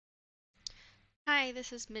Hi,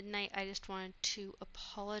 this is Midnight. I just wanted to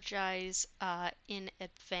apologize in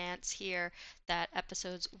advance here that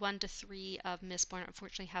episodes 1 to 3 of Mistborn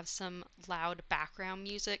unfortunately have some loud background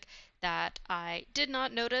music that I did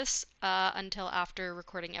not notice until after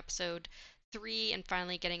recording episode 3 and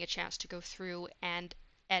finally getting a chance to go through and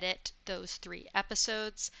edit those 3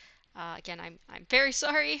 episodes. Again, I'm very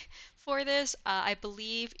sorry for this. I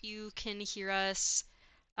believe you can hear us,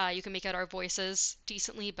 you can make out our voices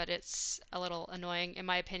decently, but it's a little annoying in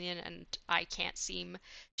my opinion, and I can't seem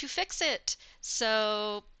to fix it.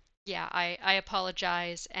 So, yeah, I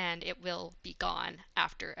apologize, and it will be gone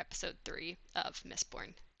after episode 3 of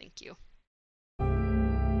Mistborn. Thank you.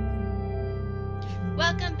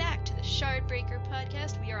 Welcome back to the Shardbreaker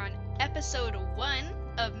podcast. We are on episode 1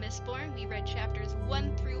 of Mistborn. We read chapters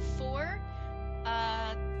 1 through 4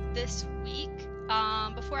 this week.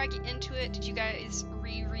 Before I get into it, did you guys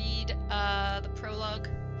reread the prologue?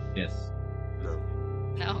 Yes. No.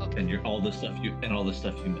 No. Okay. And all the stuff you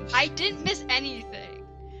missed. I didn't miss anything.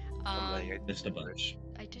 I missed a bunch.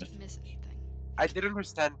 I didn't miss anything. I did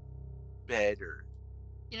understand better.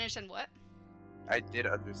 You understand what? I did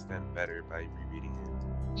understand better by rereading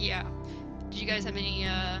it. Yeah. Did you guys have any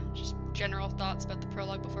just general thoughts about the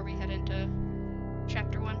prologue before we head into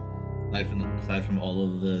chapter 1? Aside from all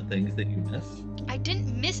of the things that you missed? I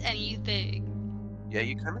didn't miss anything. Yeah,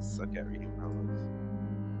 you kind of suck at reading prologues.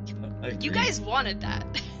 You guys wanted that.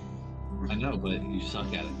 I know, but you suck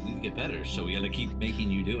at it. You need to get better, so we gotta keep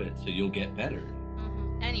making you do it, so you'll get better.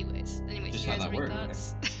 Anyways, Just you how guys that have any works.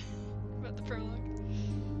 thoughts about the prologue?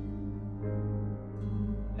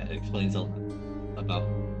 It explains a lot about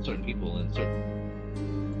certain people and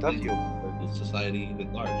certain Stuff things you. of the society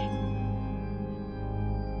at large.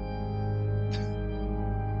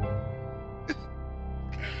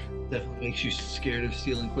 Definitely makes you scared of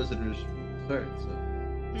Steel Inquisitors from the start, so.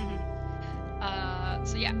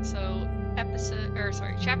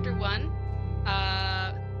 Chapter 1.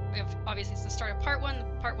 Obviously, it's the start of part 1.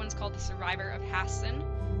 Part 1 is called The Survivor of Hassan.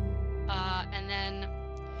 And then,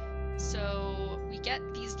 so we get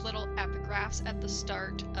these little epigraphs at the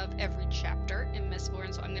start of every chapter in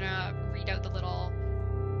Mistborn. So I'm gonna read out the little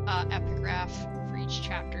epigraph for each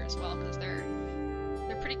chapter as well, because they're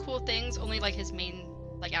pretty cool things. Only like his main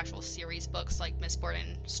actual series books like Mistborn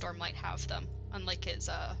and Stormlight have them, unlike his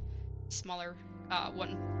smaller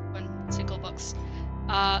one single books.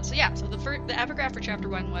 So the epigraph for chapter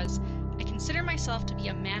 1 was, I consider myself to be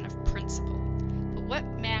a man of principle, but what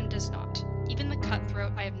man does not? Even the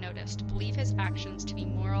cutthroat, I have noticed, believe his actions to be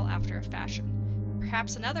moral after a fashion.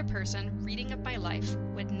 Perhaps another person, reading of my life,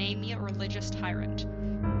 would name me a religious tyrant.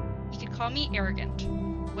 He could call me arrogant.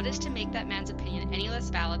 What is to make that man's opinion any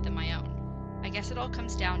less valid than my own? I guess it all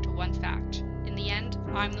comes down to one fact. In the end,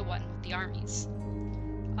 I'm the one with the armies.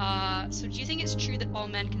 So do you think it's true that all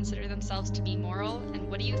men consider themselves to be moral, and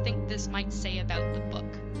what do you think this might say about the book?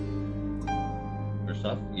 First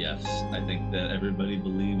off, yes, I think that everybody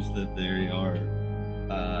believes that they are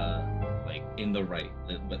in the right,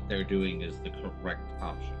 that what they're doing is the correct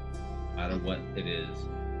option, no matter what it is.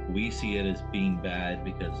 We see it as being bad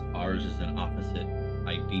because ours is an opposite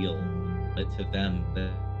ideal, but to them,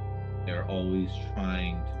 they're always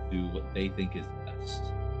trying to do what they think is best.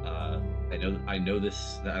 I know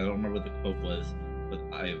this. I don't remember what the quote was, but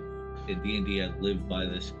in D&D I live by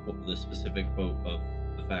this specific quote of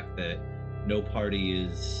the fact that no party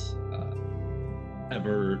is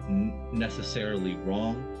ever necessarily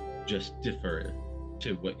wrong, just differ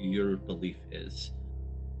to what your belief is.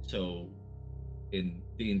 So, in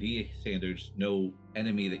D&D standards, no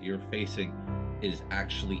enemy that you're facing is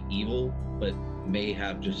actually evil, but may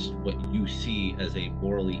have just what you see as a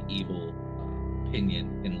morally evil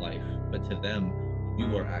opinion in life. But to them,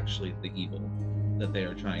 you are actually the evil that they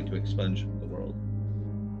are trying to expunge from the world.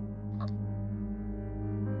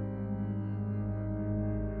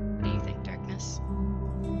 What do you think, Darkness?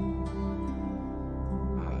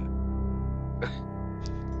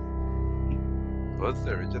 What's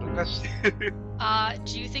the original question?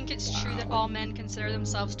 Do you think it's true that all men consider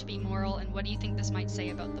themselves to be moral, and what do you think this might say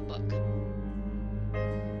about the book?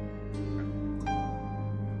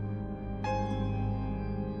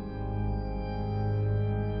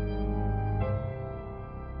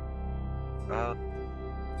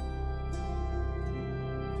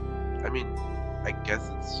 I mean, I guess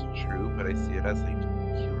it's true, but I see it as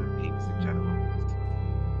human beings in general.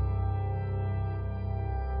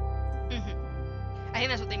 I think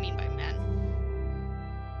that's what they mean by men.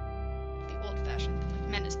 The old-fashioned,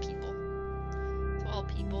 men as people. So all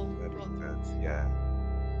people. That makes sense, yeah.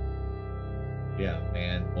 Yeah,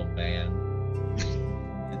 man, woman,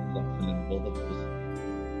 and something in both of those.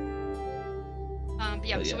 But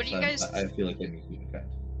yeah, But so what yes, do you guys? I feel like they need to be defended.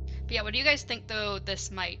 But yeah, what do you guys think though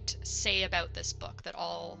this might say about this book that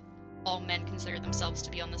all men consider themselves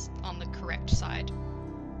to be on the correct side?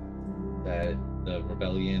 That the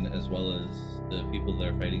rebellion, as well as the people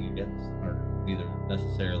they're fighting against, are neither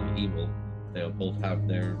necessarily evil. They both have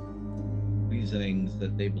their reasonings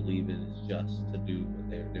that they believe it is just to do what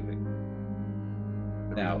they're doing.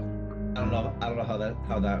 Now, I don't know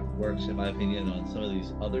how that works in my opinion on some of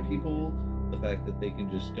these other people. The fact that they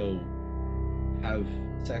can just go have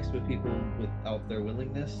sex with people without their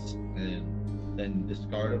willingness and then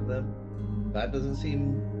discard of them, that doesn't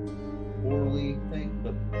seem morally thing,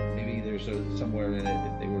 but maybe there's somewhere in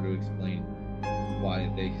it if they were to explain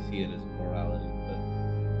why they see it as morality.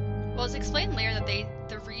 But well, it's explained later that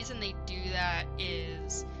the reason they do that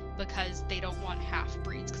is because they don't want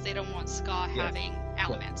half-breeds, because they don't want Ska having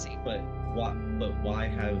allomancy. But why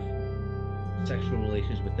have sexual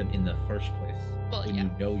relations with them in the first place when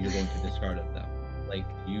you know you're going to discard of them? Like,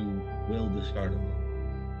 you will discard of them.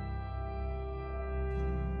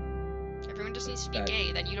 Everyone just needs to be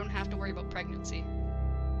gay, then you don't have to worry about pregnancy.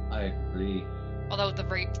 I agree. Although the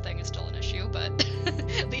rape thing is still an issue, but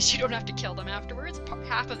at least you don't have to kill them afterwards.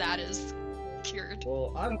 Half of that is cured.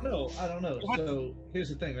 Well, I don't know. So here's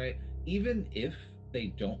the thing, right? Even if they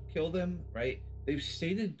don't kill them, right? They've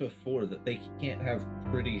stated before that they can't have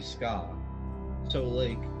pretty Ska. So,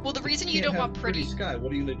 like, well, the reason you don't want pretty Ska,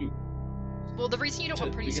 what are you gonna do? Well, the reason you don't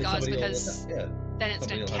want pretty Ska is because then it's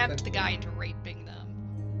gonna tempt the guy into raping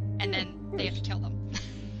them, and then they have to kill them.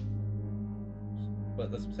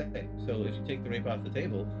 But that's what I'm saying. So if you take the rape off the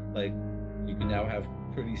table, like, you can now have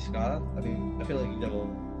pretty Ska. I mean, I feel like you'd have a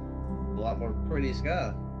lot more pretty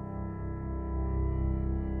Ska.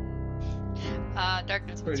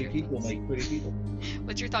 Darkness. Pretty people make pretty people.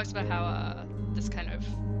 What's your thoughts about how this kind of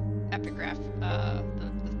epigraph, the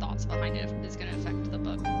thoughts behind it, is going to affect the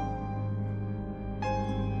book?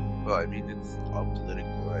 Well, I mean, it's all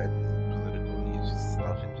political and political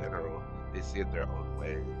stuff in general. They see it their own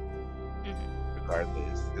way. Mm-hmm.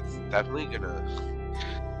 Regardless, it's definitely gonna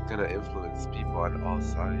influence people on all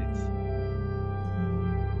sides.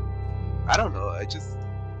 I don't know. I just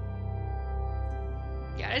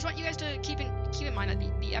want you guys to keep in mind that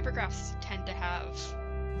the epigraphs tend to have,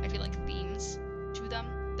 I feel like, themes to them.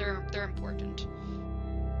 They're important.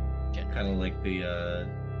 Kind of like the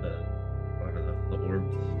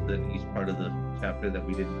orbs, the each part of the chapter that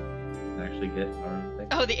we didn't actually get.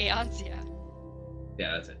 Oh, the Aeons, yeah.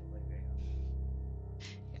 Yeah, that's it.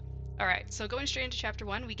 Yeah. All right, so going straight into chapter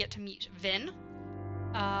 1, we get to meet Vin,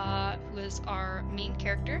 who is our main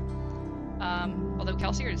character. Although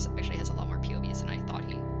Kelsier actually has a lot more POVs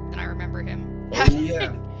than I remember him. Oh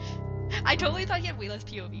yeah. I totally thought he had way less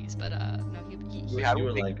POVs, but no, he you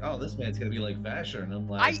were like, oh, this man's gonna be like Vasher, and I'm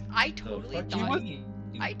like, I totally thought he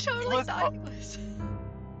was.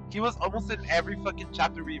 He was almost in every fucking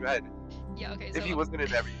chapter we read. Yeah, okay. If he wasn't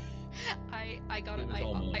in every. I got it.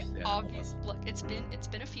 Obviously, look, it's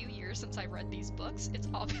been a few years since I read these books.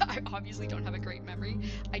 I obviously don't have a great memory.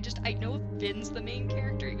 I know Vin's the main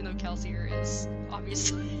character, even though Kelsier is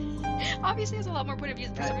obviously has a lot more point of view.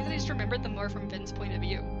 For some reason, I just remembered them more from Vin's point of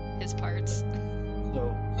view, his parts.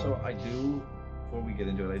 So I do. Before we get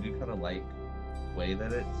into it, I do kind of like the way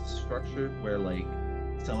that it's structured, where like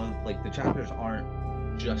some of like the chapters aren't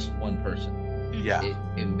just one person. Yeah. It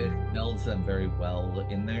melds them very well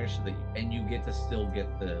in there, so that you get to still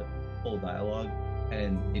get the full dialogue,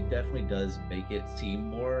 and it definitely does make it seem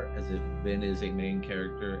more as if Vin is a main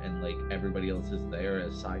character and like everybody else is there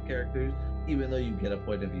as side characters, even though you get a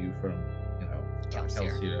point of view from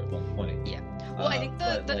Kelsier at one point. Yeah. Well, I think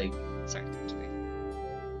sorry.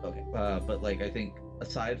 Okay. But like I think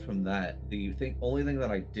aside from that, the only thing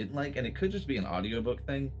that I didn't like, and it could just be an audiobook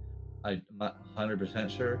thing, I'm not 100%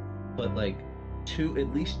 sure, but like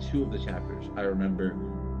at least two of the chapters I remember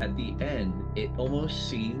at the end, it almost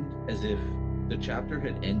seemed as if the chapter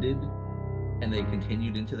had ended and they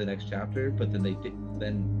continued into the next chapter, but then they did.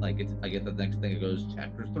 Then like I get the next thing, it goes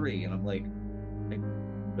chapter 3, and I'm like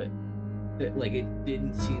but like it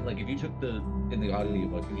didn't seem like if you took in the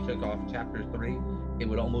audiobook, if you took off chapter 3, it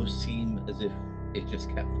would almost seem as if it just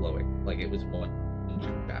kept flowing, like it was one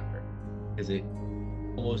chapter, because it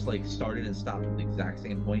almost like started and stopped at the exact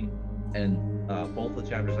same point. And both the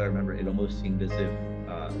chapters I remember, it almost seemed as if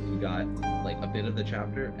you got like a bit of the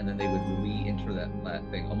chapter and then they would re-enter that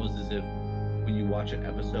thing, almost as if when you watch an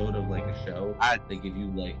episode of like a show, they give you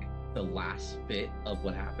like the last bit of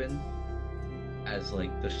what happened as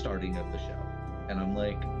like the starting of the show. And I'm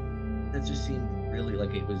like, that just seemed really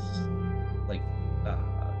like it was like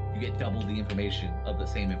you get double the information of the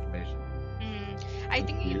same information. I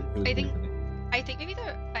I think maybe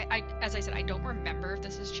as I said, I don't remember if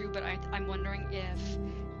this is true, but I'm wondering if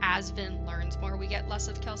as Vin learns more, we get less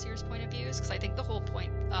of Kelsier's point of views, because I think the whole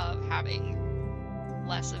point of having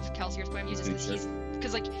less of Kelsier's point of views is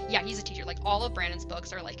because like, yeah, he's a teacher. Like, all of Brandon's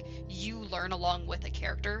books are like, you learn along with a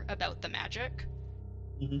character about the magic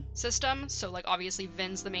system. So like, obviously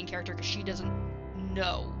Vin's the main character because she doesn't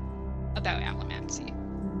know about allomancy,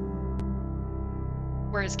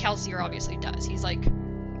 whereas Kelsier obviously does. He's like,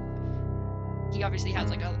 he obviously has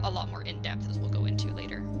like a lot more in-depth, as we'll go into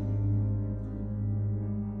later.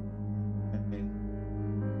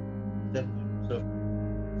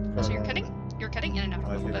 So you're cutting in and out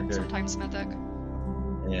a little bit sometimes, Mythic.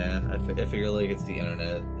 Yeah, I figure like it's the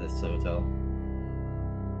internet, this hotel.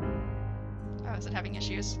 Oh, is it having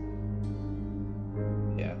issues?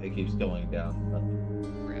 Yeah, it keeps going down.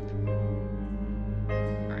 Rip.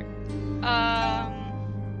 Alright.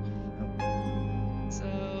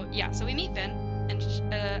 So we meet Vin, and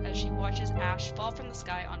as she watches ash fall from the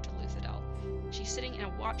sky onto Luthadel. She's sitting in a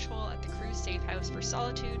watch hole at the crew's safe house for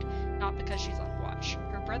solitude, not because she's on watch.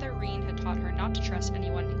 Her brother Reen had taught her not to trust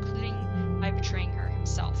anyone, including by betraying her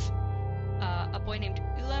himself. A boy named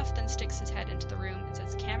Ulaf then sticks his head into the room and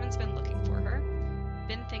says Cammon's been looking for her.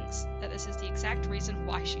 Vin thinks that this is the exact reason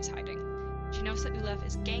why she's hiding. She knows that Ulaf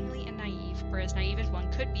is gangly and naive, or as naive as one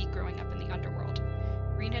could be growing up in the underworld.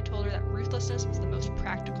 Reen had told her that ruthlessness was the most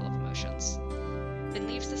practical of emotions. Vin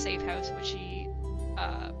leaves the safe house, which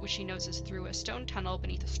she knows is through a stone tunnel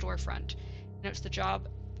beneath a storefront. Notes the job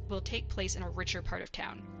will take place in a richer part of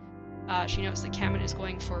town. She notes that Cammon is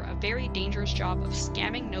going for a very dangerous job of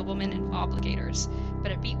scamming noblemen and obligators,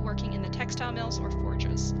 but a beat working in the textile mills or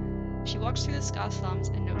forges. She walks through the ska slums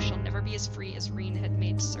and knows she'll never be as free as Reen had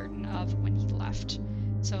made certain of when he left.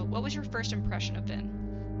 So, what was your first impression of Vin?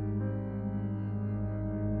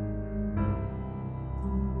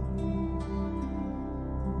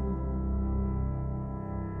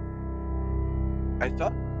 I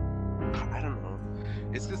thought, I don't know.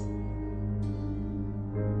 It's just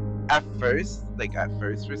at first, I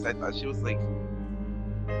thought she was like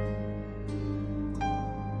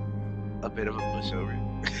a bit of a pushover,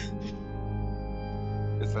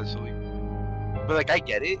 essentially. But like, I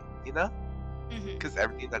get it, you know, because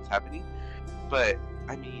everything that's happening. But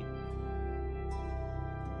I mean,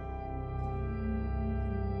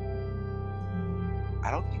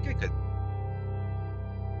 I don't think I could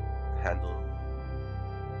handle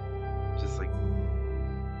just like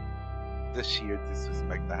the sheer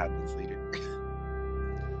disrespect that happens later.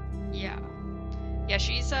 Yeah,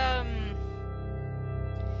 she's got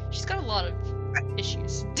a lot of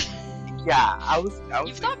issues. Yeah, I was.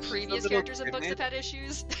 You've thought previous characters in books have had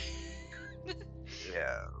issues.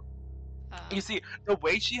 Yeah. You see, the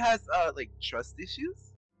way she has like trust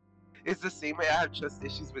issues is the same way I have trust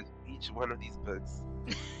issues with each one of these books.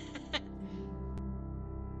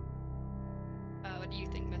 What do you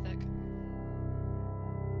think, Mythic?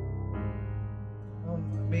 I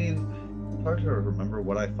mean, it's hard to remember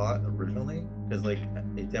what I thought originally, because like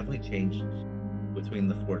it definitely changed between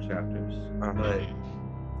the 4 chapters. But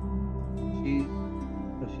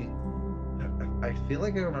I feel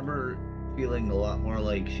like I remember feeling a lot more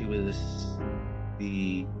like she was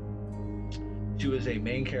a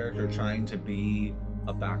main character trying to be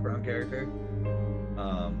a background character,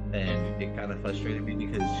 and it kind of frustrated me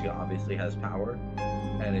because she obviously has power,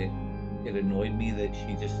 and it annoyed me that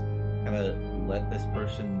she just kind of let this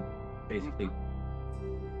person basically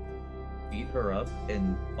beat her up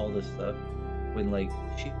and all this stuff when like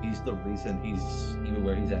she's the reason he's even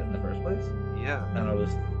where he's at in the first place. Yeah. And I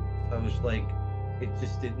was like, it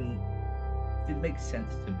just didn't make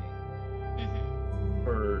sense to me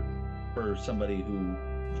for somebody who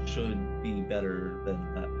should be better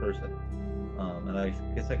than that person. And I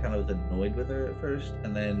guess I kind of was annoyed with her at first,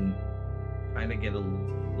 and then kind of get a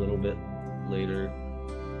little bit later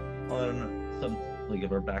on some like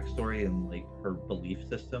of her backstory and like her belief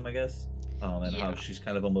system, I guess, and how she's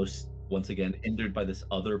kind of almost once again hindered by this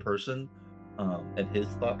other person and his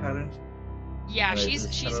thought patterns. Yeah, she's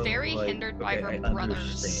very like, hindered by her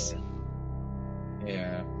brothers.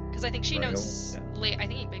 Yeah. Because I think she knows. I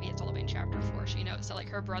think maybe it's all the way in chapter 4. She knows that like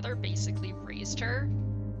her brother basically raised her.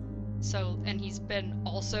 So, and he's been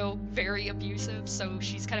also very abusive. So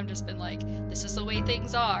she's kind of just been like, this is the way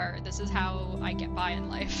things are. This is how I get by in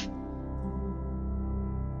life.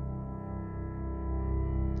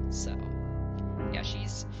 So, yeah,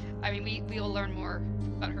 she's. I mean, we will learn more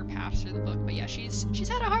about her past through the book, but yeah, she's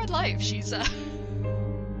had a hard life. She's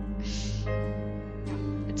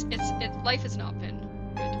life has not been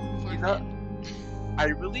good for Vin. I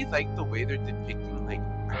really like the way they're depicting like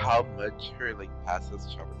how much her like past has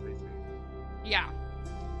traumatized her. Yeah.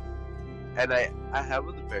 And I have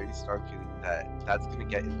a very strong feeling that that's gonna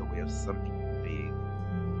get in the way of something big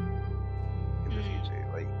in the future.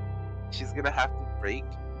 Like, she's gonna have to break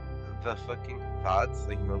the fucking thoughts,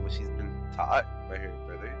 like, what she's been taught by her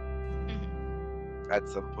brother at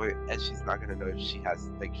some point, and she's not gonna know if she has,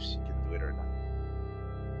 like, if she can do it or not.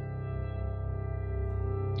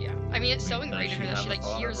 Yeah. I mean, it's so Does ingrained in her that she, have a like,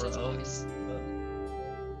 thought hears of his her own? voice.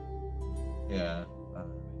 Yeah,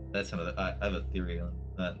 that's another. I have a theory on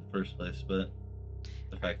that in the first place, but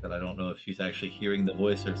the fact that I don't know if she's actually hearing the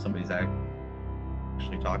voice or if somebody's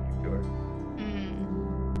actually talking to her.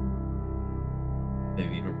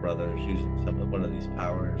 Maybe her brother is using one of these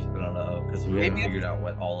powers. I don't know, because we haven't figured out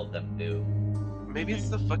what all of them do. Maybe it's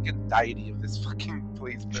the fucking deity of this fucking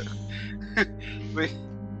place, bro. Wait,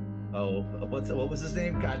 Oh, what was his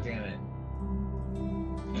name? God damn it!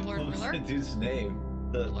 Lord What was Ruler? the dude's name?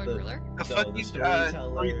 Lord Ruler? the No, fucking the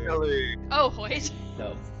storyteller. Oh, Hoyt.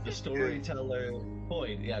 No, the storyteller.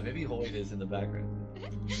 Hoyt. Yeah, maybe Hoyt is in the background.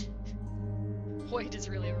 Hoyt is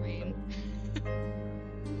really mean.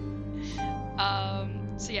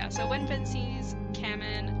 So when Vin sees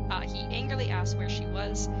Kamen, he angrily asks where she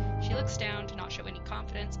was. She looks down to not show any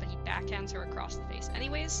confidence, but he backhands her across the face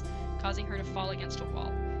anyways, causing her to fall against a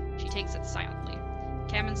wall. She takes it silently.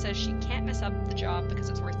 Kamen says she can't mess up the job because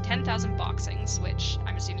it's worth 10,000 boxings, which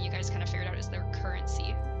I'm assuming you guys kind of figured out is their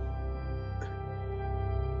currency.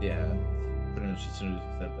 Yeah, pretty much as soon as you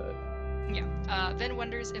said that. Yeah. Vin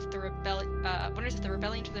wonders if the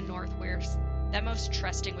rebellion to the north, where Themos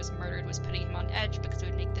Trusting was murdered, was putting him on edge because it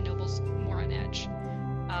would make the nobles more on edge.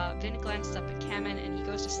 Vin glances up at Kamen and he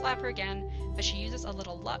goes to slap her again, but she uses a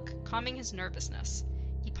little luck, calming his nervousness.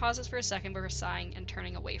 He pauses for a second before sighing and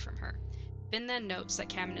turning away from her. Vin then notes that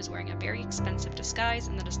Kamen is wearing a very expensive disguise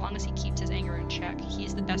and that as long as he keeps his anger in check, he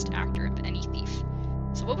is the best actor of any thief.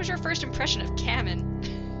 So what was your first impression of Kamen?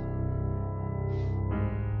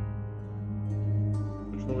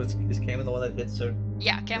 Which one is Cameron the one that hits her?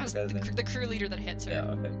 Yeah, Kamen's That guy's the crew leader that hits her.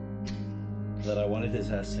 Yeah, okay. That I wanted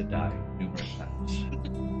his ass to die numerous times.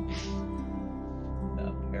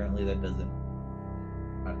 Apparently that doesn't.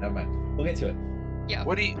 Alright, never mind. We'll get to it. Yeah.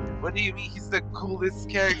 what do you mean he's the coolest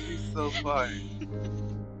character so far?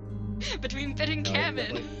 Between Vin and No,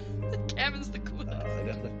 Kamen, Kamen's the coolest. I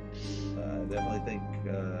definitely think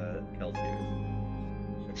Kelsey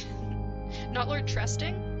is. Not Lord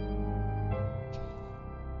Trusting?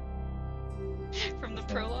 From the Who's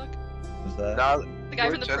that? prologue? Was that Nah, The guy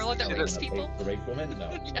Lord from the prologue that Chesty rapes should've- people? the rape woman? No.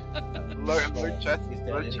 Yeah. Lord Well, Chesty, he's dead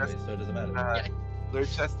Lord anyway, Chesty, so it doesn't matter. Yeah. Lord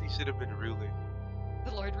Chesty should have been ruler.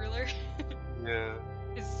 The Lord Ruler? Yeah,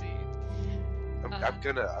 I see. I'm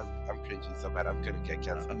cringy so bad. I'm gonna get I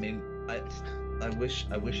canceled. mean, I wish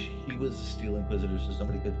he was a Steel Inquisitor so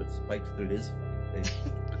somebody could put spikes through his fucking face.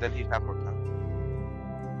 But then he'd have more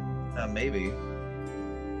power. Maybe.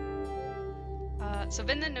 So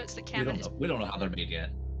Vin then notes that Kamen is... We don't know how they're made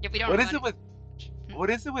yet. Yeah, we don't What know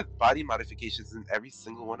is it with body modifications in every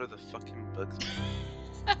single one of the fucking books?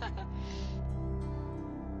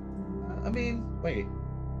 I mean, wait.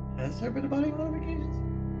 Has there been a body modifications?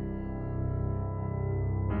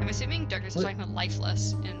 I'm assuming Douglas is What? talking about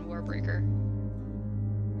Lifeless in Warbreaker.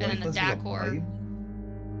 And then the Dakor.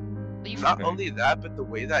 Not only that, but the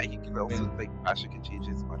way that he can also, like, Asha can change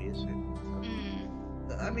his body and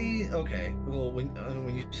shit. I mean, okay. Well, when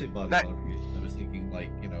you say body modifications, I was thinking like,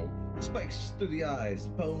 spikes through the eyes,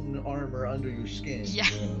 bone armor under your skin. Yeah.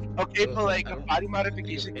 Okay, So but it's like I a don't body think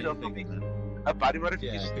modification of could also anything be in that. a body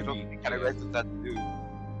modification Yeah, it could could also be- be kind of yeah. rest of that too.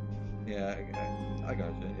 Yeah, I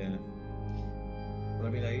gotcha, yeah. But I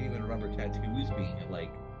mean, I even remember tattoos being a,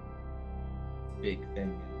 like, big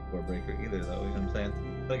thing in Warbreaker either, though, you know what I'm saying?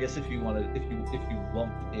 But I guess if you lump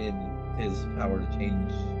in his power to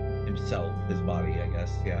change himself, his body, I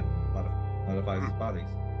guess, yeah, modifies his body.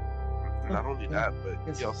 Not only that,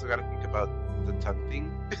 but you also got to think about the tongue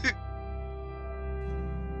thing.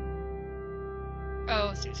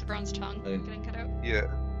 Oh, so Sabron's tongue getting cut out? Yeah.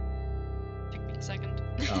 Took me a second.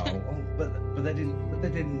 Oh, but that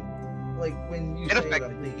didn't, like, when you It say it,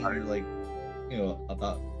 affected I'm thinking art. you're like,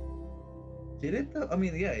 about. Did it though? I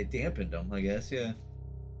mean, yeah, it dampened him, I guess, yeah.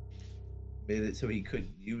 Made it so he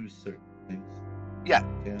couldn't use certain things. Yeah,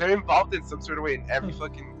 they're involved in some sort of way in every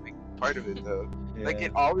fucking like, part of it, though. Yeah. Like,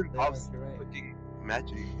 it all involves you're right. fucking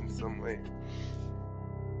magic in some way.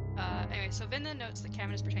 Anyway, so Vin then notes that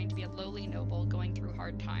Kamen is pretending to be a lowly noble going through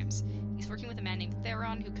hard times. He's working with a man named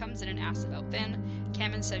Theron who comes in and asks about Vin.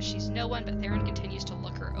 Kamen says she's no one, but Theron continues to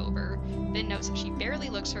look her over. Vin notes that she barely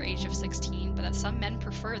looks her age of 16, but that some men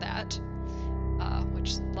prefer that, which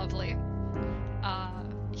is lovely.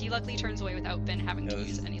 He luckily turns away without Vin having to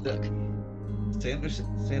use any look.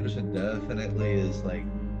 Sanderson definitely is like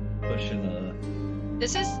pushing a.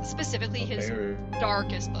 This is specifically his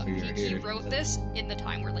darkest book. He wrote this in the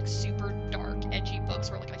time where like super dark, edgy books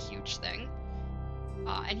were like a huge thing.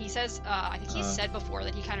 And he says, I think he said before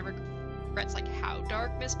that he kind of regrets like how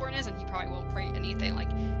dark Mistborn is, and he probably won't write anything like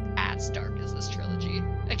as dark as this trilogy.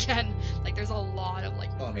 Again, like there's a lot of like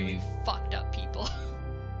really fucked up people.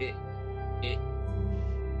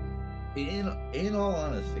 In all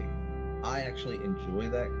honesty, I actually enjoy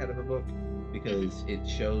that kind of a book because it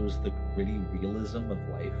shows the gritty realism of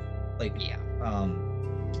life. Like,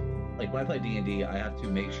 like when I play D&D, I have to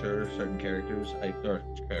make sure certain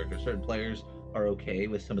certain players are okay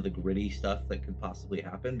with some of the gritty stuff that could possibly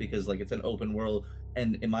happen, because like it's an open world,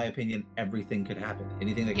 and in my opinion, everything could happen.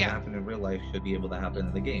 Anything that can happen in real life should be able to happen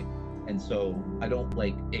in the game. And so I don't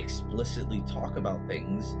like explicitly talk about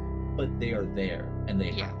things, but they are there and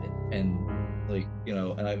they happen. And like, you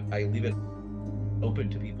know, and I leave it open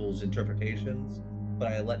to people's interpretations,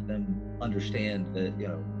 but I let them understand that, you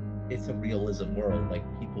know, it's a realism world. Like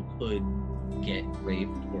people could get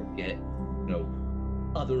raped or get, you know,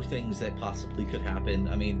 other things that possibly could happen.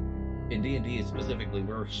 I mean, in D&D specifically,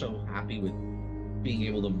 we're so happy with being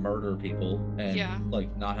able to murder people and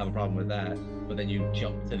like not have a problem with that. But then you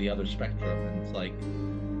jump to the other spectrum and it's like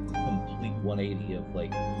complete 180 of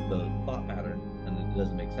like the thought pattern, and it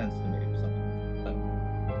doesn't make sense to me or something.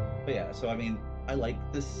 But yeah, so I mean, I like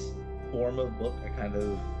this form of book. It kind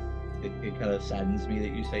of saddens me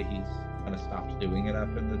that you say he's kind of stopped doing it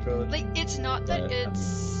after the trilogy. Like, it's not that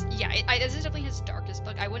it's... this is definitely his darkest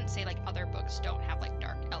book. I wouldn't say, like, other books don't have, like,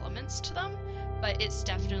 dark elements to them, but it's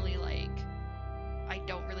definitely, like... I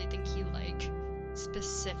don't really think he, like,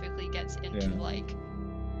 specifically gets into, like,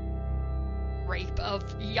 rape of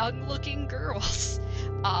young-looking girls.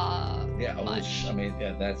 Much. I mean,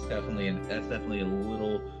 yeah, that's definitely a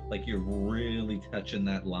little... Like, you're really touching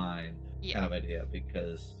that line kind of idea,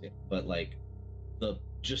 because... But, like,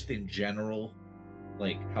 just in general,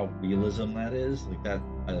 like how realism that is, like that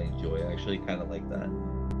I enjoy. I actually kind of like that.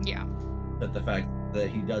 Yeah. But the fact that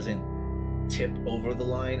he doesn't tip over the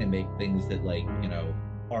line and make things that, like, you know,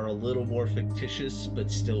 are a little more fictitious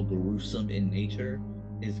but still gruesome in nature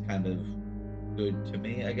is kind of good to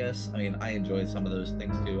me, I guess. I mean, I enjoy some of those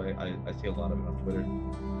things too. I see a lot of it on Twitter,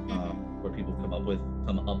 where people come up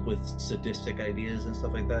with sadistic ideas and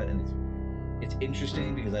stuff like that, and it's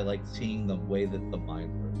interesting because I like seeing the way that the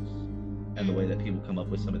mind works and the way that people come up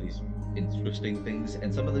with some of these interesting things.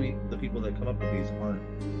 And some of the people that come up with these aren't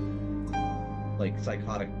like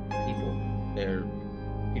psychotic people. They're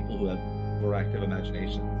people who have overactive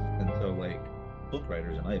imaginations, and so like book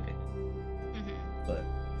writers, in my opinion. But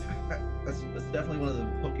that's definitely one of the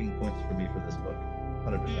hooking points for me for this book,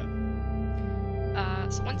 100%.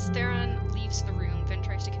 So once Theron leaves the room, Vin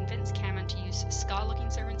tries to convince Cameron to use ska-looking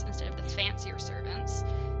servants instead of the fancier servants.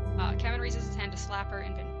 Cameron raises his hand to slap her,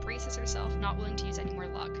 and Vin braces herself, not willing to use any more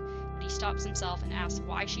luck. But he stops himself and asks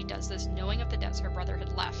why she does this, knowing of the debts her brother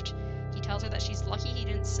had left. He tells her that she's lucky he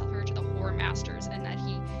didn't sell her to the whore masters, and that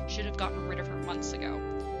he should have gotten rid of her months ago.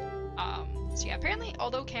 So yeah, apparently,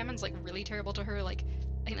 although Cameron's like really terrible to her, like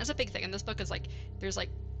I think that's a big thing in this book, is like there's like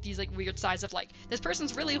these like weird sides of like this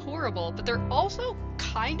person's really horrible, but they're also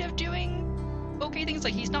kind of doing okay things.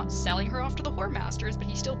 Like he's not selling her off to the whore masters, but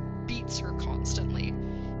he still beats her constantly,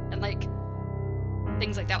 and like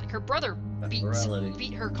things like that. Like her brother beat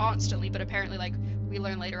her constantly, but apparently like we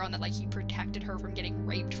learn later on that like he protected her from getting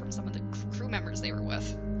raped from some of the crew members they were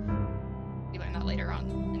with. We learn that later on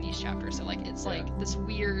in these chapters. So like it's like this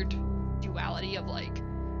weird duality of like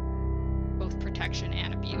both protection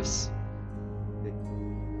and abuse.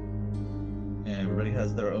 Yeah, everybody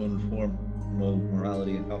has their own form of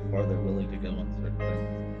morality and how far they're willing to go on certain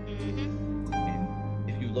things. I mean,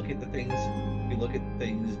 if you look at things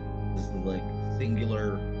as like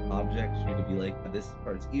singular objects, you could be like, this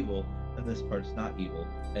part's evil and this part's not evil,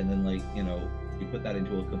 and then like, you know, you put that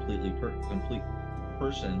into a complete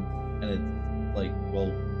person, and it's like,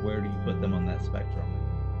 well, where do you put them on that spectrum?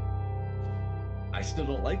 I still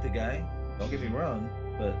don't like the guy, don't get me wrong,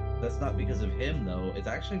 but that's not because of him though. It's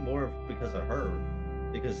actually more because of her,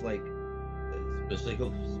 because like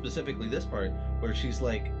specifically this part where she's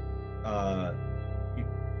like,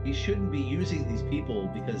 you shouldn't be using these people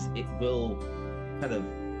because it will kind of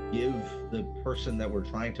give the person that we're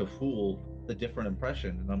trying to fool the different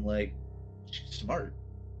impression. And I'm like, she's smart.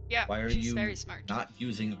 Yeah, why are you very smart. Not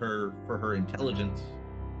using her for her intelligence?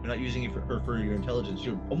 You're not using her for your intelligence.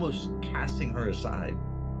 You're almost casting her aside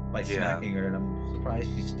by smacking her, and I'm surprised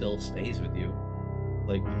she still stays with you.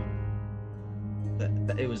 Like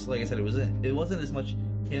that it was, like I said, it wasn't as much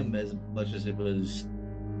him as much as it was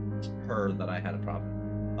her that I had a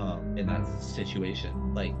problem in that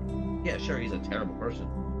situation. Like, yeah, sure, he's a terrible person,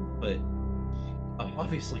 but she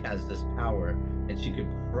obviously has this power, and she could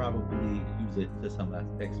probably use it to some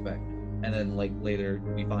aspect. And then, like, later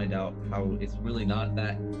we find out how it's really not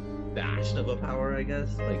that vast of a power, I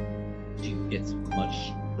guess. Like, she gets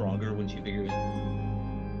much stronger when she figures,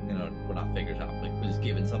 well, not figures out, like, was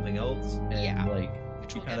given something else. And, Yeah. like,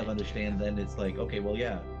 Which you we'll kind get of into, understand then it's like, okay, well,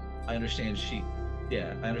 yeah, I understand she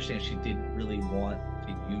didn't really want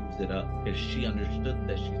to use it up because she understood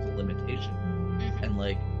that she's a limitation. Mhm. And,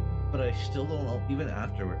 like, but I still don't know, even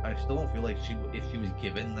afterward, I still don't feel like if she was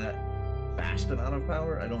given that vast amount of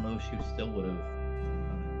power, I don't know if she still would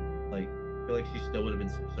have, like, I feel like she still would have been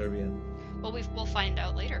subservient. Well, we'll find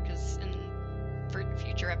out later, because for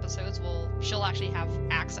future episodes, she'll actually have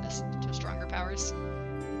access to stronger powers.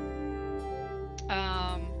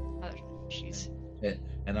 She's.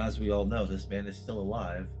 And as we all know, this man is still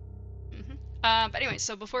alive. Mm-hmm. But anyway,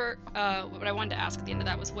 so before, what I wanted to ask at the end of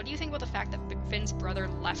that was, what do you think about the fact that Finn's brother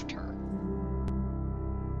left her? Do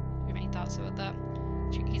you have any thoughts about that?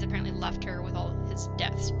 He's apparently left her with all his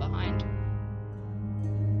deaths behind.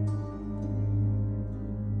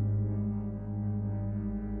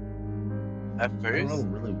 At I don't know first,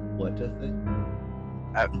 really what to think.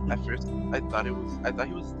 at first, I thought he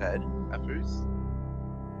was dead. At first,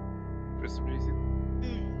 for some reason.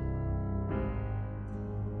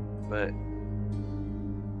 But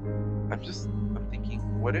I'm thinking,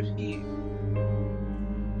 what if he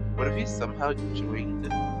somehow joined?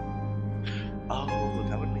 Oh,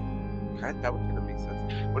 that would kind of make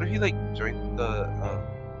sense. What if he like joined the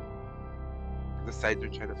side they're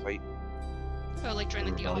trying to fight? Oh, like join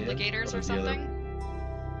like the Rebellion? Obligators Or or the other- something?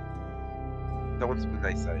 That one's the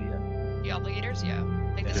nice side, yeah. The Obligators, yeah.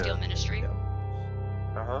 Like the Yeah. Steel Ministry. Yeah.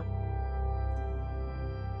 Uh-huh.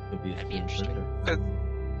 Could be a That'd be screen interesting. printer.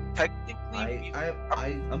 Technically,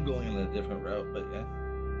 I'm going on a different route, but yeah.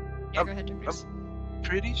 Yeah, go ahead, Douglas.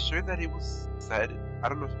 pretty sure that it was said. I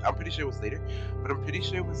don't know. I'm pretty sure it was later, but I'm pretty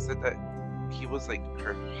sure it was said that he was like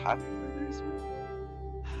her half brother or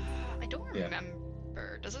something. I don't Yeah. remember.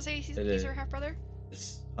 Does it say he's is. her half brother?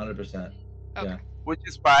 It's 100%. Okay. Yeah. Which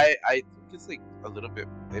is why I think it's like a little bit.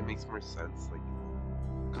 It makes more sense, like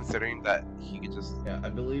considering that he could just. Yeah, I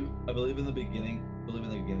believe in the beginning.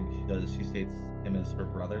 She states him as her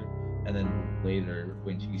brother, and then later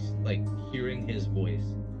when she's like hearing his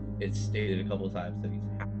voice, it's stated a couple of times that he's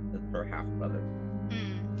her half brother.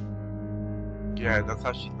 Yeah, that's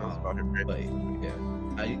how she knows about her But parents.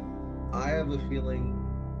 yeah, I have a feeling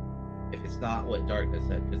if it's not what Darkness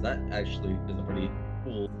said, because that actually is a pretty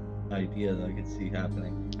cool idea that I could see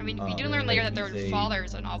happening. I mean, we do learn later that their he's a- father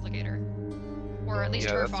is an Obligator, or at least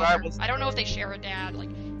Yeah, her that's why I father. was- I don't know if they share a dad. Like,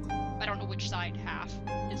 I don't know which side half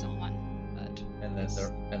is on, but and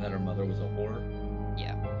that her mother was a whore.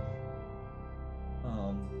 yeah.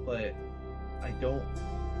 But I don't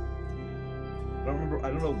remember. I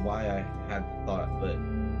don't know why I had the thought, but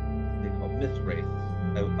they call myth race.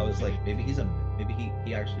 I was like, maybe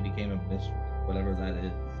he actually became a myth, whatever that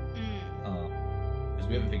is. Because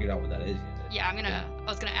we haven't figured out what that is yet. Yeah, I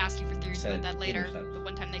was gonna ask you for theories about that later. Said. The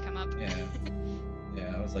one time they come up. Yeah.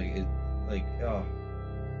 Yeah, I was like, I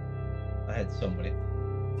have so many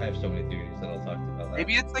theories that I'll talk to about that.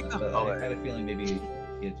 Maybe it's like the But oh, I had a feeling maybe he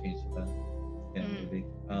had changed it then. Yeah, maybe.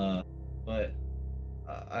 But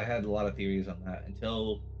I had a lot of theories on that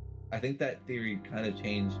until I think that theory kind of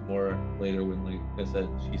changed more later when, like I said,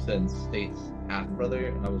 she states half brother,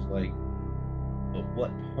 and I was like, but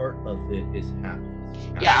what part of it is half?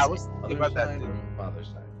 Yeah, I was thinking Mother's about that side too. or father's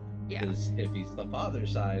side? Yeah. Because if he's the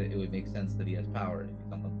father's side, it would make sense that he has power. If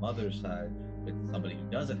he's on the mother's side with somebody who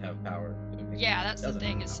doesn't have power, it would make Yeah, sense that's he the doesn't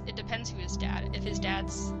thing. have Is power. it depends who his dad. If his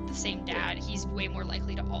dad's the same dad, he's way more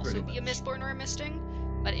likely to also Pretty be a much. Mistborn or a Misting.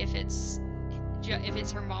 But if it's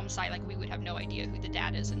her mom's side, like we would have no idea who the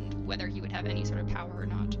dad is and whether he would have any sort of power or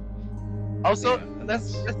not. Also, Yeah, and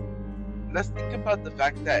let's think about the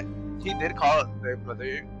fact that he did call their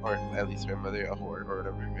mother, or at least her mother, a whore or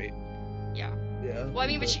whatever, right? Yeah. Yeah. Well, I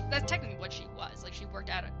mean, but that's technically what she was. Like, she worked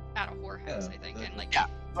at a whorehouse, Yeah, I think, that- and like, Yeah,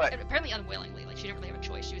 but apparently unwillingly. Like, she didn't really have a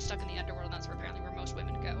choice. She was stuck in the underworld, and that's apparently where most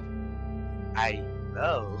women go. I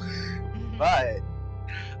know, but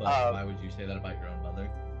But why would you say that about your own mother?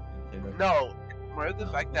 You would say that- no, it's more of the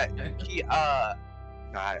Oh. fact that he I'd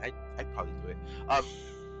probably do it.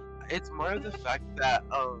 It's more of the fact that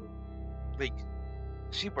like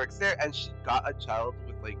she works there and she got a child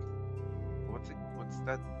with like what's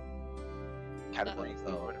that category?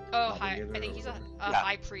 Oh. Or whatever. Oh, high. Obligator I think or he's a whatever. Yeah.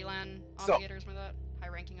 high pre-lan So- obligator, or something like that.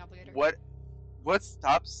 High-ranking obligator. What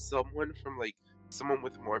stops someone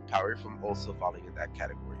with more power from also falling in that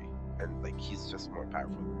category? and like he's just more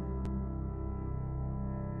powerful.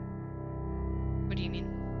 What do you mean?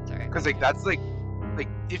 Sorry. Because like that's like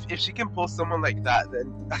if she can pull someone like that,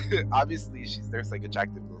 then obviously there's like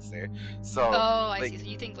attractiveness there. So I like, see. So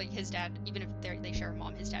you think like his dad, even if they share a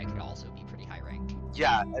mom, his dad could also be pretty high ranked.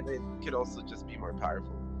 yeah, and it could also just be more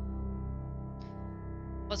powerful.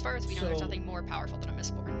 Well, as far as we know, there's nothing more powerful than a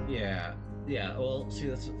Mistborn. Yeah. Well, see,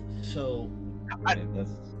 that's so. I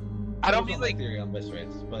don't mean like theory on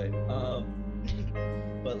misrates,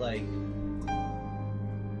 but like,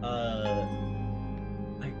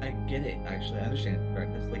 I get it. Actually, I understand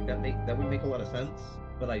correctness. Like that would make a lot of sense.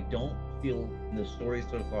 But I don't feel in the story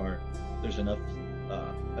so far there's enough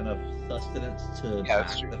sustenance to back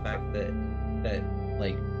the fact that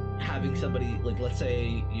like having somebody, like, let's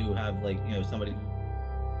say you have like, you know, somebody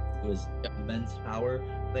who has immense power,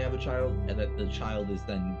 they have a child, and that the child is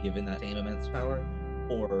then given that same immense power,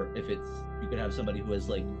 or if it's, you could have somebody who has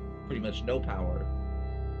like pretty much no power,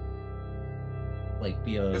 like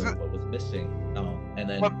be what was missing, and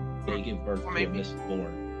then they give birth to a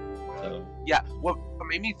Mistborn. So yeah, what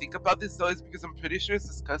made me think about this though is because I'm pretty sure it's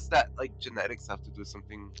discussed that like genetics have to do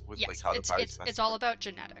something with like how the power is it's all about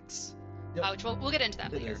genetics. Yep. Which we'll get into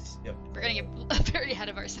that later. Yep. We're gonna get very ahead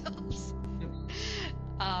of ourselves. Yep.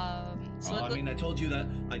 So I mean, I told you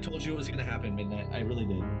it was gonna happen, Midnight. I really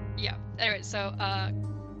did. Yeah. Anyway, so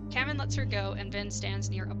Kamen lets her go, and Vin stands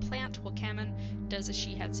near a plant while Kamen does as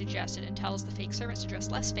she had suggested and tells the fake servants to dress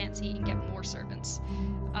less fancy and get more servants.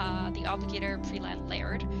 The obligator Prelan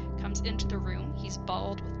Laird comes into the room. He's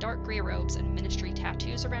bald with dark gray robes and ministry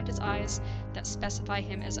tattoos around his eyes that specify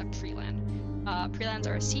him as a Prelan. Prelans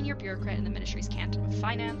are a senior bureaucrat in the ministry's canton of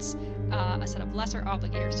finance. A set of lesser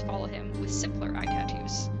obligators follow him with simpler eye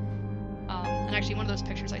tattoos. And actually, one of those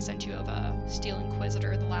pictures I sent you of Steel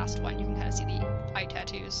Inquisitor, the last one, you can kind of see the eye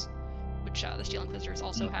tattoos, which the Steel Inquisitors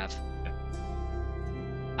also have.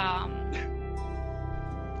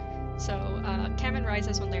 So Kamen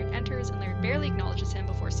rises when Laird enters, and Laird barely acknowledges him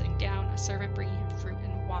before sitting down, a servant bringing him fruit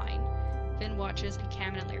and wine. Finn watches, and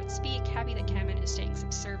Kamen and Laird speak, happy that Kamen is staying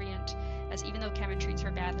subservient, as even though Kamen treats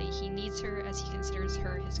her badly, he needs her as he considers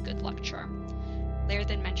her his good luck charm. Laird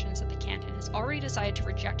then mentions that the canton has already decided to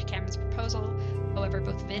reject Kamen's proposal. However,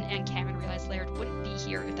 both Vin and Kamen realize Laird wouldn't be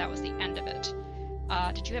here if that was the end of it.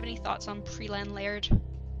 Did you have any thoughts on Prelan Laird?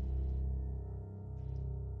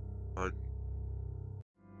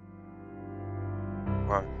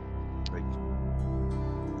 Like,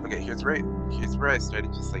 okay, here's where I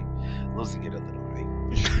started just like losing it a little,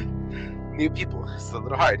 right? New people, it's a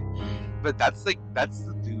little hard, but that's the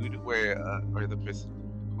dude where or the person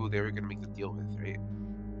who they were gonna make the deal with, right?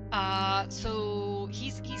 So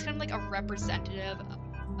he's kind of like a representative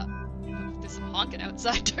of this honking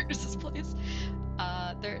outside Darkness's place.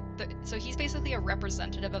 So he's basically a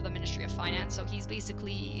representative of the Ministry of Finance. So he's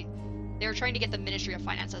basically, they're trying to get the Ministry of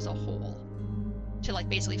Finance as a whole to like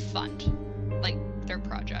basically fund like their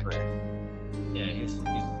project. Right. Yeah, he's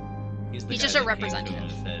just a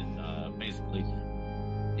representative. Said, basically,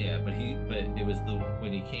 yeah, but it was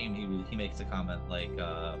when he came, he makes a comment like,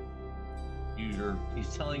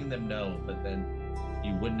 he's telling them no, but then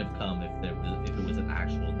you wouldn't have come if it was an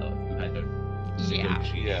actual no, if you had to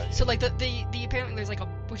negotiate. Yeah. So like the apparently there's like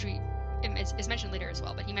it's mentioned later as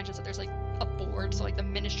well, but he mentions that there's like a board, so like the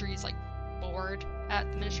ministry's like board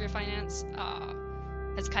at the Ministry of Finance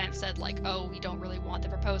has kind of said like, oh, we don't really want the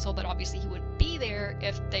proposal, but obviously he wouldn't be there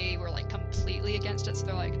if they were like completely against it, so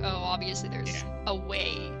they're like, oh, obviously there's a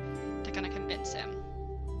way to kind of convince him.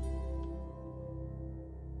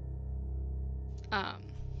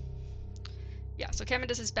 So Kamen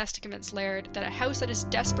does his best to convince Laird that a house that is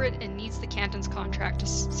desperate and needs the canton's contract to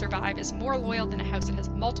survive is more loyal than a house that has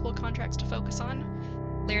multiple contracts to focus on.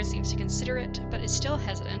 Laird seems to consider it, but is still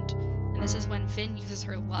hesitant, and this is when Finn uses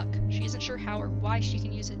her luck. She isn't sure how or why she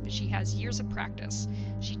can use it, but she has years of practice.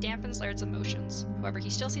 She dampens Laird's emotions. However,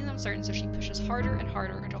 he still seems uncertain, so she pushes harder and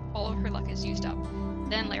harder until all of her luck is used up.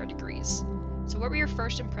 Then Laird agrees. So what were your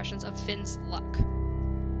first impressions of Finn's luck?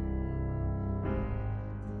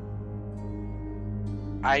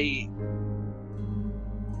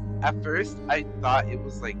 At first I thought it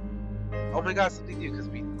was like, oh my god, something new, because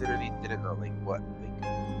we literally didn't know like what like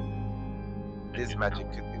this magic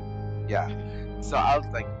could do. Yeah. So I was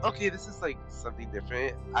like, okay, this is like something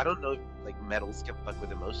different. I don't know if like metals can fuck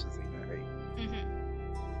with emotions like that, right?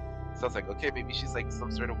 Mm-hmm. So I was like, okay, maybe she's like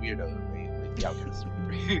some sort of weirdo, right? Like the outcast.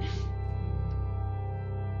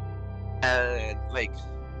 And like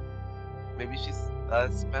maybe she's a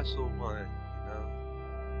special one.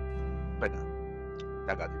 But no,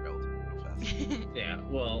 that got derailed real fast. Yeah,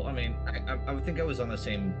 well, I mean, I think I was on the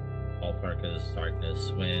same ballpark as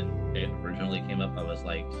Darkness when up, I was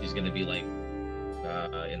like, she's gonna be like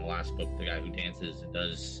in the last book, the guy who dances and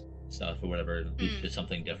does stuff or whatever, who's just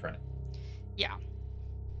something different. Yeah.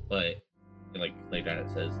 But like later it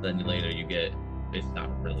says, then later you get it's not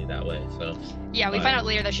really that way. So yeah, we find out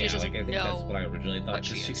later that she doesn't I think know that's what I originally thought.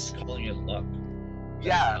 she She's calling it luck.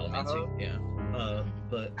 Yeah. Yeah.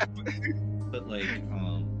 But like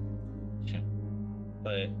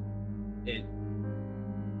but it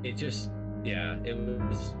just it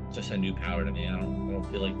was just a new power to me. I don't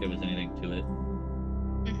feel like there was anything to it.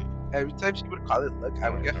 Every time she would call it luck, I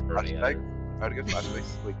would get flashbacks. I would get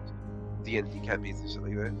flashbacks to like D&D campaigns and shit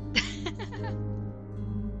like that.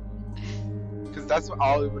 Because that's what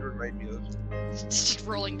all it would remind me of. Just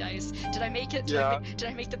rolling dice. Did I make it? Did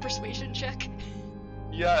I make the persuasion check?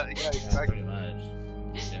 Yeah, exactly. Pretty much.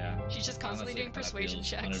 Yeah. She's just constantly doing persuasion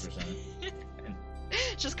checks. 100%.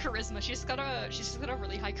 Just charisma. She's got a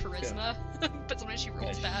really high charisma, but sometimes she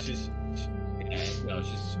rolls bad.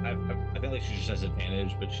 I feel like she just has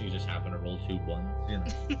advantage, but she just happened to roll 2 ones, you know.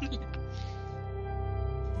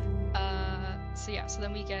 So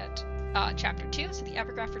then we get chapter 2. So the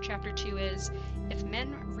epigraph for chapter 2 is, if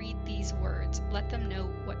men read these words, let them know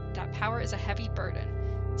that power is a heavy burden.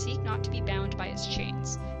 Seek not to be bound by its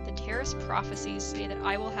chains. The terrorist prophecies say that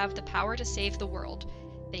I will have the power to save the world.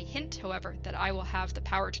 They hint, however, that I will have the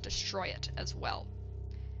power to destroy it as well.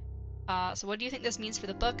 So what do you think this means for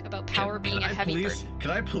the book about power being a heavy burden?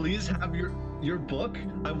 Can I please have your book?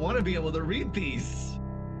 I want to be able to read these.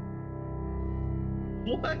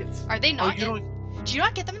 What? Are they not? Do you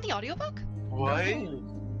not get them in the audiobook? What? No.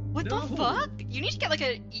 What the fuck? You need to get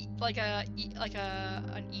an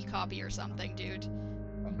e-copy or something, dude.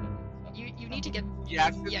 You need to get. Yeah.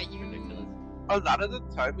 Ridiculous. A lot of the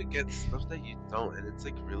time it gets stuff that you don't, and it's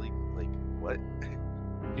like really like what?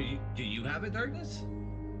 Do you have it, Darkness?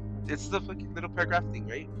 It's the fucking little paragraph thing,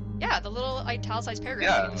 right? Yeah, the little italicized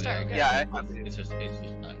paragraph at the start. Yeah, I have it. It's just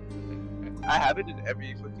not. I have it in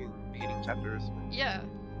every fucking beginning chapters. Yeah.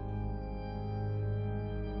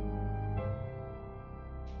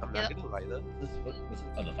 I'm not gonna lie though. This is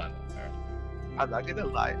the final paragraph. I'm not gonna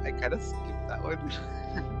lie. I kind of skipped that one.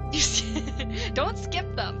 Don't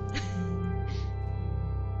skip them.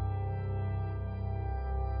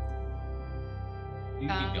 You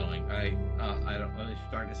keep going. I don't know if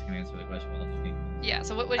Darkness can answer the question while I'm looking. Yeah.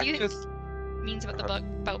 So what do you think means about the book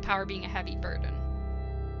about power being a heavy burden?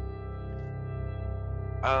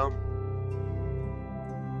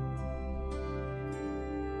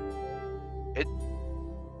 It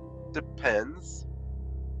depends,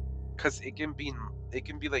 cause it can be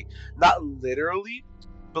like not literally,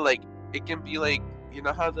 but like it can be like, you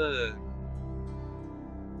know how that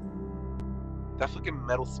fucking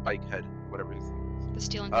metal spike head, whatever it is. The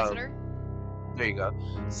Steel Inquisitor? There you go.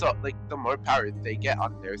 So like the more power they get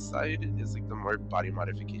on their side is like the more body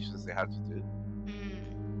modifications they have to do.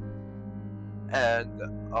 And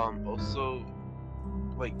also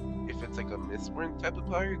like if it's like a Mistborn type of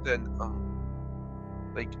power, then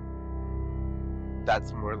like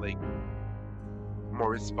that's more like more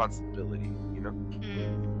responsibility, you know?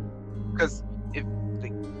 Because if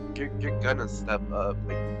like you're gonna step up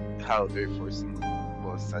like how they're forcing,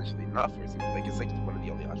 well essentially not forcing, like it's like one of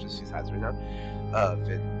the only options she has right now,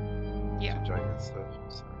 Vin to join and stuff.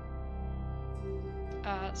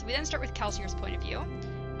 So we then start with Kelsier's point of view.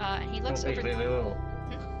 And he looks over. Wait.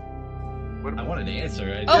 I wanted to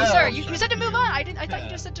answer. Sorry. You said to move on. I thought you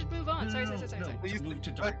just said to move on. Sorry. Please move to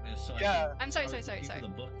Darkness. So I'm sorry. Sorry.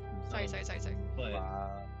 But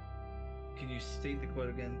can you state the quote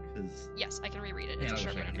again? Because yes, I can reread it. It's a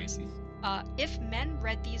short one. If men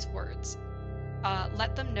read these words,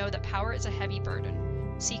 let them know that power is a heavy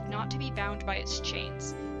burden. Seek not to be bound by its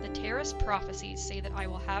chains. The terrorist prophecies say that I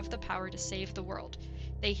will have the power to save the world.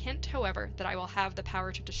 They hint, however, that I will have the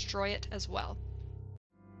power to destroy it as well.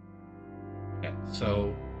 Okay,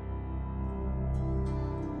 so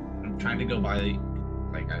I'm trying to go by the,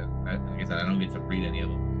 like I said, I don't get to read any of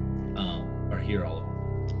them, or hear all of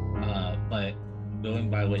them. But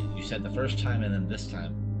going by what you said the first time and then this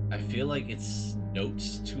time, I feel like it's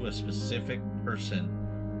notes to a specific person,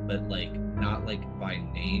 but like not like by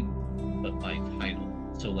name, but by title.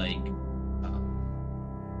 So like,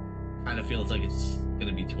 kind of feels like it's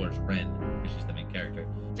gonna be towards Ren, which is the main character.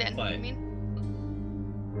 Vin, but, you mean?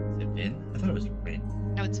 Is it Vin? I thought it was Ren.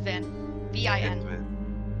 No, it's Vin. V-I-N.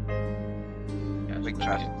 Yeah, like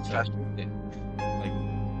trash. Trash. Like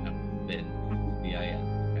no, Vin. V-I-N.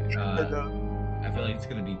 Okay. I feel like it's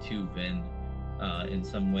gonna be to Vin, in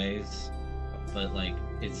some ways, but like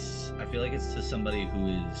it's. I feel like it's to somebody who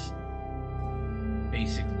is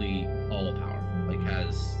basically all powerful, like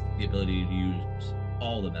has the ability to use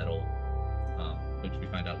all the metal, which we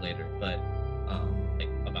find out later, but like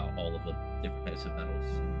about all of the different types of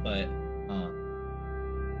metals. But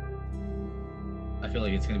I feel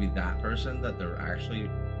like it's going to be that person that they're actually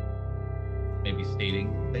maybe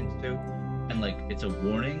stating things to, and like it's a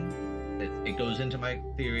warning. It goes into my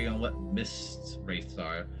theory on what mist wraiths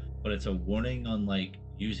are, but it's a warning on like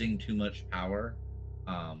using too much power,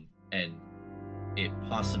 and it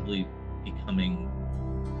possibly becoming,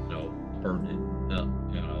 you know, burden.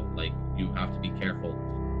 You know, like you have to be careful,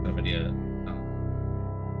 kind of idea.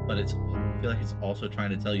 But I feel like it's also trying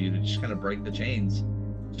to tell you to just kind of break the chains,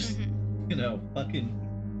 just you know, fucking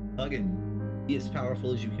be as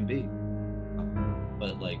powerful as you can be.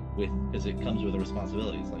 But like because it comes with the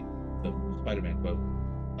responsibilities, like the Spider-Man quote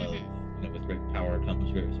of, you know, with great power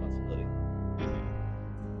comes great responsibility.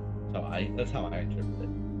 So that's how I interpret it.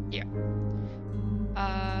 Yeah.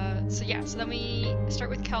 So then we start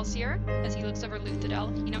with Kelsier. As he looks over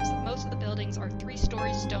Luthadel, he notes that most of the buildings are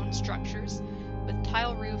 3-story stone structures, with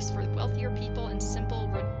tile roofs for wealthier people and simple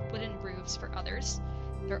wooden roofs for others.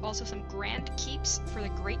 There are also some grand keeps for the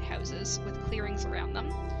great houses, with clearings around them.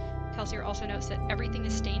 Kelsier also notes that everything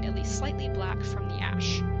is stained at least slightly black from the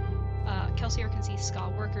ash. Kelsier can see Ska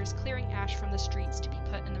workers clearing ash from the streets to be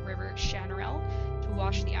put in the river Shanarel to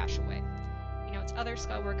wash the ash away. He notes other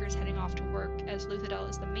Ska workers heading off to work, as Luthadel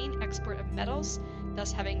is the main export of metals,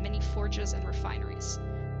 thus having many forges and refineries.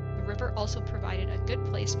 The river also provided a good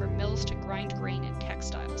place for mills to grind grain and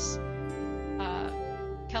textiles.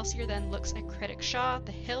 Kelsier then looks at Critic Shaw,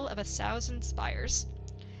 the Hill of 1,000 Spires.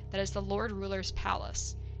 That is the Lord Ruler's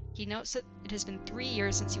palace. He notes that it has been 3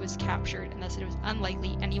 years since he was captured, and thus it was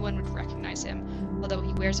unlikely anyone would recognize him, although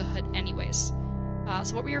he wears a hood anyways.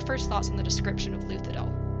 So what were your first thoughts on the description of Luthadel?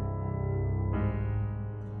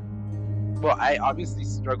 Well, I obviously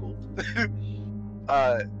struggled to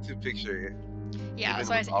picture it. Yeah, that's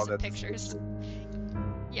why I sent you some pictures.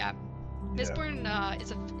 Yeah. Mistborn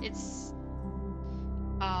it's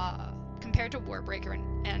compared to Warbreaker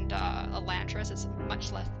and Elantris, it's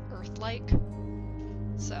much less Earth-like.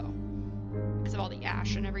 So, because of all the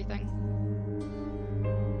ash and everything.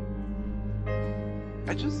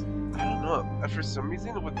 I don't know. For some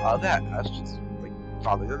reason, with all that ash just like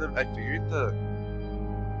falling on them, I figured the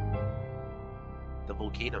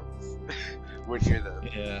volcanoes were near them.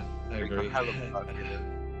 Yeah, I like, agree.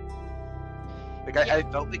 Like I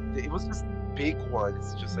felt like it was just big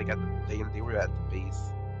ones, just like they were at the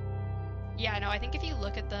base. Yeah, no, I think if you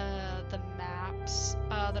look at the maps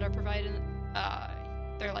that are provided,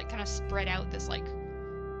 they're like kind of spread out this like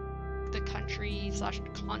the country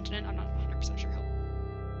 / continent. I'm not 100% sure how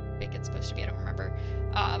big it's supposed to be. I don't remember.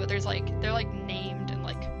 But they're like named and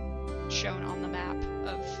like shown on the map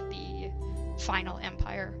of the final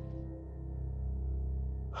empire.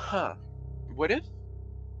 Huh. What if?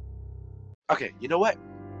 Okay, you know what?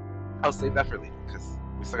 I'll save that for later because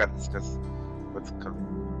we still got to discuss what's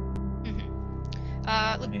coming.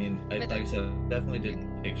 I mean, like I said, I definitely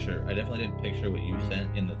didn't picture what you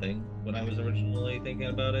sent in the thing when I was originally thinking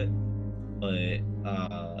about it, but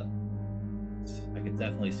I could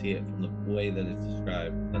definitely see it from the way that it's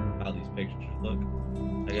described, like how these pictures look,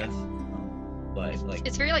 I guess. But like,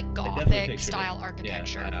 it's very like Gothic style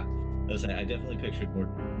architecture. Yeah, I definitely pictured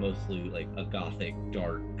mostly like a Gothic,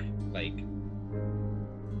 dark, like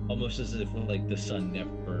almost as if like the sun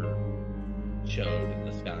never showed in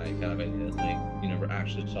the sky, kind of idea. Like you never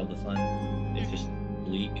actually saw the sun. It's just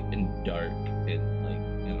bleak and dark, and like,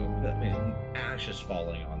 you know, I mean, ash is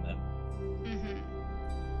falling on them.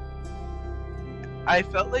 I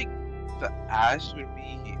felt like the ash would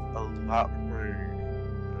be a lot more.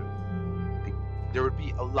 Like, there would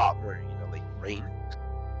be a lot more, you know, like rain.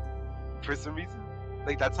 For some reason,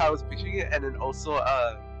 like that's how I was picturing it, and then also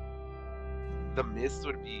the mist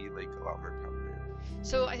would be like a lot more prominent.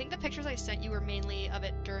 So I think the pictures I sent you were mainly of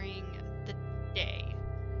it during the day.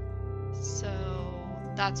 So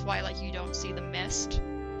that's why like you don't see the mist.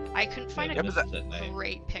 I couldn't find a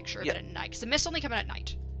great picture of it at night, because the mist only come out at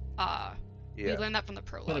night. We learned that from the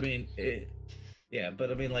prologue. But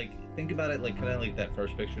I mean, like think about it like kind of like that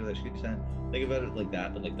first picture that she sent. Think about it like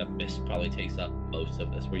that, but like the mist probably takes up most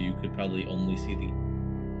of this, where you could probably only see the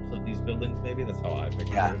of these buildings. Maybe that's how I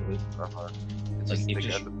picture it. It's like it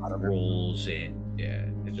just rolls in. Yeah,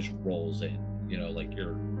 it just rolls in. You know, like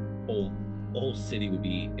your whole city would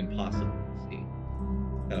be impossible to see.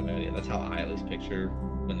 Kind of idea. That's how I at least picture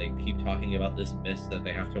when they keep talking about this mist that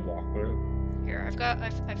they have to walk through. Here, I've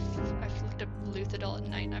looked up Luthadel at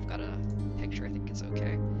night, and I've got a picture I think is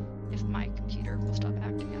okay. If my computer will stop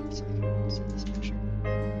acting up, so I can send this picture.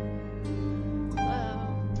 Hello?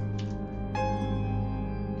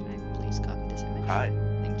 Can I please copy this image? Hi.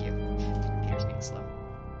 Thank you. The computer's being slow.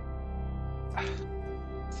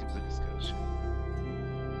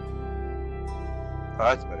 Oh,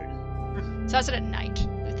 that's better. So that's it at night.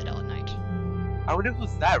 Luthadel at night. I wonder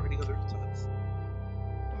who's that reading on the rooftops.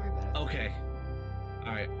 Don't worry about it. Okay.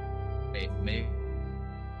 All right. Wait,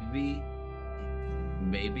 maybe.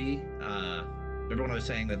 Remember when I was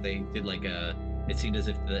saying that they did like a? It seemed as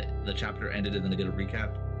if the chapter ended and then they did a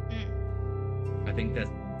recap. I think that's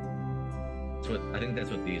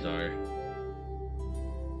what these are.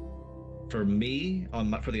 For me,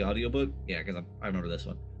 for the audiobook, yeah, because I remember this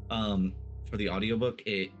one. For the audiobook,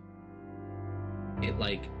 it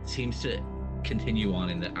like seems to continue on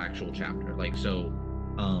in the actual chapter. Like so,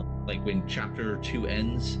 like when chapter 2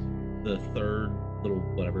 ends, the third little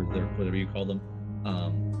whatever you call them,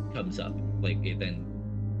 comes up. Like it then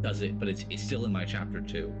does it, but it's still in my chapter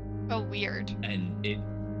 2. Oh, weird. And it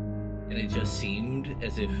just seemed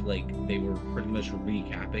as if like they were pretty much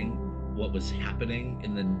recapping what was happening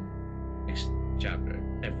in the next chapter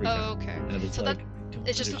every time. Oh, okay. And it was So like,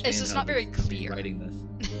 it's just not very clear writing this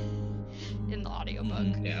in the audiobook.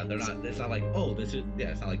 Mm-hmm. Yeah, they're not. It's not like, oh, this is.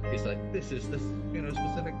 Yeah, it's not like this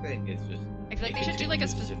specific thing. It's just. I feel like they should do like a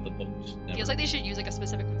specific. The book just never... Feels like they should use like a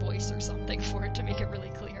specific voice or something for it to make it really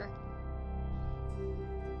clear.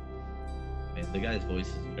 I mean, the guy's voice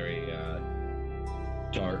is very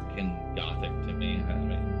dark and gothic to me. I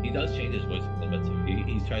mean, he does change his voice a little bit too.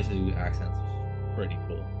 He tries to do accents, pretty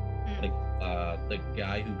cool. Like the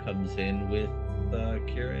guy who comes in with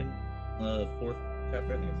Kieran, the 4th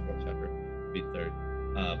chapter. I think it's 4th chapter, maybe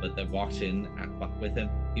 3rd. But that walks in with him.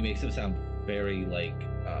 He makes him sound very like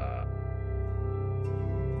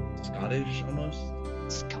Scottish almost.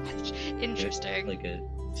 Scottish, interesting. Like a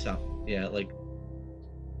sound, yeah, like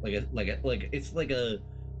it's like a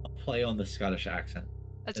play on the Scottish accent.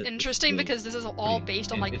 That's interesting because this is all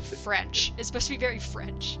based on like French. It's supposed to be very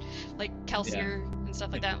French, like Kelsier and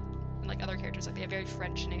stuff like that, and like other characters. Like they have very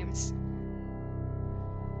French names.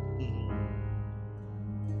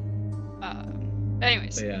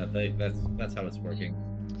 Anyways. But yeah, that's how it's working.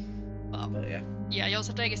 But yeah. Yeah, you also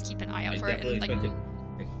have to, I guess, keep an eye out for it. And,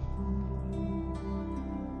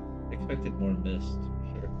 expected more mist, for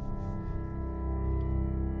sure.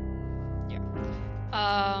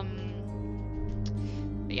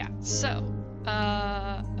 Yeah. So,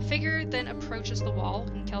 a figure then approaches the wall,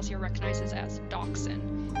 whom Kelsier recognizes as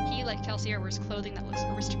Dachshund. He, like Kelsier, wears clothing that looks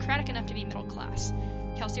aristocratic enough to be middle class.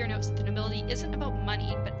 Kelsier notes that the nobility isn't about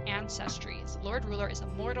money, but ancestry. The Lord Ruler is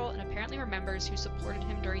immortal and apparently remembers who supported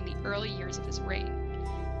him during the early years of his reign.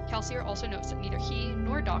 Kelsier also notes that neither he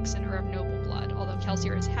nor Dachshund are of noble blood, although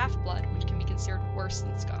Kelsier is half-blood, which can be considered worse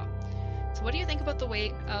than Ska. So what do you think about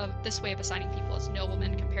this way of assigning people as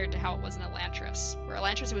noblemen compared to how it was in Elantris? Where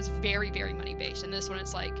Elantris, it was very, very money-based, and this one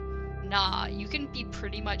it's like, nah, you can be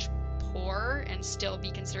pretty much poor and still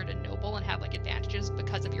be considered a noble and have like advantages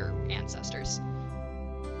because of your ancestors.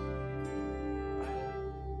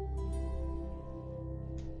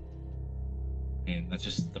 I mean, that's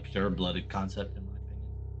just the pure-blooded concept, in my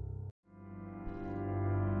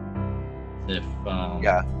opinion.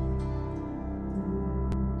 Yeah.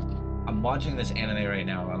 I'm watching this anime right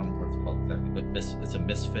now. I don't know what it's called exactly, but it's a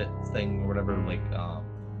misfit thing or whatever. Like,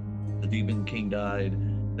 the Demon King died,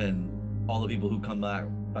 then all the people who come back,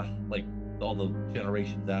 like all the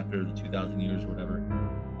generations after the 2,000 years or whatever,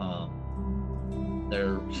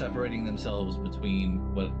 they're separating themselves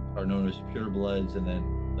between what are known as purebloods and then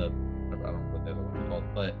I don't know what the other one's called,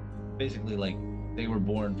 but basically, like, they were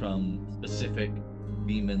born from specific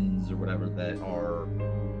demons or whatever that are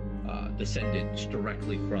descended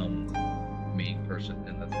directly from the main person,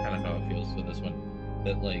 and that's kind of how it feels with this one.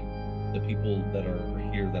 That like the people that are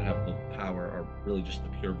here that have the power are really just the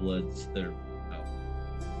purebloods. They're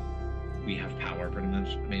we have power pretty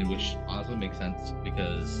much. I mean, which honestly makes sense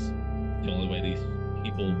because the only way these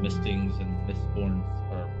people, Mistings and Mistborns,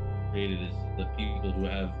 are created is the people who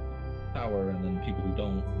have power, and then people who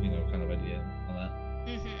don't, kind of idea on that.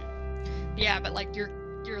 Yeah, but like your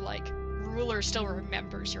like ruler still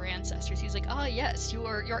remembers your ancestors. He's like, oh yes,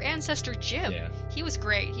 your ancestor Jim. Yeah. He was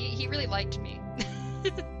great. He really liked me.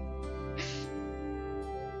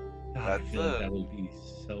 God, I feel like that would be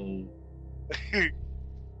so.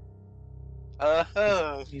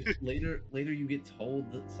 Later you get told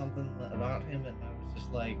something about him, and I was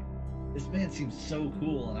just like, this man seems so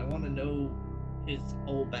cool, and I want to know his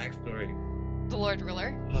whole backstory. The Lord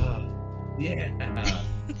Ruler? Yeah.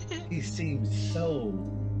 He seems so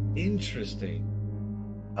interesting.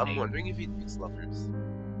 I'm wondering if he picks lovers.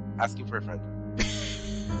 Asking for a friend.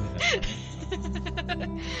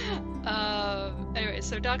 Anyway,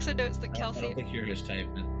 so Doxa notes that Kelsier... I don't think you're his type.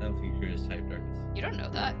 Darkness. You don't know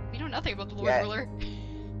that. You know nothing about the Lord Ruler.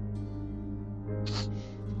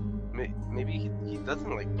 maybe he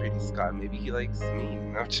doesn't like Pretty Scott. Maybe he likes me.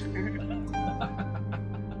 No,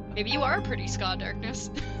 Maybe you are a pretty Scott, Darkness.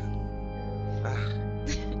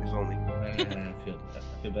 if only. I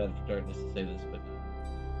feel bad for Darkness to say this, but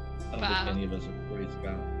I don't think any of us are pretty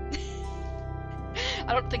Scott.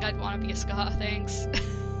 I don't think I'd want to be a Scott, thanks.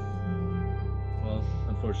 Well,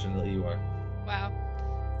 unfortunately you are. Wow.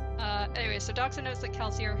 Anyway, so Doxa knows that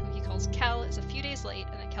Kelsier, who he calls Kel, is a few days late,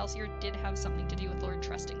 and that Kelsier did have something to do with Lord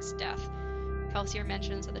Trusting's death. Kelsier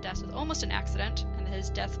mentions that the death was almost an accident, and that his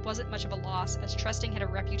death wasn't much of a loss, as Trusting had a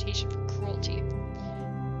reputation for cruelty.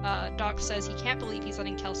 Doc says he can't believe he's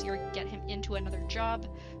letting Kelsier get him into another job,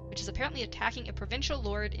 which is apparently attacking a provincial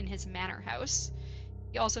lord in his manor house.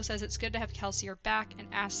 He also says it's good to have Kelsier back, and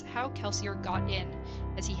asks how Kelsier got in,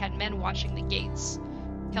 as he had men watching the gates.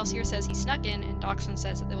 Kelsier says he snuck in, and Doxson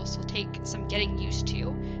says that they will still take some getting used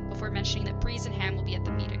to, before mentioning that Breeze and Ham will be at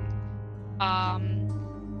the meeting.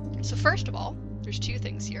 So first of all, there's two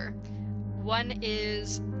things here. One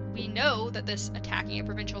is, we know that this attacking a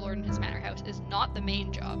provincial lord in his manor house is not the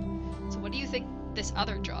main job. So what do you think this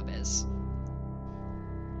other job is?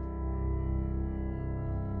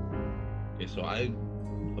 Okay, so I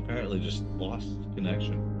apparently just lost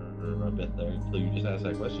connection for a bit there until you just asked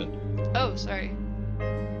that question. Oh, sorry.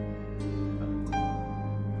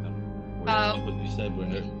 What you said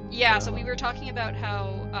when it, yeah, so we were talking about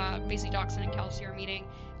how basically Doxson and Kelsier are meeting,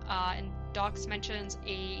 and Dox mentions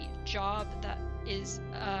a job that is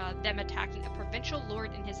them attacking a provincial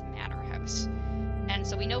lord in his manor house. And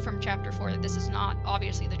so we know from chapter 4 that this is not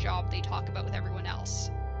obviously the job they talk about with everyone else.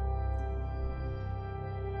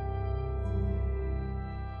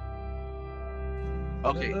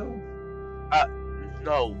 Okay.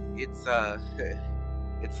 No, it's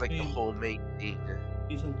like the whole main thing.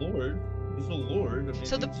 He's a lord. He's a lord. I mean,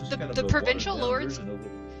 So the kind the of provincial lords. version of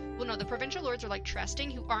it. Well, no, the provincial lords are like Trusting,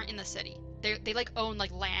 who aren't in the city. They like own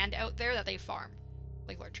like land out there that they farm,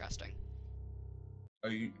 like Lord Trusting. Are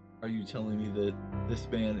you telling me that this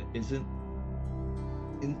man isn't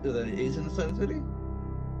in the Sun City?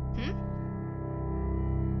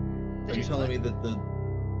 Are you telling me that the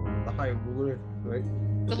High Ruler, right?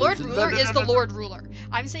 The Lord Ruler is the Lord Ruler.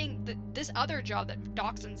 I'm saying that this other job that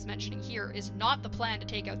Doxson's mentioning here is not the plan to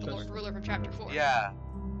take out the Lord Ruler from chapter 4. Yeah.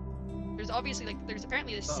 There's obviously there's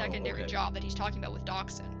apparently this secondary job that he's talking about with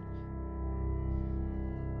Doxson.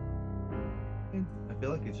 I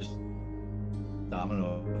feel like it's just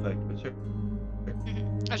domino effect, but sure.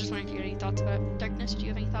 I was just wondering if you had any thoughts about it. Darkness, do you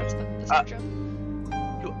have any thoughts about this other job?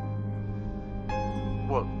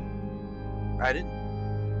 Well, I didn't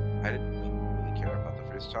really care about the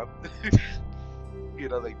first job. You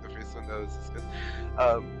know, like the first one that was discussed.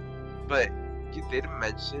 But you did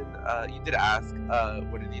mention, you did ask,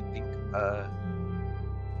 what did you think,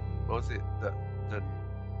 what was it, the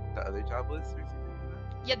other job was?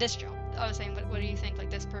 Yeah, this job. I was saying, what do you think,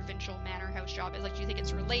 like, this provincial manor house job is? Like, do you think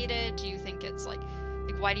it's related? Do you think it's, like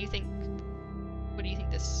what do you think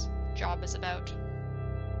this job is about?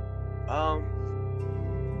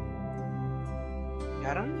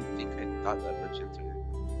 Yeah, I don't even think I thought that much into it.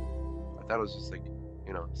 I thought it was just like,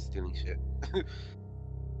 stealing shit.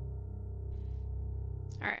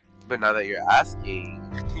 Alright. But now that you're asking,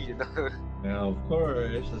 Now, of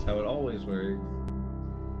course, that's how it always works.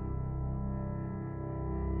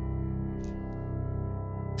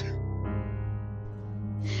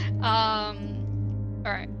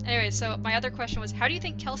 Alright. Anyway, so my other question was, how do you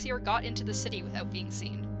think Kelsier got into the city without being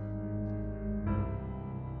seen?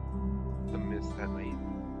 The mist that might.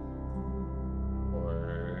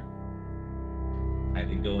 Or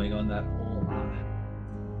kind of going on that whole.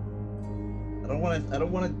 I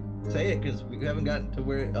don't want to say it because we haven't gotten to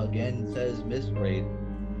where it again says Mistbraid,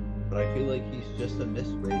 but I feel like he's just a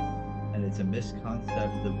Mistbraid, and it's a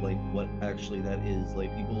misconcept of like what actually that is.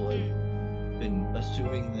 Like people have been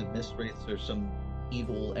assuming that Mistbraids are some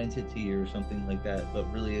evil entity or something like that, but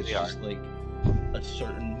really it's just like a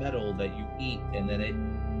certain metal that you eat, and then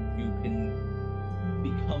you can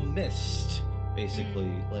become mist,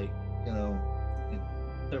 basically. Like,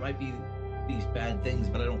 there might be these bad things,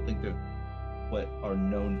 but I don't think they're what are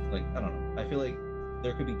known. Like, I don't know. I feel like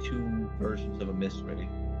there could be two versions of a Mistbraid.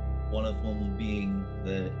 One of them being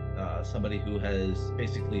that somebody who has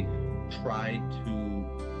basically tried to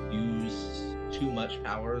use too much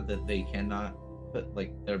power that they cannot, but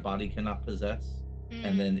like their body cannot possess,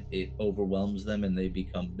 and then it overwhelms them and they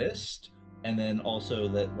become mist. And then also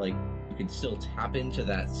that like you can still tap into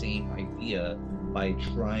that same idea by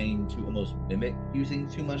trying to almost mimic using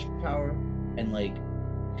too much power, and like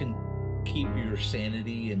can keep your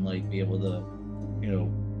sanity and like be able to,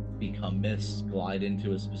 become mist, glide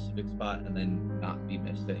into a specific spot, and then not be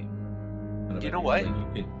mist anymore. You know what? Like you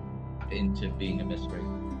could tap into being a mystery.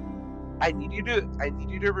 I need you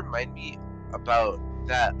to remind me about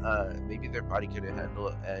that. Maybe their body couldn't handle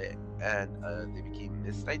it, and they became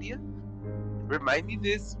mist idea. Remind me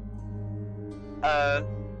this.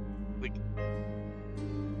 Like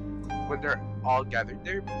when they're all gathered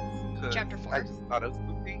there. Chapter 4. I just thought of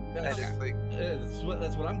something, and Okay. it's like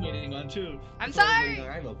That's what I'm waiting on too. I'm That's what sorry!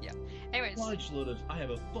 waiting on. Anyways, I have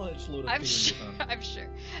a fudge load of I'm theories sure. on. I'm sure.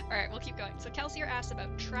 All right, we'll keep going. So Kelsier asks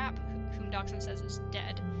about Trap, whom Doxson says is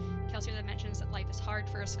dead. Kelsier then mentions that life is hard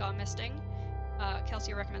for a ska misting.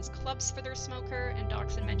 Kelsier recommends clubs for their smoker, and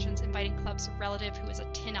Doxson mentions inviting Club's relative, who is a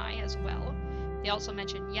Tinai, as well. They also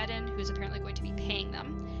mention Yedin, who is apparently going to be paying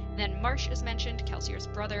them. And then Marsh is mentioned, Kelsier's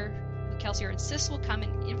brother, who Kelsier insists will come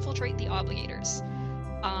and infiltrate the Obligators.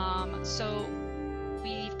 So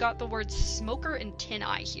we've got the words smoker and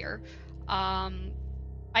Tinai here. I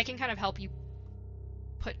can kind of help you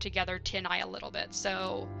put together Tinai a little bit.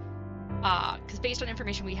 So, because based on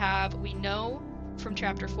information we have, we know from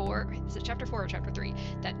chapter 4, is it chapter 4 or chapter 3,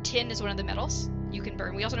 that tin is one of the metals you can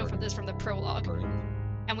burn. We also know from this from the prologue.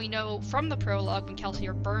 And we know from the prologue, when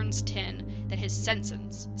Kelsier burns tin, that his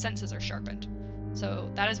senses are sharpened.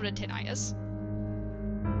 So that is what a Tinai is.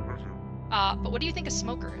 But what do you think a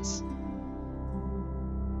smoker is?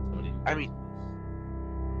 I mean,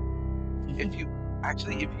 if you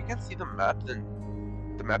can see the map, then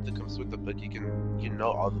the map that comes with the book, you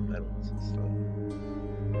know all the metals and stuff.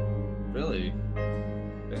 Really?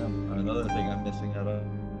 Damn, another thing I'm missing out of.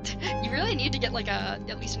 You really need to get like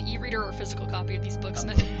at least an e-reader or physical copy of these books.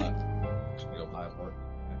 I'm gonna go buy one.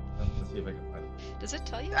 Let's see if I can find it. Does it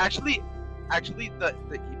tell you? Actually, the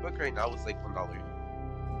ebook right now was like $1.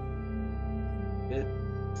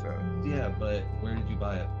 So Yeah, but where did you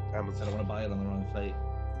buy it? I don't Amazon. want to buy it on the wrong site.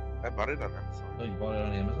 I bought it on Amazon. Oh, you bought it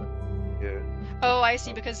on Amazon? Yeah. Oh, I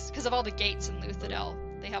see. Because of all the gates in Luthadel,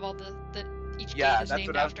 they have all the each Yeah, gate is that's named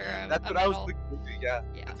what I was. after That's a what I was metal. thinking. Yeah,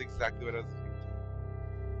 Yeah. that's exactly what I was thinking.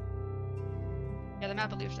 Yeah, the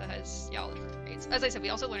map of Luthadel has all the different gates. As I said, we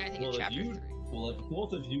also learn anything in chapter 3. Well, if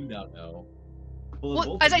both of you now know.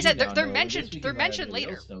 Well, as I said, they're mentioned. They're mentioned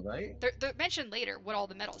later. Know, right? They're mentioned later what all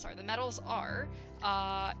the metals are. The metals are,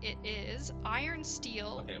 it is iron,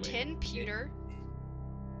 steel, tin, pewter.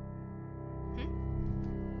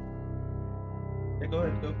 Yeah, go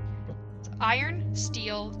ahead. Go. It's iron,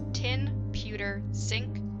 steel, tin, pewter,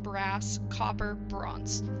 zinc, brass, copper,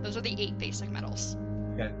 bronze. Those are the 8 basic metals.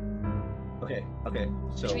 Okay.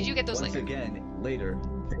 So Which means you get those once later. again, later,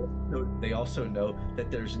 they also know that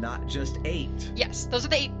there's not just 8. Yes, those are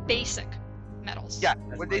the 8 basic metals. Yeah,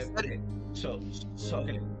 That's when they why- said okay. it. So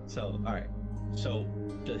all right. So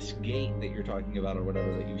this gate that you're talking about, or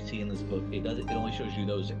whatever that you see in this book, it only shows you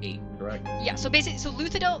those 8, correct? Yeah, so basically,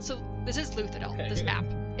 Luthadel, so this is Luthadel, Okay. this map.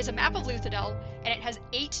 It's a map of Luthadel, and it has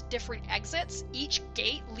 8 different exits. Each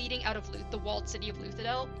gate leading out of the walled city of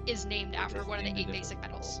Luthadel is named after one of the 8 basic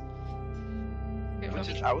metals. Which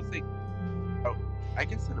is, I was like, oh, I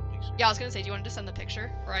can send a picture. Yeah, I was gonna say, do you want to just send the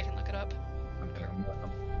picture, or I can look it up? I'm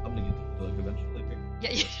gonna get the book eventually.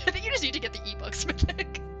 Yeah, I think you just need to get the ebooks,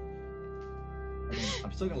 Mythic. I mean,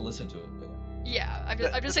 I'm still gonna listen to it. But... Yeah, I'm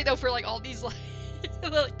just saying though, for like all these like,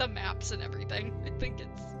 like the maps and everything, I think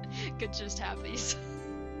it's good to just have these.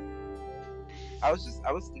 I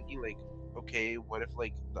was thinking like, okay, what if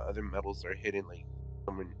like the other metals are hidden like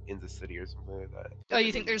somewhere in the city or something like that? Oh,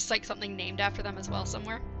 you think there's like something named after them as well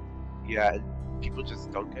somewhere? Yeah, and people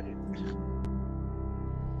just don't get it.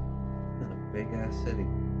 Big ass city.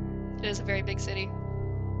 It is a very big city.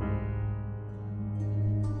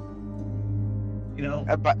 You know,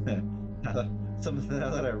 But now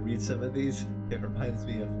that I read some of these, it reminds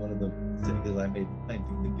me of one of the cities I made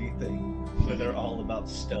 1950 thing, where they're all about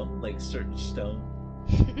stone, like certain stone.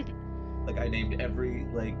 Like I named every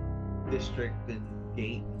like district and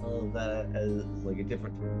gate and all of that as like a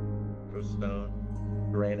different type of stone,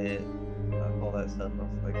 granite, all that stuff. I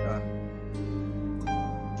was like,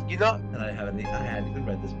 you know, and I hadn't even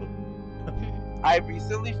read this book. I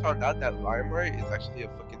recently found out that Larmor is actually a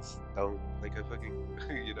fucking stone, like a fucking,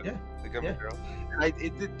 you know, Yeah, like a yeah. girl. And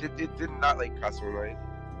it did not like cross my mind.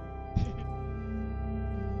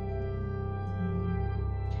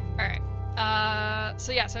 Alright.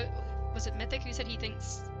 So yeah, so was it Mythic who said he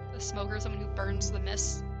thinks a smoker is someone who burns the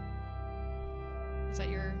mist? Is that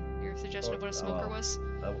your suggestion of what a smoker was?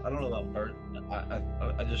 I don't know about burn.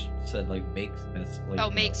 I just said like makes mist. Like, Oh,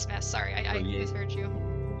 makes mist. Sorry, I misheard you.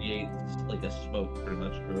 creates like a smoke pretty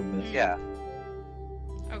much for a mist. Yeah.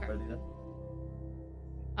 Okay. But, you know,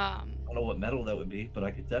 I Um. don't know what metal that would be, but I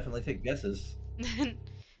could definitely take guesses.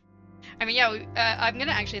 I mean, yeah, I'm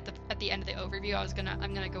gonna actually at the end of the overview,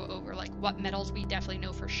 I'm gonna go over like what metals we definitely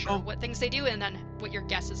know for sure, what things they do, and then what your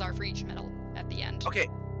guesses are for each metal at the end. Okay.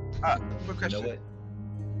 Quick question. You know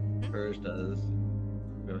what? First does.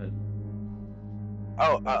 Go ahead.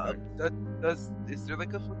 Is there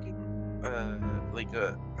like a fucking like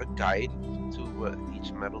a guide to what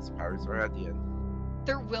each metal's powers are at the end?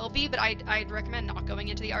 There will be, but I'd recommend not going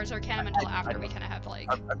into the Ars Arcanum until after we kind of have like.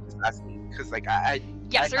 I'm just asking because like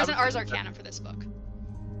Yes, there is an Ars Arcanum for this book.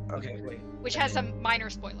 Okay. Wait. Which has some minor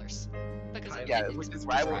spoilers. Because Which is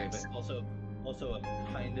why I Right, was. but also a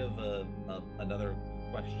kind of another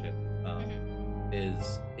question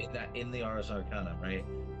is in the Ars Arcana, right?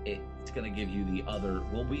 It's gonna give you the other.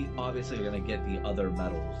 Well, we obviously are gonna get the other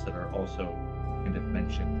metals that are also kind of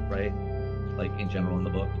mentioned, right? Like in general in the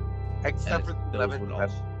book. Except for the 11th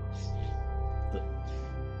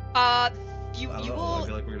you I don't know, will. I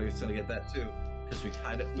feel like we're just gonna get that too, because we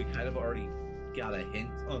kind of already got a hint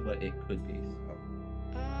on what it could be.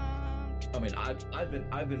 So. I mean,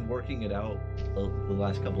 I've been working it out the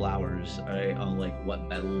last couple hours, right, on like what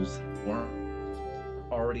metals weren't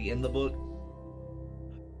already in the book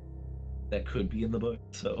that could be in the book.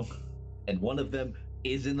 So, and one of them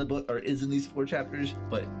is in the book or is in these 4 chapters,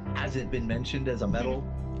 but hasn't been mentioned as a metal.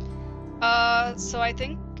 So I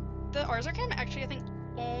think the Ars Arcanum actually, I think,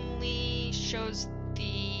 only shows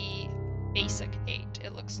the basic 8,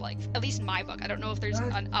 it looks like. At least in my book. I don't know if there's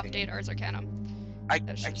an update Ars Arcanum. I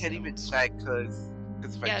can't even check because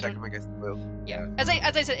if I check them, I guess I will. Yeah. As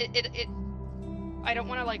I said, it I don't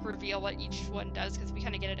want to like reveal what each one does because we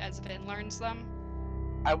kind of get it as Vin learns them.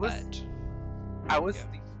 I was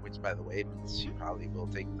thinking, which by the way means she probably will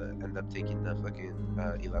end up taking the fucking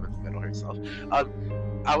 11th medal herself.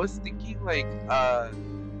 I was thinking like I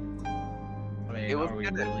mean,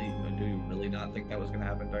 do you really not think that was gonna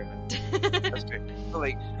happen, Darkness? That's true. So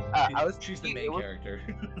like I was she's the thinking main character.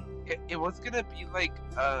 it was gonna be like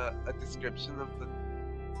a description of the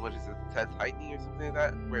what is it, 10th Heightening or something like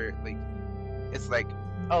that, where like it's like,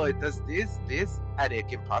 oh, it does this, and it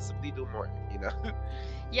can possibly do more, you know?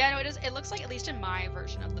 Yeah, no, it is. It looks like, at least in my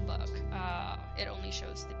version of the book, it only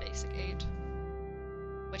shows the basic 8,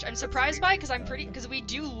 which I'm surprised by because we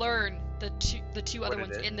do learn the two other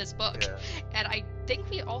ones in this book, and I think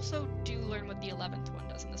we also do learn what the 11th one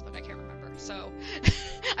does in this book. I can't remember, so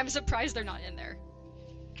I'm surprised they're not in there.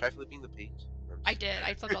 Try flipping the page. I did.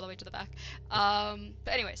 I flipped all the way to the back.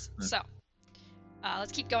 But anyways, so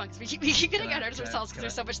let's keep going because we keep getting out of ourselves because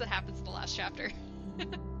there's so much that happens in the last chapter.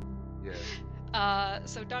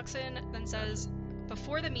 So Duxon then says,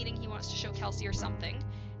 before the meeting, he wants to show Kelsier something,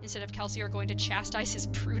 instead of Kelsier going to chastise his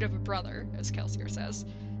brood of a brother, as Kelsier says.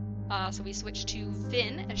 So we switch to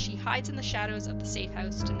Vin as she hides in the shadows of the safe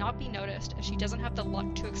house to not be noticed, as she doesn't have the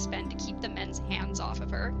luck to expend to keep the men's hands off of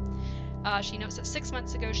her. She notes that 6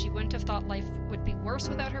 months ago she wouldn't have thought life would be worse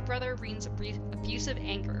without her brother Reen's abusive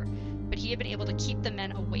anger, but he had been able to keep the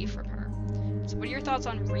men away from her. So what are your thoughts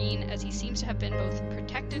on Reen, as he seems to have been both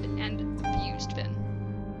protected and abused Vin?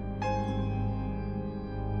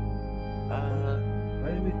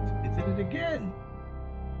 It did it again.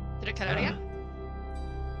 Did it cut out again?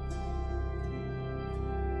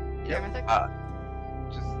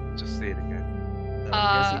 Just say it again.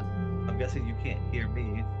 I'm guessing you can't hear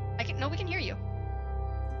me. No, we can hear you.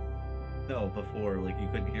 No, before, like, you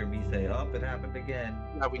couldn't hear me say, oh, it happened again.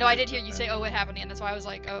 No, I did hear you say, oh, it happened again. That's why I was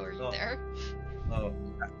like, oh, are you there? Oh.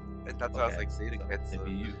 And that's why I was like, say it again.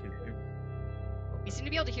 Maybe you can hear me. We seem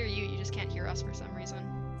to be able to hear you, you just can't hear us for some reason.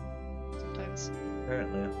 Sometimes.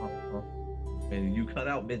 Apparently. I mean, you cut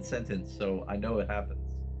out mid-sentence, so I know it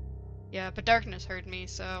happens. Yeah, but Darkness heard me,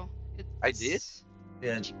 so... I did?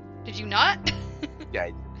 Yeah. Did you not? Yeah,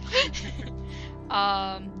 I did.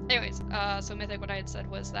 Anyways, so Mythic, what I had said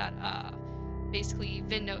was that, basically,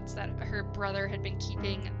 Vin notes that her brother had been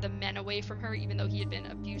keeping the men away from her, even though he had been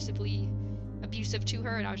abusive to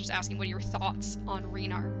her, and I was just asking what your thoughts on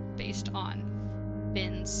Reen are based on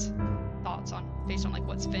Vin's thoughts based on, like,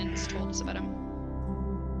 what's Vin's told us about him.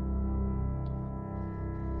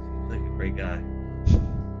 Seems like a great guy.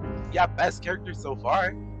 Yeah, best character so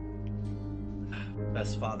far.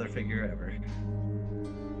 Best father figure ever.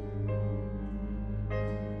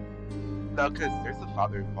 No, because there's a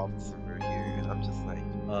father involved somewhere here, and I'm just like...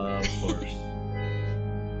 Of course.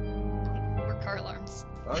 Or car alarms.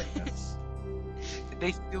 Darkness.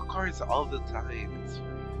 They steal cars all the time. It's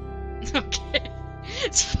fine. Okay.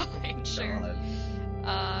 It's fine, sure.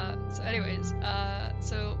 So anyways,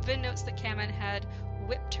 so Vin notes that Kamen had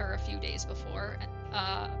whipped her a few days before,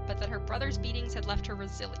 but that her brother's beatings had left her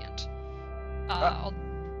resilient.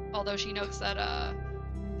 Although she notes that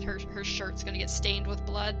her shirt's gonna get stained with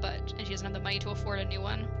blood, and she doesn't have the money to afford a new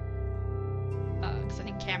one. Because I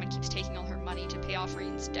think Cameron keeps taking all her money to pay off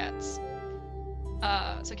Reen's debts.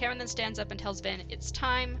 So Cameron then stands up and tells Vin it's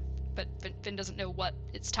time, but Vin doesn't know what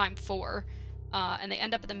it's time for. And they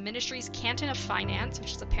end up at the Ministry's Canton of Finance,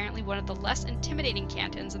 which is apparently one of the less intimidating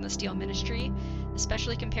cantons in the Steel Ministry,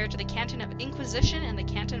 especially compared to the Canton of Inquisition and the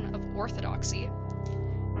Canton of Orthodoxy.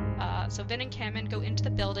 So Vin and Cameron go into the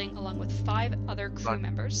building along with 5 other crew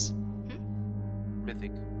members.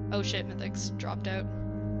 Mythic. Oh shit, Mythic's dropped out.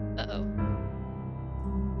 Uh-oh.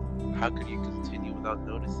 How could you continue without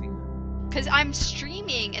noticing? Because I'm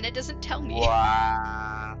streaming and it doesn't tell me.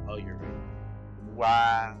 Wow. Oh, you're right.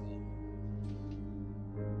 Wow.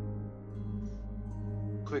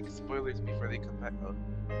 Quick spoilers before they come back. Oh.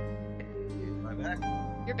 Am I back?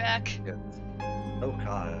 You're back. Yes. Oh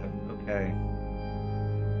god. Okay.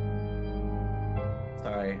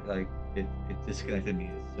 Sorry, like it disconnected me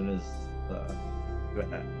as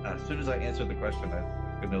soon as I answered the question. I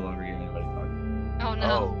could no longer hear anybody talking. Oh no.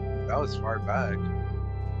 Oh, that was far back.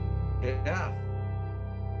 Yeah.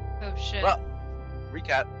 Oh shit. Well,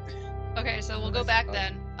 recap. Okay, so we'll go back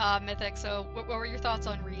then. Mythic, so what were your thoughts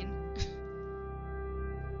on Reen?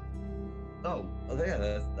 Oh,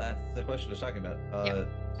 yeah, that's the question I was talking about. Yeah,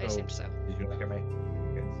 I assumed so. Did you like her, mate?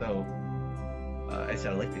 Okay, so I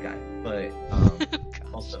said I like the guy, but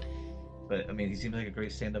also, but I mean, he seems like a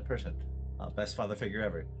great stand-up person. Best father figure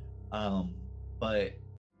ever. But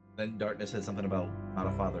then Darkness said something about not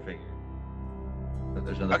a father figure. That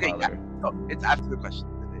there's another father. Yeah. Oh, it's after the question.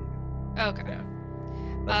 Okay. Yeah.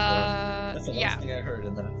 That's the last thing I heard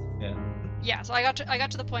in that. Yeah. Yeah, so I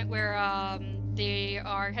got to the point where they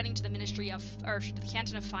are heading to the the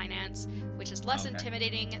Canton of Finance, which is less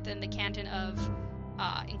intimidating than the Canton of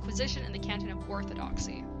Inquisition and the Canton of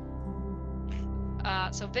Orthodoxy.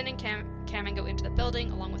 So Vin and Cameron go into the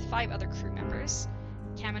building along with 5 other crew members.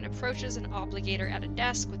 Cameron approaches an obligator at a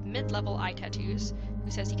desk with mid-level eye tattoos,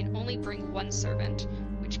 who says he can only bring 1 servant,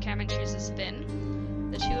 which Cameron chooses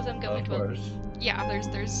Vin. The 2 of them go into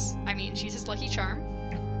I mean, she's his lucky charm.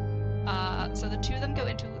 So the 2 of them go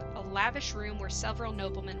into a lavish room where several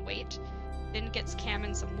noblemen wait. Vin gets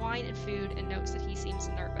Cameron some wine and food and notes that he seems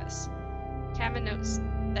nervous. Cameron notes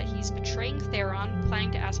that he's betraying Theron,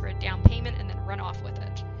 planning to ask for a down payment and then run off with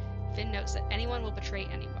it. Vin notes that anyone will betray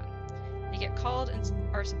anyone. They get called and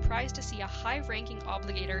are surprised to see a high-ranking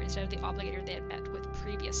obligator instead of the obligator they had met with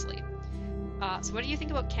previously. So what do you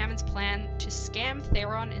think about Cameron's plan to scam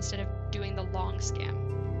Theron instead of doing the long scam?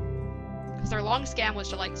 Because their long scam was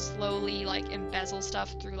to like slowly like embezzle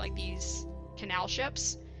stuff through like these canal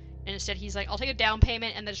ships, and instead he's like, I'll take a down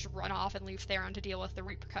payment and then just run off and leave Theron to deal with the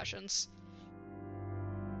repercussions.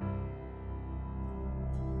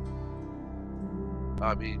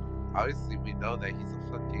 I mean, obviously we know that he's a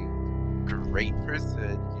fucking great person,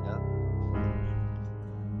 you know?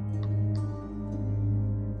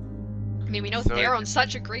 I mean, we know Theron's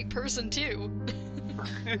such a great person too.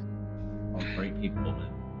 All great people, man.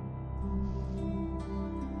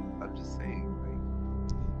 I'm just saying, like,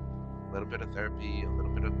 a little bit of therapy, a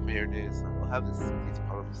little bit of queerness, and we'll have these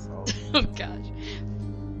problems solved. Oh gosh.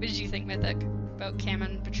 What did you think, Mythic, about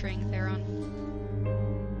Cameron betraying Theron?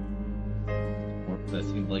 That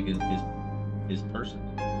seemed like his person.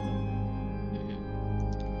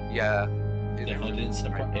 Mm-hmm. Yeah. It definitely didn't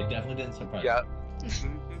surprise. Yeah.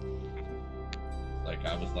 Like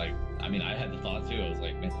I was like, I mean, I had the thought too. I was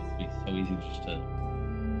like, man, this would be so easy just to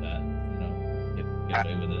get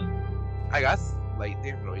away with it. I got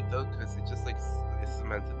slightly annoyed though, because it just like it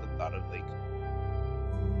cemented the thought of like,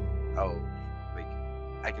 oh, like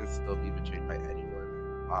I can still be betrayed by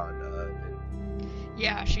anyone on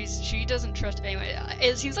Yeah, she doesn't trust anyone.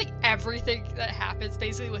 It seems like everything that happens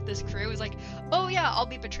basically with this crew is like, oh yeah, I'll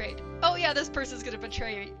be betrayed. Oh yeah, this person's gonna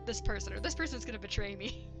betray this person, or this person's gonna betray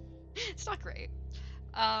me. It's not great.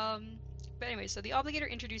 But anyway, so the Obligator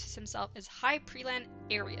introduces himself as High Prelan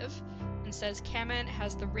Ariev and says Cameron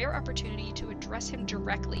has the rare opportunity to address him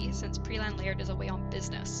directly since Prelan Laird is away on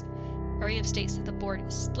business. Ariev states that the board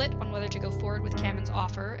is split on whether to go forward with Cameron's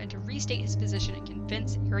offer and to restate his position and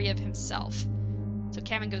convince Ariev himself. So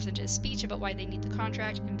Cameron goes into his speech about why they need the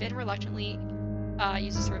contract, and Vin reluctantly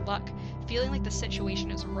uses her luck, feeling like the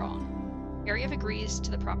situation is wrong. Ariev agrees to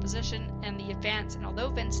the proposition and the advance, and although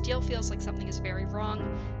Vin still feels like something is very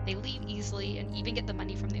wrong, they leave easily and even get the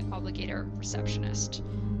money from the Obligator receptionist.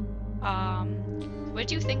 What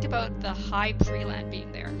do you think about the High Prelan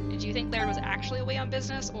being there? Do you think Laird was actually away on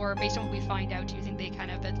business, or based on what we find out, do you think they kind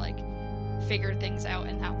of had like figured things out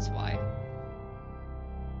and that's why?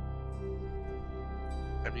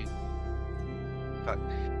 I mean, fuck.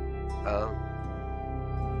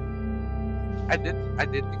 I did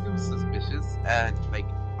think it was suspicious, and like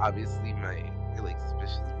obviously my like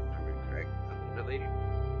suspicions were proven correct a little bit later,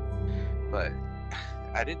 but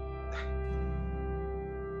I didn't.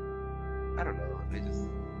 I don't know.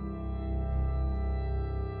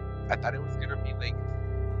 I thought it was gonna be like,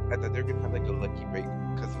 I thought they were gonna have like a lucky break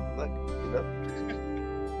because of luck, you know?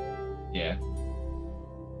 Yeah.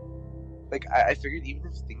 Like I figured even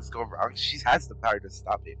if things go wrong, she has the power to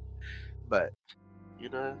stop it. But you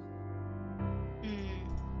know,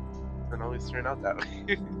 it doesn't always turn out that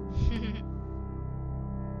way.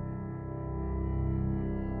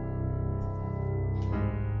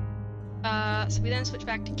 So we then switch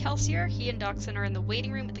back to Kelsier. He and Doxson are in the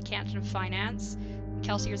waiting room at the Canton of Finance.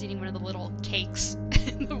 Kelsier's eating one of the little cakes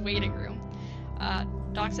in the waiting room.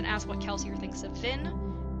 Doxson asks what Kelsier thinks of Vin,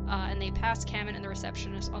 and they pass Cameron and the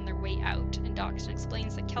receptionist on their way out. And Doxson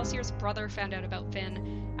explains that Kelsier's brother found out about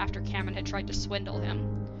Vin after Cameron had tried to swindle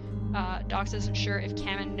him. Dox isn't sure if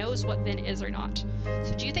Cameron knows what Vin is or not.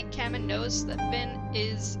 So do you think Cameron knows that Vin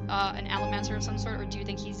is an Allomancer of some sort, or do you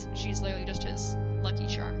think she's literally just his lucky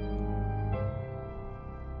charm?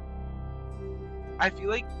 I feel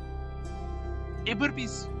like it would be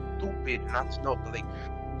stupid not to know, but like,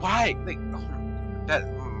 why? Like,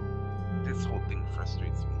 this whole thing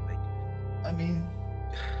frustrates me. Like, I mean,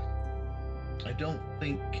 I don't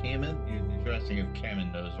think Cameron. You're asking if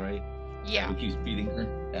Cameron knows, right? Yeah. Who keeps beating her?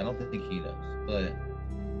 I don't think he knows, but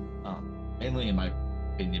mainly in my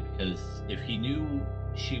opinion, because if he knew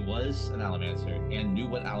she was an Allomancer and knew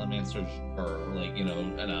what Allomancers were, like, you know,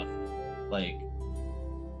 enough, like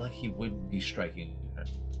he wouldn't be striking her.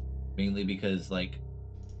 Mainly because, like,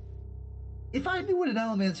 if I knew what an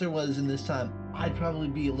Allomancer was in this time, I'd probably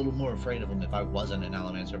be a little more afraid of him if I wasn't an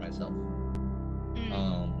Allomancer myself.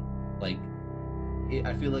 Like,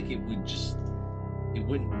 I feel like it wouldn't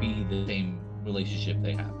be the same relationship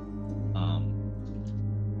they have.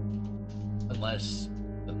 Unless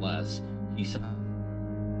he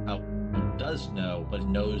somehow does know, but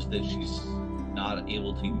knows that she's not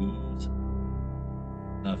able to use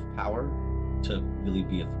enough power to really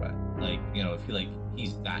be a threat. Like, you know, if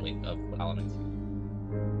he's that way of elements.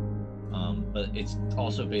 But it's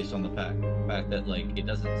also based on the fact that, like, it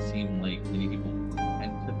doesn't seem like many people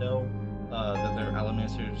tend to know that they're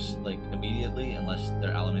Allomancers, like, immediately, unless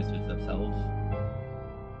they're Allomancers themselves.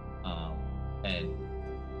 And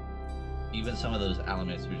even some of those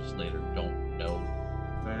Allomancers later don't know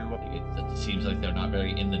very well. It seems like they're not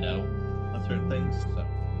very in the know on certain things. So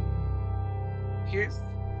here's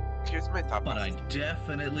my top. But I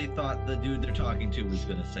definitely thought the dude they're talking to was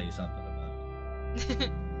gonna say something about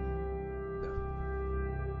it.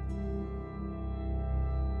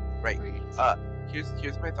 Right.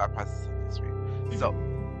 Here's my thought process on this, right? So,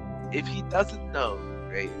 if he doesn't know,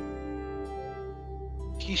 right,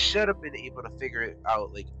 he should have been able to figure it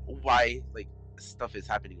out, like, why, like, stuff is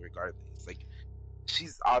happening regardless. Like,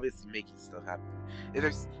 she's obviously making stuff happen. And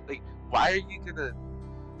there's, like, why are you gonna,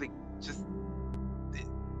 like, just,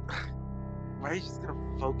 why are you just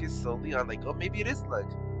gonna focus solely on, like, oh, maybe it is luck,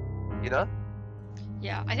 you know?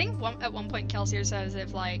 Yeah, I think at one point Kelsier says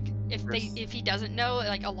if he doesn't know,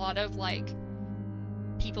 like, a lot of, like,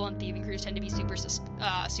 people in thieving crews tend to be superstitious.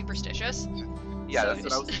 Yeah, so that's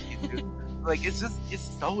what I was thinking too. Like, it's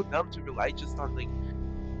so dumb to rely just on, like,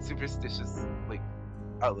 superstitious, like,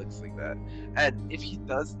 outlooks like that. And if he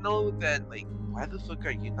does know, then, like, why the fuck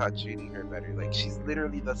are you not treating her better? Like, she's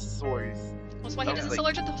literally the source. Well, that's why he doesn't sell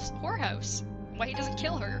her to the whorehouse. Why he doesn't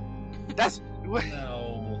kill her. That's what.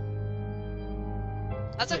 No.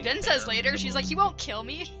 That's what Vin says later. She's like, he won't kill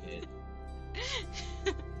me.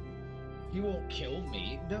 He won't kill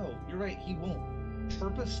me. No, you're right. He won't.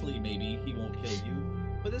 Purposely, maybe he won't kill you.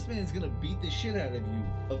 But this man's gonna beat the shit out of you.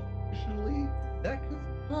 Eventually, that could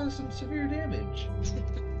cause some severe damage.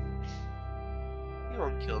 He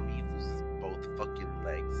won't kill me. He loses both fucking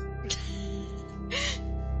legs.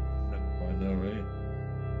 I know, right?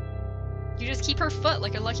 You just keep her foot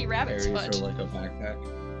like a lucky rabbit's Carries foot. her like a backpack.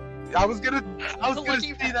 I was gonna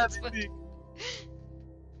say that. That's what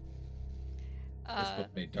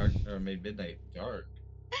made midnight dark.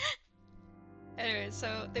 Anyway,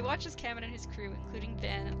 so they watch as Cameron and his crew, including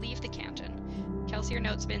Vin, leave the Canton. Kelsier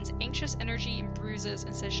notes Vin's anxious energy and bruises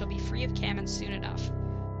and says she'll be free of Cameron soon enough.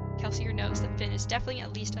 Kelsier notes that Vin is definitely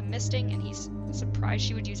at least a misting, and he's surprised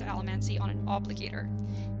she would use allomancy on an obligator.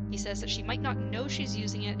 He says that she might not know she's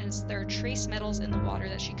using it, and there are trace metals in the water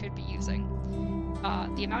that she could be using.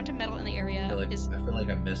 The amount of metal in the area is... I feel like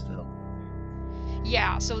I missed it.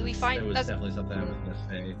 Yeah, so we find... There was definitely something I was going to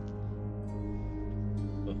say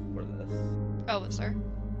before this. Oh, sir?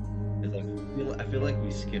 is I feel like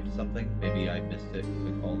we skipped something. Maybe I missed it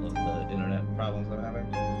with all of the internet problems I'm having.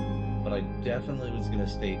 But I definitely was gonna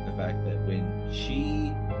state the fact that when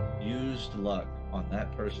she used luck on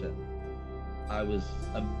that person, I was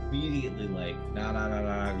immediately like, nah,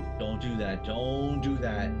 don't do that.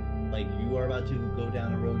 Like, you are about to go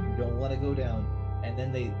down a road you don't want to go down. And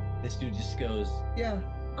then this dude just goes, yeah,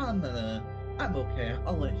 I'm okay.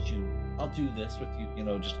 I'll do this with you. You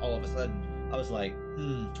know, just all of a sudden, I was like,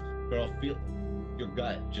 girl, feel your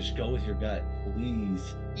gut. Just go with your gut,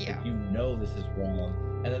 please. Yeah. If you know this is wrong.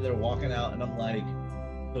 And then they're walking out, and I'm like,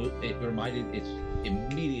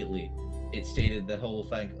 it stated the whole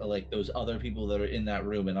thing, like those other people that are in that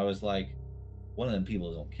room, and I was like, one of them people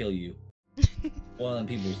is gonna kill you. One of them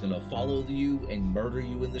people is gonna follow you and murder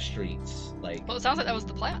you in the streets. Like, well, it sounds like that was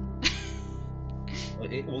the plan.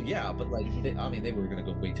 Well, yeah, but like, they were gonna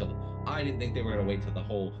go wait till. I didn't think they were gonna wait till the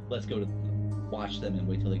whole. Let's go to watch them and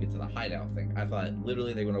wait till they get to the hideout thing. I thought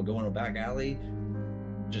literally they were gonna go in a back alley.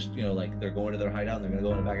 Just, you know, like they're going to their hideout and they're gonna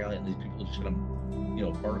go in a back alley, and these people are just gonna, you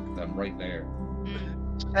know, burn them right there.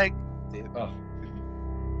 Oh.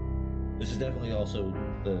 This is definitely also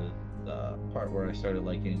the part where I started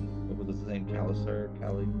liking, what was his name? Callister?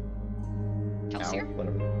 Kelsier?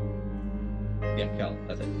 Whatever. Yeah, Cal.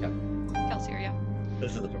 That's it. Cal. Kelsier, yeah.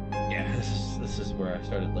 This is where I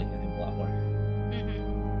started liking him a lot more.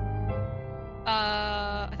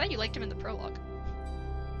 I thought you liked him in the prologue.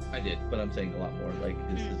 I did, but I'm saying a lot more. Like,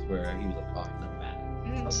 this is where he was like, oh, not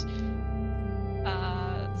bad.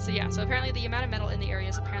 So apparently the amount of metal in the area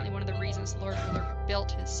is apparently one of the reasons Lord Ruler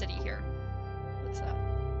built his city here. What's that?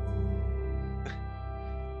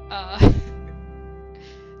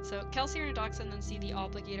 So Kelsier and Doxon then see the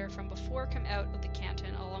Obligator from before come out of the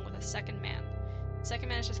canton along with a second man. The second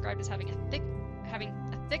man is described as having a thick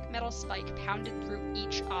metal spike pounded through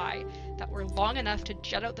each eye that were long enough to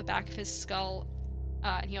jut out the back of his skull,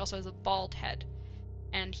 and he also has a bald head.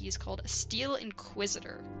 And he's called a Steel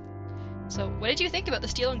Inquisitor. So, what did you think about the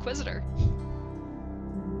Steel Inquisitor?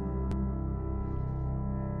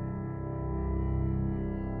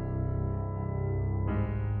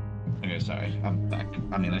 Okay, sorry, I'm back.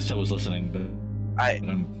 I mean, I still was listening, but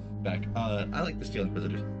I'm back. I like the Steel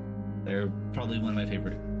Inquisitors. They're probably one of my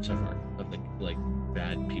favorite so far of the like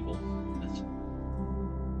bad people. That's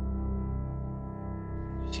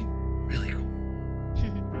seem really cool.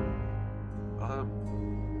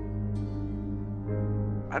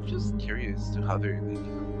 I'm just curious to how they're going to do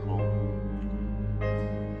the whole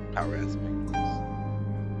power aspect.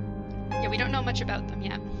 Yeah, we don't know much about them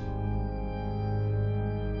yet.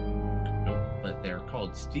 Nope, but they're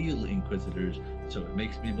called Steel Inquisitors, so it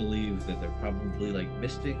makes me believe that they're probably like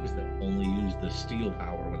Mystics that only use the steel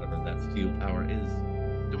power, whatever that steel power is.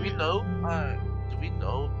 Do we know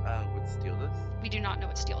what steel does? We do not know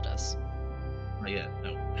what steel does. Not yet,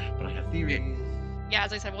 no. But I have theories. Yeah,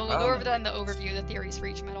 as I said, we'll go over that in the overview, the theories for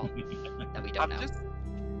each metal that we don't know.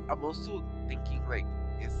 I'm also thinking, like,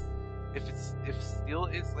 if steel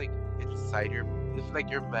is like inside your, if like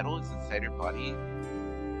your metal is inside your body,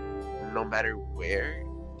 no matter where,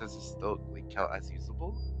 does it still like count as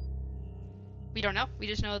usable? We don't know. We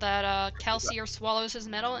just know that Kelsier swallows his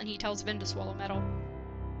metal, and he tells Vin to swallow metal.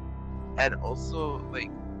 And also, like,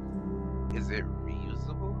 is it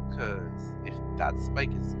reusable? Because if that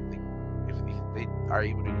spike is like, if they are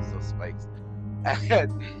able to use those spikes,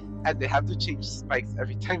 and they have to change spikes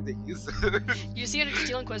every time they use it. You see a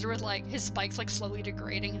Steel Inquisitor with like his spikes like slowly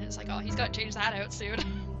degrading, and it's like, oh, he's got to change that out soon.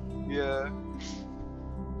 Yeah.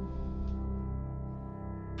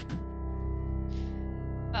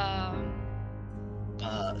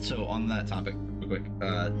 So on that topic, real quick,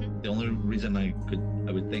 the only reason I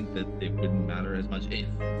would think that it wouldn't matter as much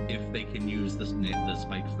if they can use the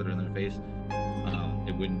spikes that are in their face,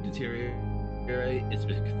 it wouldn't deteriorate. It's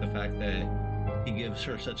because the fact that he gives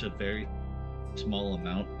her such a very small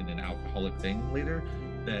amount in an alcoholic thing later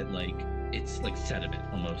that like it's like sediment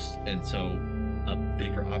almost, and so a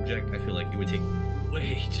bigger object, I feel like it would take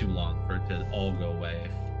way too long for it to all go away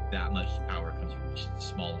if that much power comes from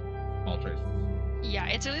small traces. Yeah,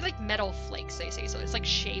 it's really like metal flakes, they say, so it's like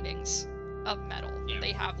shavings of metal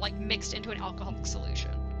they have like mixed into an alcoholic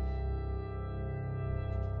solution.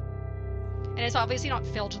 And it's obviously not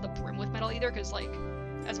filled to the brim with metal either, because like,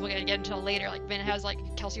 as we're gonna get into later, like Vin has like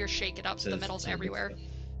Kelsier shake it up so the metal's everywhere.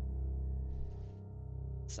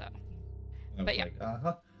 So, but yeah.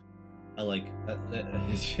 Like, I like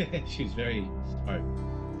she's very smart.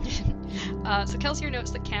 So Kelsier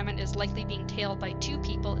notes that Kamen is likely being tailed by two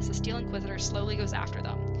people as the Steel Inquisitor slowly goes after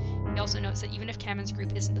them. He also notes that even if Kamen's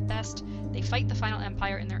group isn't the best, they fight the Final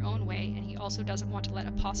Empire in their own way, and he also doesn't want to let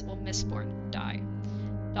a possible Mistborn die.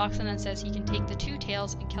 Doxon then says he can take the 2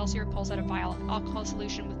 tails, and Kelsier pulls out a vial of alcohol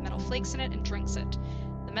solution with metal flakes in it and drinks it.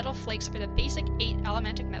 The metal flakes are the basic 8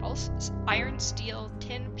 elementic metals: iron, steel,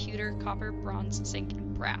 tin, pewter, copper, bronze, zinc,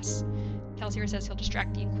 and brass. Kelsier says he'll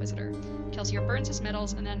distract the Inquisitor. Kelsier burns his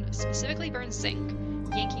metals and then specifically burns zinc,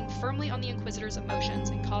 yanking firmly on the Inquisitor's emotions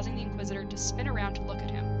and causing the Inquisitor to spin around to look at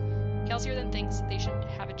him. Kelsier then thinks that they should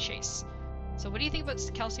have a chase. So what do you think about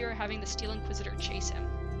Kelsier having the Steel Inquisitor chase him?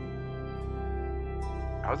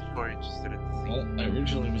 I was more interested in the zinc. Well, I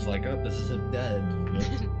originally was like, oh, this is him dead.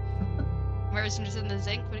 Whereas interested in the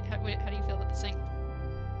zinc, how do you feel about the zinc?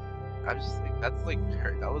 I'm just like, that's like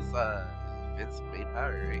her. That was Vince's main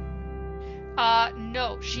power, right?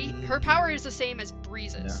 No. Her power is the same as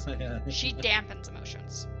Breeze's. Yeah. She dampens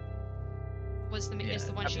emotions. Is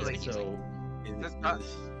the one she's been using.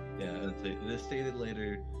 It is stated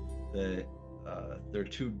later that there are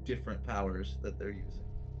 2 different powers that they're using.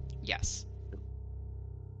 Yes.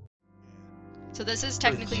 So this is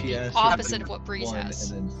technically the has opposite of what Breeze one,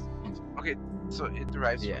 has. and Okay, so it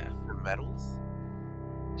derives from the metals?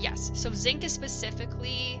 Yes. So zinc is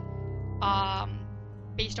specifically,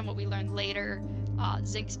 based on what we learned later,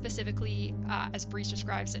 zinc specifically, as Breeze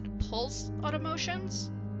describes it, pulls out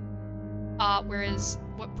emotions, whereas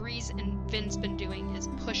what Breeze and Vin's been doing is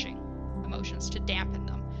pushing emotions to dampen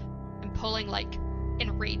them, and pulling, like,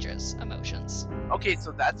 enrages emotions. Okay,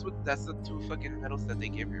 so that's the 2 fucking metals that they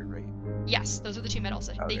give her, right? Yes, those are the 2 metals.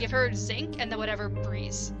 They give her zinc and then whatever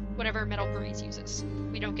metal Breeze uses.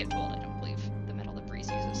 We don't get told, I don't believe, the metal that Breeze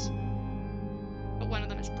uses. But one of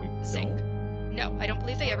them is zinc. No, I don't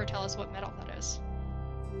believe they ever tell us what metal that is.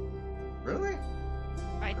 Really?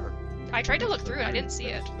 I tried to look through it, I didn't see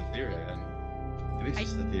it. That's the theory I had. Maybe it's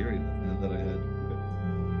just the theory that I had.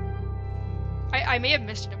 I may have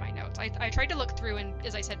missed it in my notes. I tried to look through and,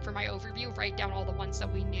 as I said, for my overview, write down all the ones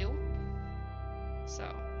that we knew. So.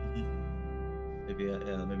 Maybe I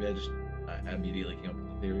immediately came up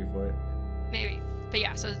with a theory for it. Maybe. But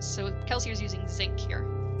yeah, so Kelsier's using zinc here.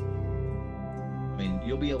 I mean,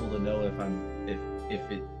 you'll be able to know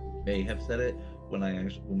if it may have said it when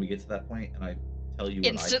we get to that point, and I tell you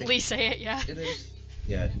instantly what I think say it, yeah. it is.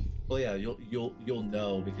 Yeah. Well, yeah, you'll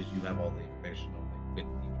know because you have all the information on like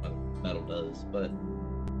what each metal does, but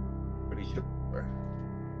pretty sure.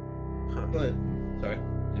 But sorry.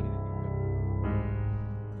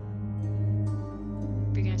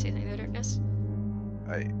 Were you gonna say something there, Darkness?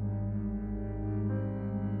 I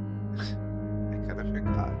kind of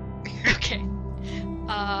forgot. Okay.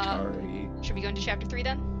 Sorry. Should we go into chapter 3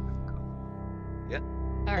 then? Yeah.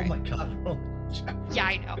 All right. Oh my god, we're on chapter. Yeah,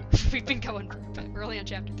 I know. We've been going, but we're only on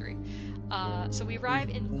chapter 3. So we arrive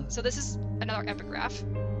in. So this is another epigraph.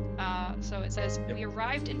 So it says, "We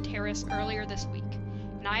arrived in Terrace earlier this week,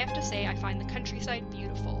 and I have to say I find the countryside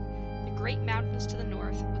beautiful. The great mountains to the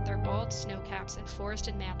north, with their bald snowcaps and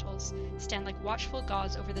forested mantles, stand like watchful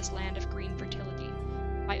gods over this land of green fertility.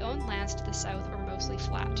 My own lands to the south are mostly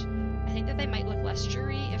flat. I think that they might look less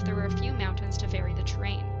dreary if there were a few mountains to vary the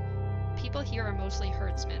terrain. People here are mostly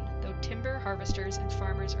herdsmen, though timber harvesters and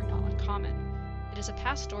farmers are not uncommon. It is a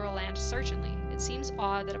pastoral land, certainly. It seems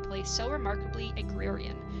odd that a place so remarkably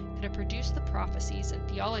agrarian could have produced the prophecies and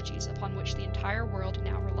theologies upon which the entire world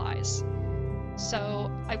now relies."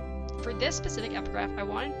 So, for this specific epigraph, I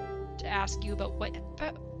wanted to ask you about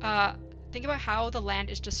think about how the land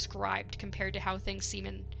is described compared to how things seem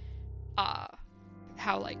in,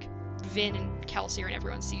 how, like, Vin and Kelsier and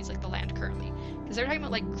everyone sees, like, the land currently. Because they're talking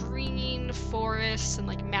about, like, green forests and,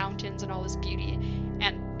 like, mountains and all this beauty.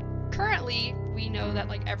 And currently, we know that,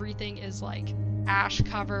 like, everything is, like,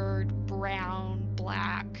 ash-covered, brown,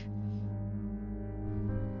 black.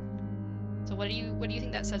 So what do you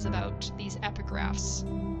think that says about these epigraphs?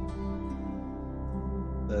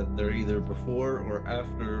 That they're either before or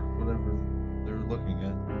after whatever they're looking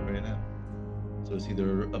at right now. So it's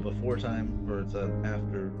either a before time or it's an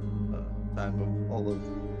after time of all of,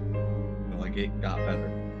 like, it got better.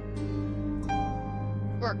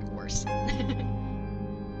 Or worse.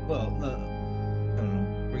 Well, I don't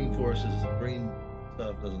know. Green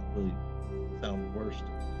stuff doesn't really sound worse to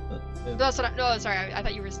me. But That's what sorry, I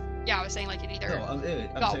thought you were. Yeah, I was saying, like, it either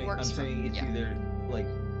I'm worse. saying it's either, like,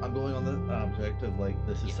 I'm going on the object of, like,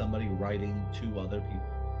 this is somebody writing to other people.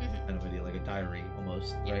 Kind of idea, like a diary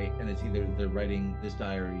almost, right? And it's either they're writing this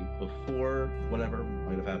diary before whatever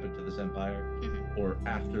might have happened to this empire, or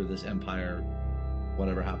after this empire,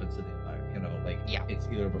 whatever happens to the empire. You know, like, it's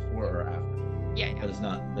either before or after. Yeah. But it's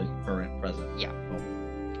not the current present. Yeah.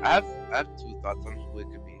 Moment. I have 2 thoughts on who it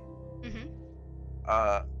could be.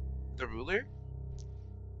 The ruler.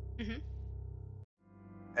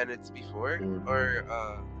 And it's before, or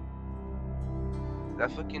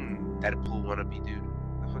That fucking Deadpool wannabe dude.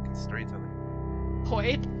 That fucking storyteller.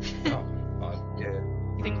 Hoyd? Oh, God. Yeah,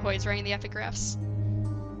 You think Hoyd's writing the epigraphs?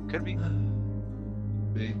 could be. I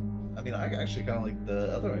mean, I actually kind of like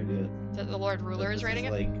the other idea. That the Lord Ruler That is this writing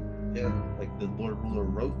it? like, yeah, like the Lord Ruler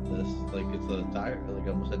wrote this. Like it's a diary, like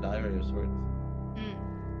almost a diary of sorts.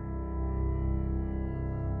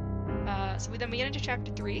 So we get into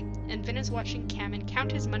chapter 3, and Vin is watching Cameron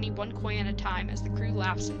count his money 1 coin at a time as the crew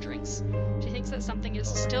laughs and drinks. She thinks that something is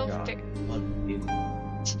still yeah,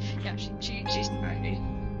 she's I hate.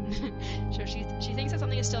 so she thinks that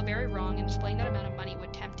something is still very wrong, and displaying that amount of money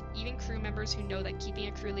would tempt even crew members who know that keeping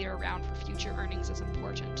a crew leader around for future earnings is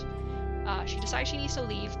important. She decides she needs to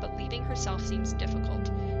leave, but leaving herself seems difficult.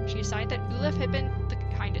 She decides that Ulaf had been the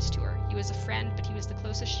kindest to her. He was a friend, but he was the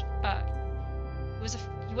closest.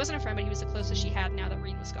 He wasn't a friend, but he was the closest she had now that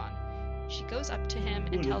Reen was gone. She goes up to him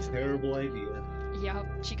and tells him. Terrible idea. Yeah,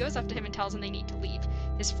 she goes up to him and tells him they need to leave.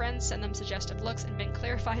 His friends send them suggestive looks, and Ben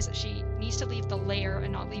clarifies that she needs to leave the lair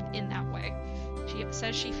and not leave in that way. She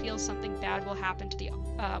says she feels something bad will happen to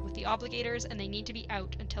with the obligators, and they need to be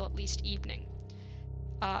out until at least evening.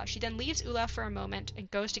 She then leaves Ulaf for a moment and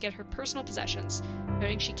goes to get her personal possessions.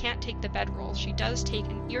 Noting she can't take the bedroll, she does take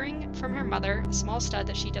an earring from her mother, a small stud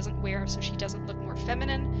that she doesn't wear so she doesn't look more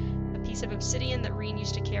feminine, a piece of obsidian that Reen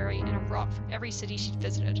used to carry, and a rock from every city she'd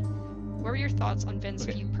visited. What were your thoughts on Vin's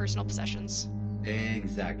few personal possessions?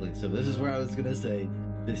 Exactly. So this is where I was gonna say,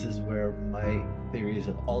 this is where my theories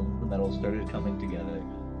of all the metals started coming together.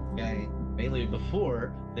 Okay, mainly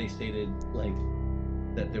before they stated like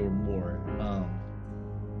that there were more.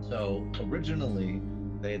 So originally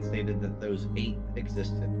they had stated that those 8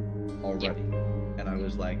 existed already, and I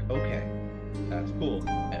was like, okay, that's cool.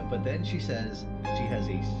 But then she says she has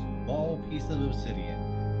a small piece of obsidian,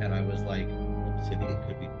 and I was like, obsidian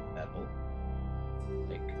could be metal.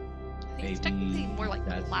 Like, I think it's technically more like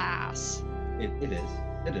glass. It is,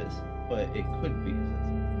 but it could be.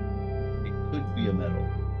 It could be a metal,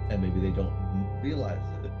 and maybe they don't realize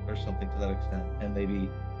it or something to that extent, and maybe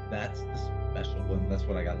that's the special one. That's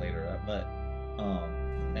what I got later. But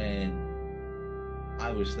and I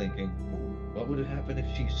was thinking, what would have happened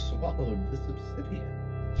if she swallowed this obsidian?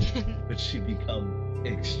 Would she become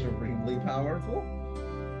extremely powerful?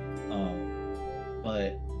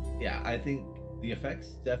 But yeah, I think the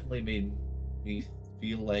effects definitely made me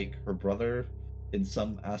feel like her brother in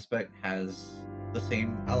some aspect has the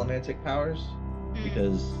same elementic powers,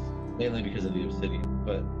 because mainly because of the obsidian.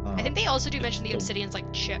 But I think they also do mention the obsidian's like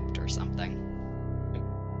chipped or something.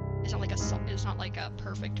 It's not like a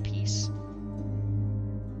perfect piece.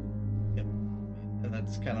 Yep. And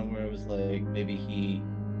that's kind of where I was like, maybe he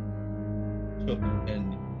took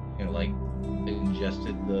and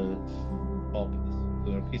ingested the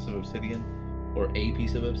piece of obsidian, or a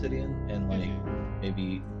piece of obsidian, and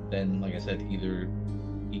maybe then, like I said, either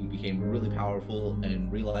he became really powerful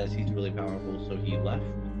and realized he's really powerful, so he left,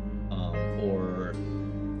 or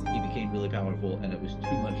he became really powerful and it was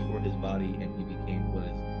too much for his body, and he became what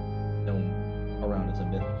is known around as a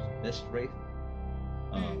mist wraith.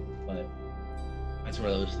 But that's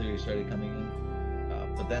where those theories started coming in.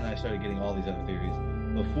 But then I started getting all these other theories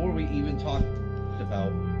before we even talked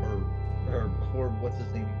about her before what's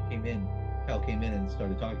his name Cal came in and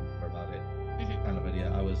started talking to her about it. Kind of idea.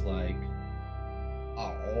 I was like,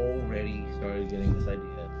 I already started getting this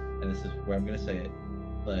idea, and this is where I'm gonna say it,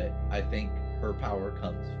 but I think her power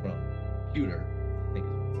comes from Pewter. I think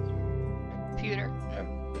it's Pewter.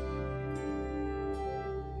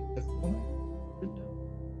 That's the one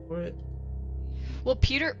for it. Well,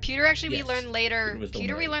 Pewter actually, Yes. we learn later.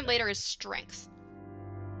 Pewter We learn later is strength.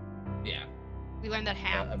 Yeah. We learned that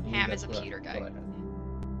Ham is a Pewter guy.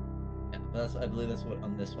 Yeah, I believe that's what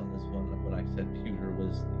on this one when I said Pewter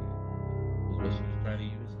was what she was trying to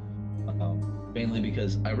use. Mainly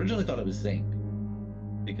because I originally thought it was zinc,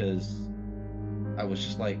 because I was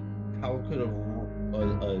just like, how could a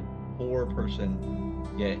poor person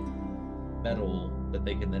get metal that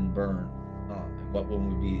they can then burn? What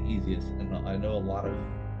one would be easiest? And I know a lot of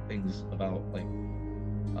things about like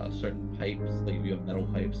certain pipes. Like if you have metal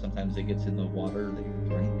pipes, sometimes it gets in the water that you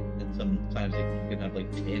drink, and sometimes you can have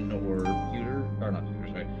like tin or pewter, or not pewter,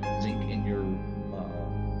 sorry, zinc in your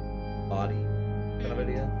body, kind of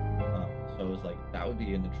idea. So I was like, that would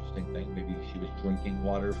be an interesting thing. Maybe she was drinking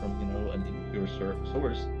water from an impure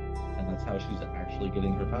source, and that's how she's actually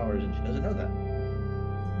getting her powers, and she doesn't know that.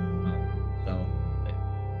 So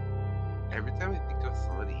Every time I think of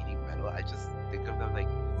someone eating metal, I just think of them like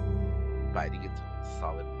biting into like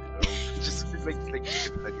solid metal. Just like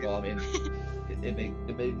well, I mean,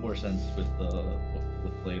 it made more sense with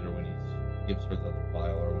later when he gives her the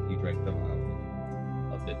vial, or when he drank the vial.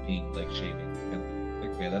 of it being like shaving. And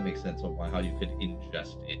like, yeah, that makes sense of how you could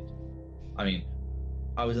ingest it. I mean,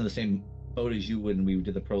 I was in the same boat as you when we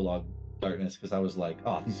did the prologue Darkness, because I was like,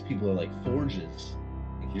 oh, these people are like forges.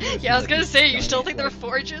 Like, Yeah, I was gonna say, you still think they're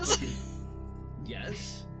forges?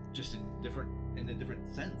 Yes, just in a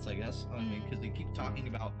different sense, I guess. I mean, because they keep talking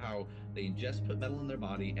about how they just put metal in their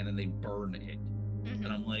body and then they burn it, and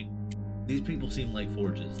I'm like, these people seem like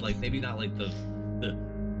forges. Like maybe not like the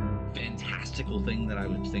fantastical thing that I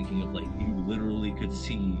was thinking of. Like you literally could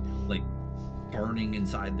see like burning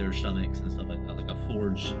inside their stomachs and stuff like that, like a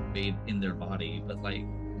forge made in their body, but like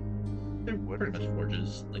they're pretty much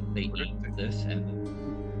forges. Like they eat this and.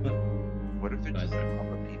 What if they're just like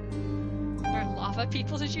lava people? They're lava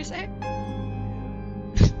people, did you say?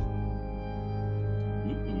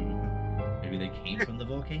 Maybe they came from the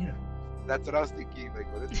volcano. That's what I was thinking.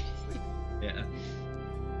 Like, what if they just like Yeah.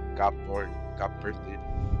 got birthed in?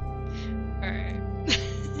 Alright.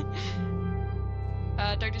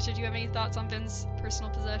 Doctor, did you have any thoughts on Vin's personal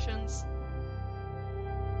possessions?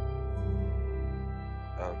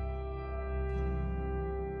 No.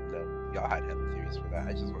 Y'all had hella theories for that.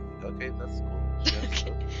 I just wanted to, okay, that's cool.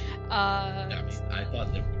 Okay. Yeah, I mean, I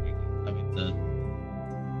thought they were pretty good. I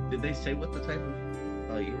mean, did they say what the type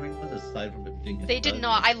of earring was aside from it being? They did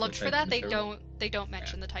not. I looked for that. They material? don't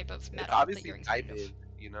mention the type of It's metal the obviously earrings are made of. diamond,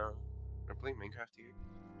 you know? We're playing Minecraft here.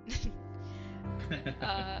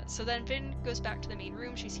 So then Vin goes back to the main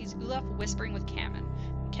room. She sees Olaf whispering with Kamen.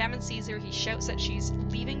 When Kamen sees her, he shouts that she's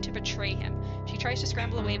leaving to betray him. She tries to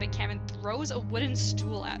scramble away, but Kamen throws a wooden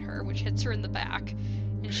stool at her, which hits her in the back.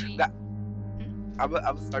 And she...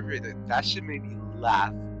 I'm sorry right there. That shit made me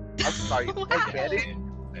laugh. I'm sorry. I get it.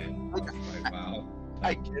 Like, wow.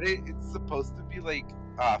 I get it. It's supposed to be like,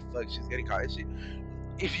 ah, fuck, she's getting caught and shit.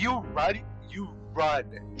 If you run,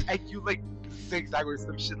 and you like zigzag or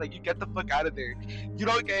some shit, like you get the fuck out of there. You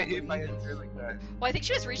don't get hit by a chair like that. Well, I think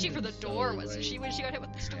she was reaching for the door, wasn't she, when she got hit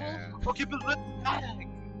with the stool? Yeah. Okay, but look back.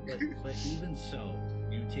 But even so,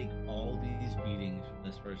 you take all these beatings from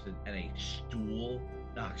this person, and a stool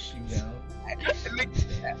knocks you down. Like,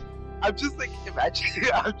 I'm just like imagining.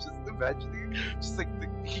 Just like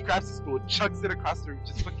he grabs the stool, chucks it across the room,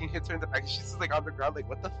 just fucking hits her in the back. And she's just like on the ground, like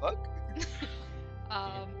what the fuck?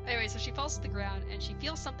 Anyway, so she falls to the ground, and she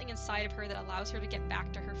feels something inside of her that allows her to get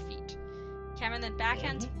back to her feet. Cameron then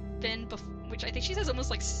backhands Vin, which I think she says almost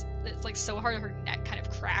like it's like so hard her neck kind of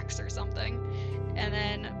cracks or something. And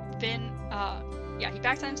then Vin, he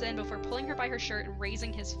backhands Vin before pulling her by her shirt and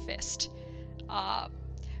raising his fist.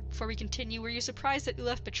 Before we continue, were you surprised that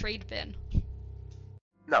Olaf betrayed Vin?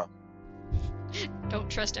 No. Don't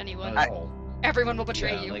trust anyone. Oh. Everyone will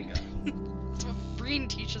betray you. Like, That's what Breen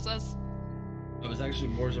teaches us. I was actually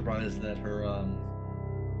more surprised that her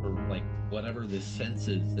like whatever the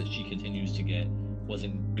senses that she continues to get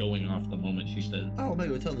wasn't going off the moment she said, "Oh,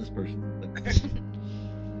 maybe tell this person."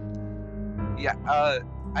 Yeah.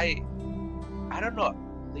 I don't know.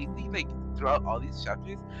 Lately, like throughout all these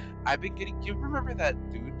chapters, I've been getting. Do you remember that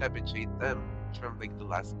dude that betrayed them from like the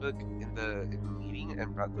last book in the meeting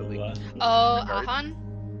and brought the like? Oh, Ahan?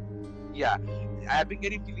 Yeah, I've been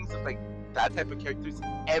getting feelings of like that type of characters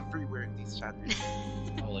everywhere in these chapters.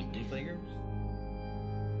 Oh, like blue fingers?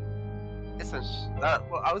 Essentially,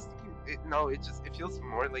 well, I was thinking. It feels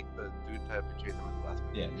more like the dude that betrayed them in the last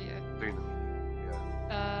book. Yeah. During the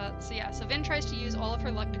meeting. So Vin tries to use all of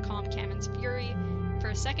her luck to calm Kamen's fury. For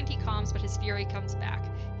a second he calms, but his fury comes back.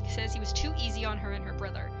 He says he was too easy on her and her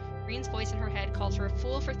brother. Reen's voice in her head calls her a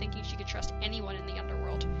fool for thinking she could trust anyone in the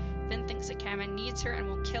underworld. Vin thinks that Kamen needs her and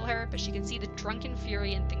won't kill her, but she can see the drunken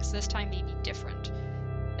fury and thinks this time may be different.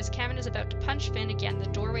 As Kamen is about to punch Vin again, the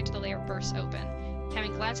doorway to the lair bursts open.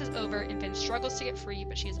 Kamen glances over and Vin struggles to get free,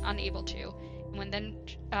 but she is unable to. And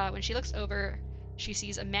when she looks over, she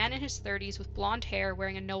sees a man in his 30s with blonde hair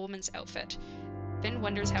wearing a nobleman's outfit. Vin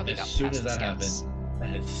wonders how he got past the scouts.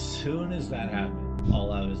 As soon as that happened,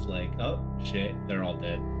 all I was like, oh shit, they're all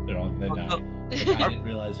dead. They're all gonna die. Like, I didn't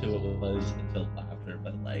realize who it was until after,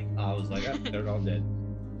 but like I was like, oh, they're all dead.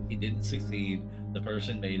 He didn't succeed. The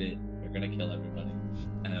person made it. They're gonna kill everybody.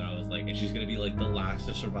 And then I was like, and she's gonna be like the last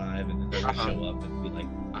to survive, and then they're gonna show up and be like,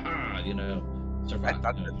 survive. I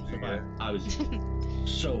thought that survive. I was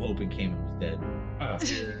so hoping Kamen was dead.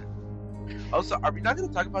 Also, are we not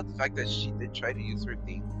gonna talk about the fact that she did try to use her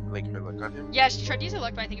thing, like her luck on him? Yeah, she tried to use her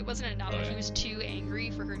luck, but I think it wasn't enough. He was too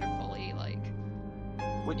angry for her to fully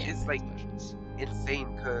which is like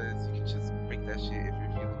insane, because you can just break that shit if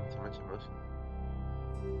you're feeling too much emotion.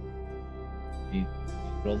 You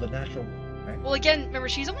roll the natural, right? Well, again, remember,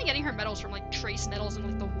 she's only getting her metals from like trace metals and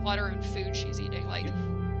like the water and food she's eating. Like,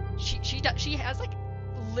 she has like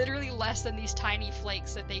literally less than these tiny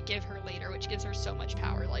flakes that they give her later, which gives her so much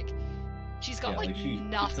power. Like, she's got nothing.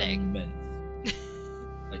 It's immense.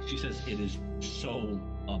 Like, she says it is so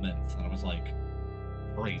immense, and I was like,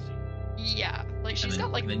 crazy. Yeah, like she's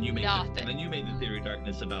got like nothing. And then you made the theory,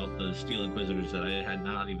 Darkness, about the Steel Inquisitors that I had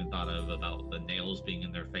not even thought of, about the nails being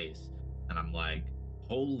in their face, and I'm like,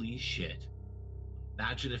 holy shit!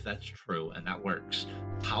 Imagine if that's true and that works.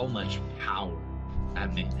 How much power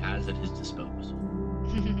that man has at his disposal.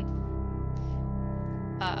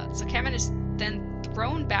 So Cameron is then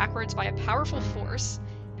thrown backwards by a powerful force,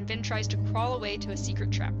 and Vin tries to crawl away to a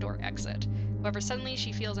secret trapdoor exit. However, suddenly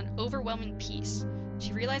she feels an overwhelming peace.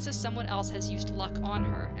 She realizes someone else has used luck on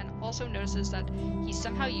her, and also notices that he's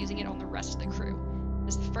somehow using it on the rest of the crew.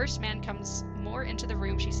 As the first man comes more into the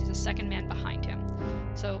room, she sees a second man behind him.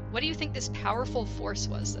 So, what do you think this powerful force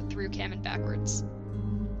was that threw Cameron backwards?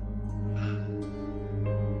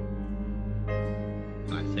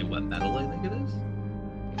 Can I say what metal I think it is?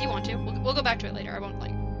 If you want to. We'll go back to it later. I won't,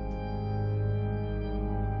 like...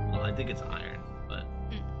 Well, I think it's iron, but...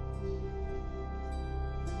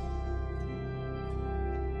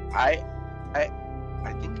 I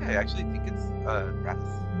actually think it's brass.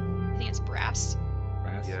 I think it's brass.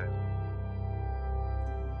 Brass? Yeah.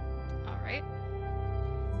 Alright.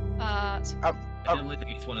 So... I definitely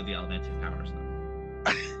think it's one of the elemental powers, though.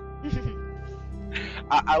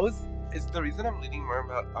 It's the reason I'm leaning more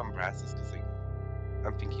about brass is because, like,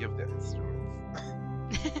 I'm thinking of the instruments.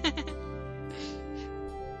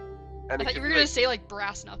 I thought you were gonna say, like,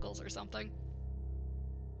 brass knuckles or something.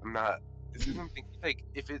 I'm not. This is I'm thinking, like,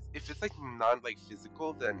 if it's like non like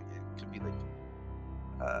physical, then it could be like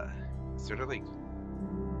sort of like,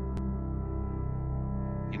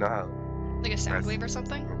 you know how like a sound wave or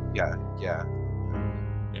something? Yeah.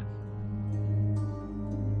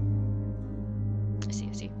 I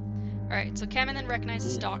see. Alright, so Cameron then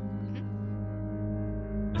recognizes Doc.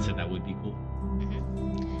 I said that would be cool.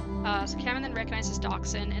 So Cameron then recognizes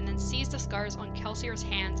Doxson and then sees the scars on Kelsier's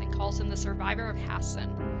hands and calls him the survivor of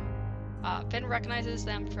Hassan. Finn recognizes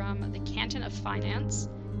them from the Canton of Finance.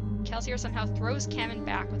 Kelsier somehow throws Cameron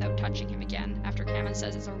back without touching him again, after Cameron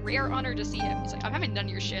says it's a rare honor to see him. He's like, I'm having none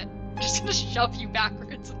of your shit. I'm just gonna shove you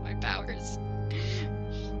backwards with my powers.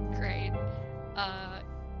 Great.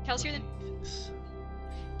 Kelsier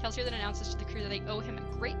then announces to the crew that they owe him a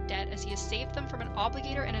great debt as he has saved them from an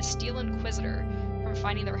obligator and a Steel Inquisitor from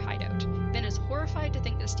finding their hideout. Finn is horrified to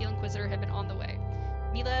think that Steel Inquisitor had been on the way.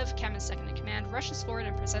 Milev, Cameron's second-in-command, rushes forward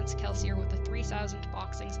and presents Kelsier with the 3,000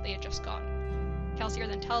 boxings that they had just gotten. Kelsier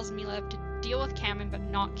then tells Milev to deal with Cameron but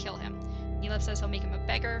not kill him. Milev says he'll make him a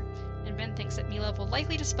beggar, and Vin thinks that Milev will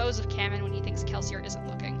likely dispose of Cameron when he thinks Kelsier isn't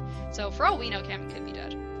looking. So for all we know, Cameron could be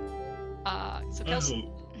dead.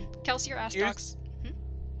 Kelsier asks Dox...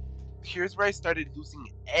 Here's where I started losing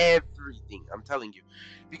everything, I'm telling you.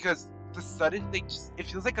 Because the sudden, it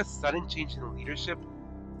feels like a sudden change in leadership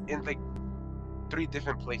in, like, 3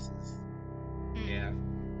 different places. Yeah.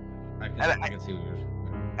 I can see what you're saying.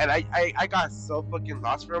 And I got so fucking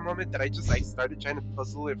lost for a moment that I started trying to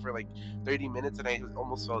puzzle it for like 30 minutes and I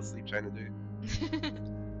almost fell asleep trying to do it.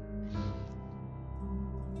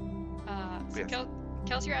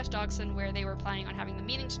 Kelsier asks Doxson where they were planning on having the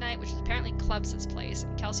meeting tonight, which is apparently Clubs' place,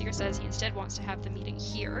 and Kelsier says he instead wants to have the meeting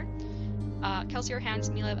here. Kelsier hands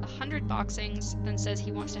Milev 100 boxings, then says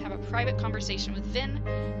he wants to have a private conversation with Vin,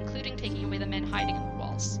 including taking away the men hiding in the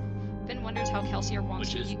walls. Vin wonders how Kelsier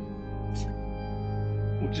wants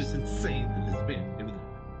Which is insane that this man did that.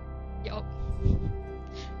 Yup.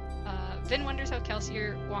 Vin wonders how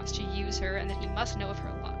Kelsier wants to use her and that he must know of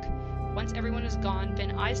her luck. Once everyone is gone,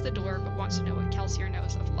 Vin eyes the door but wants to know what Kelsier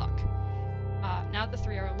knows of luck. Now that the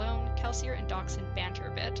 3 are alone, Kelsier and Doxson banter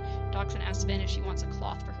a bit. Doxson asks Vin if she wants a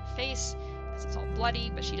cloth for her face, because it's all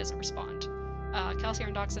bloody, but she doesn't respond. Kelsier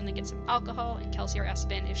and Doxson then get some alcohol, and Kelsier asks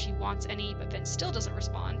Vin if she wants any, but Vin still doesn't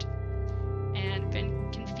respond. And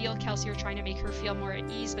Vin can feel Kelsier trying to make her feel more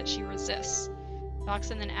at ease, but she resists.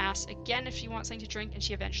 Doxson then asks again if she wants something to drink, and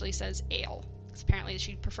she eventually says ale. Because apparently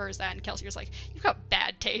she prefers that, and Kelsier's like, you've got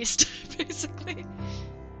bad taste, basically.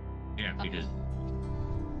 Yeah, because...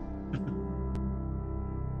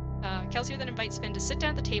 Kelsier then invites Vin to sit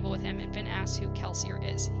down at the table with him, and Vin asks who Kelsier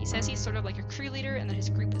is. He says he's sort of like a crew leader, and that his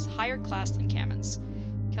group is higher class than Camon's.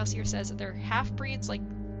 Kelsier says that there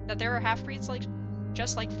are half-breeds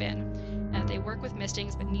just like Vin, and that they work with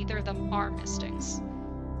Mistings, but neither of them are Mistings.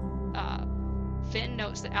 Vin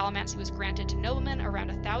notes that Allomancy was granted to noblemen around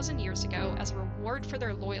 1,000 years ago as a reward for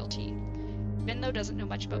their loyalty. Vin, though, doesn't know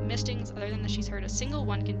much about Mistings, other than that she's heard a single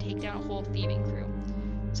one can take down a whole thieving crew.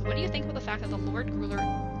 So what do you think about the fact that the Lord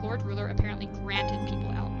Ruler apparently granted people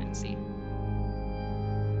Allomancy?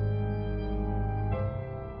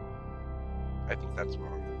 I think that's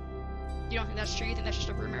wrong. You don't think that's true? You think that's just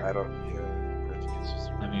a rumor? I don't. Yeah, I think it's just.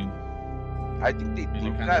 I mean, I think they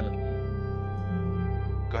think kind that. of.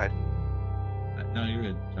 Go ahead. No, you're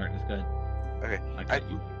good. Sorry, just go ahead. Okay.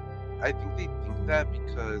 I think they think that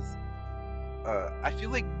because I feel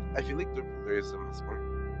like the ruler is a Mistborn.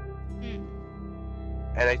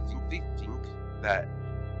 And I think they think that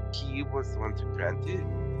he was the one to grant it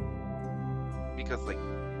because, like,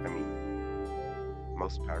 I mean,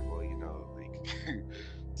 most powerful, you know, like,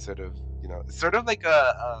 sort of like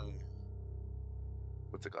a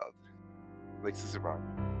what's it called? Like Cicerone.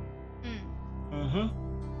 Uh-huh.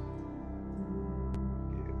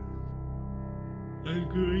 I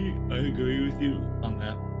agree with you on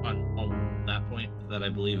that point. That I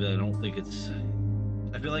believe that I don't think it's.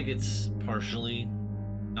 I feel like it's partially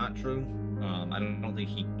not true. I don't think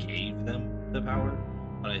he gave them the power,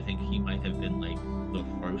 but I think he might have been like the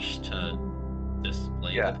first to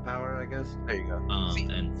display the power. I guess. There you go.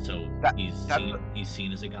 And so he's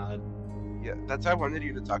seen as a god. Yeah, that's why I wanted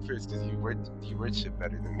you to talk first because you word shit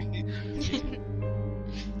better than me.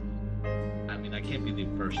 I mean, I can't be the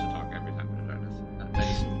first to talk every time.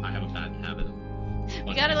 I have a bad habit of.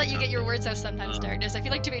 We gotta let you get your words out sometimes, Darkness. I feel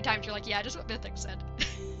like too many times you're like, yeah, just what Mythic said.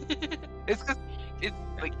 It's because it's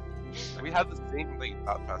like we have the same like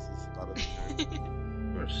thought process a lot of the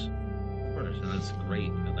time. Of course, and that's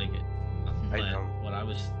great. I like it. What I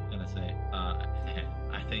was gonna say,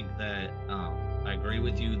 I think that I agree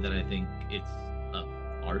with you that I think it's a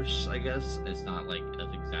farce. I guess it's not like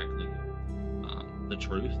exactly the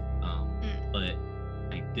truth, but.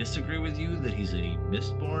 I disagree with you that he's a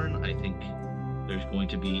Mistborn. I think there's going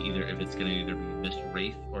to be it's going to either be Mist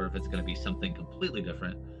Wraith or if it's going to be something completely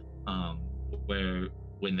different. Where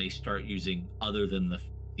when they start using other than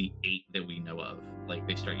the 8 that we know of, like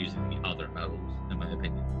they start using the other metals, in my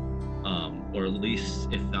opinion, or at least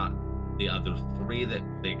if not the other 3 that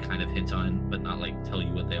they kind of hint on, but not like tell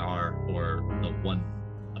you what they are, or the one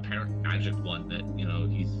apparent magic one that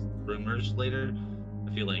he's rumors later.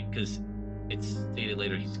 I feel like because. It's stated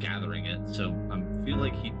later he's gathering it, so I feel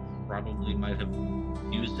like he probably might have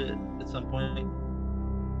used it at some point.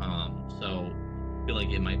 So I feel like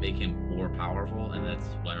it might make him more powerful, and that's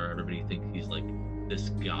why everybody thinks he's like this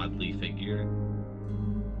godly figure.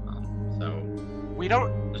 So we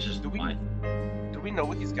don't. It's just do we know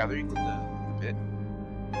what he's gathering in the pit?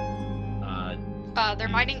 They're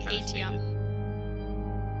mining atium.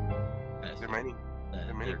 They're mining.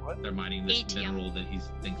 They're mining this atium. mineral that he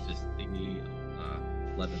thinks is the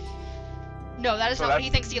 11th. No, that is not what he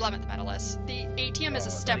thinks the 11th metal is. The atium is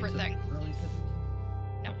a separate thing.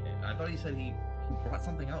 No. Okay. I thought he said he brought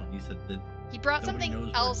something out. He said that he brought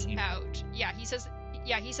something else out. Yeah, he says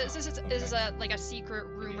this is a like a secret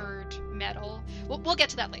rumored metal. We'll get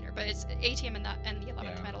to that later, but it's atium and the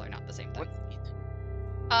 11th metal are not the same thing.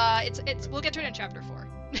 What's it's we'll get to it in chapter 4.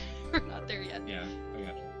 We're not there yet. Yeah, I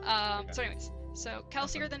gotcha. So anyways. So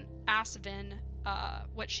Kelsier then asks Vin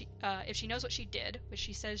if she knows what she did, which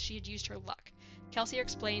she says she had used her luck. Kelsier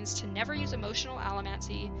explains to never use emotional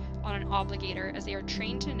allomancy on an obligator, as they are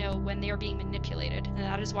trained to know when they are being manipulated, and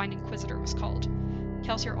that is why an Inquisitor was called.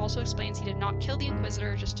 Kelsier also explains he did not kill the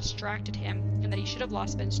Inquisitor, just distracted him, and that he should have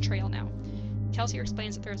lost Vin's trail now. Kelsier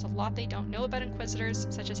explains that there is a lot they don't know about Inquisitors,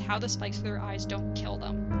 such as how the spikes through their eyes don't kill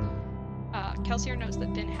them. Kelsier notes that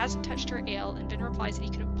Vin hasn't touched her ale, and Vin replies that he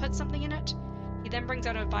could have put something in it. He then brings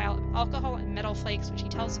out a vial of alcohol and metal flakes, which he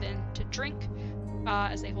tells Vin to drink,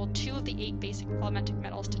 as they hold 2 of the 8 basic elementic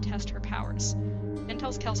metals to test her powers. Vin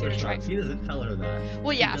tells Kelsier to try. He doesn't tell her that.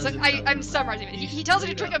 Well, yeah, so I'm summarizing it. He tells her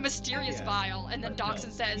to drink a mysterious vial, and then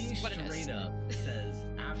Doxson says what it is. He straight up says,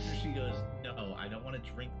 after she goes, no, I don't want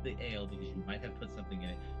to drink the ale because you might have put something in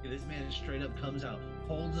it. This man straight up comes out,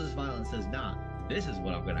 holds his vial, and says, nah, this is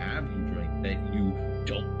what I'm going to have you drink that you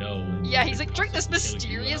don't know. Yeah, he's like, drink this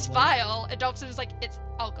mysterious vial, and Doxson is like, it's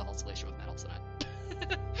alcohol solution with metals in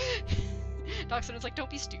it. Doxson is like, don't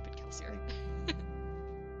be stupid, Kelsier.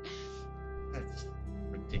 That's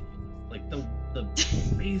ridiculous. Like, the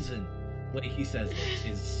reason what he says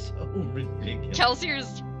is so ridiculous. Kelsier's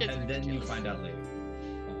is and ridiculous. Then you find out later.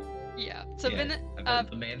 Yeah. So Vin,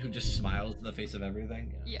 the man who just smiles in the face of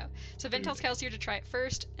everything. Yeah. So Vin tells Kelsier to try it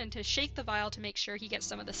first and to shake the vial to make sure he gets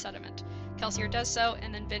some of the sediment. Kelsier does so,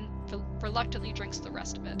 and then Vin reluctantly drinks the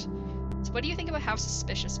rest of it. So what do you think about how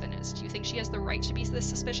suspicious Vin is? Do you think she has the right to be this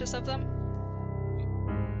suspicious of them?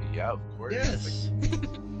 Yeah, of course. Yes.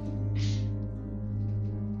 Like,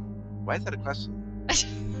 why is that a question?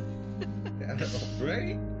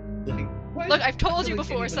 Right? Like, look, I've told you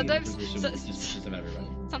before. Sometimes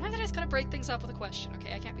I just gotta break things up with a question.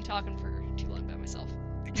 Okay, I can't be talking for too long by myself.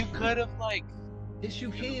 You could have like. Yes,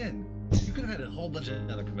 you can. You could have had a whole bunch of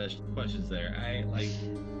other questions there. Like,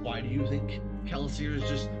 why do you think Kelsier is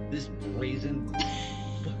just this brazen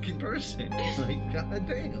fucking person? Like,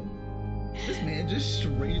 goddamn. This man just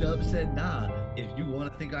straight up said, nah, if you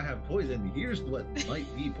want to think I have poison, here's what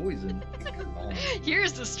might be poison. Come on.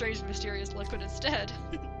 Here's the strange, mysterious liquid instead.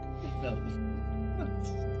 No.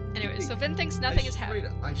 Anyway, so Vin thinks nothing is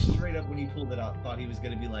happening. I straight up, when he pulled it out, thought he was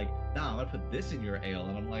going to be like, nah, I'm going to put this in your ale.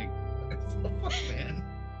 And I'm like, what the fuck, man?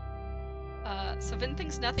 So Vin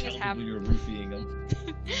thinks nothing has happened. You're roofing him.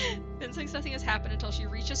 Vin thinks nothing has happened until she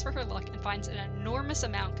reaches for her luck and finds an enormous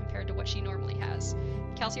amount compared to what she normally has.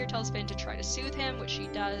 Kelsier tells Vin to try to soothe him, which she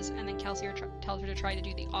does, and then Kelsier tells her to try to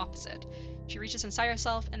do the opposite. She reaches inside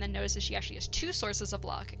herself and then notices she actually has 2 sources of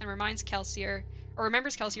luck and remembers Kelsier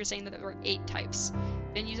saying that there were 8 types.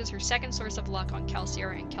 Vin uses her second source of luck on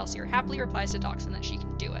Kelsier, and Kelsier happily replies to Doxin that she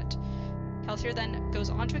can do it. Kelsier then goes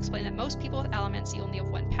on to explain that most people with Allomancy only have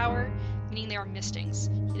 1 power, meaning they are mistings.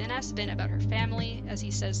 He then asks Vin about her family, as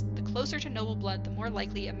he says the closer to noble blood, the more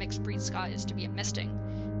likely a mixed breed Scot is to be a misting.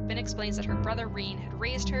 Vin explains that her brother Reen had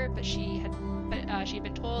raised her, but she had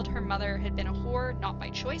been told her mother had been a whore, not by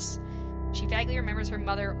choice. She vaguely remembers her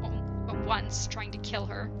mother once trying to kill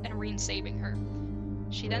her, and Reen saving her.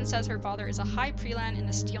 She then says her father is a high prelan in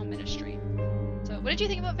the Steel Ministry. So what did you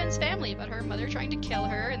think about Vin's family? About her mother trying to kill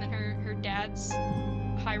her, and then her dad's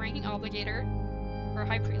high-ranking obligator, or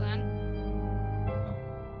high prelan?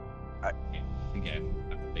 Again,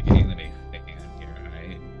 I'm beginning to make a hand here,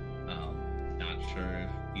 right? Not sure if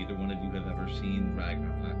either one of you have ever seen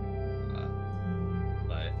Ragnarok,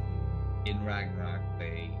 but in Ragnarok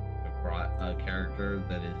they brought a character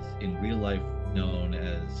that is in real life known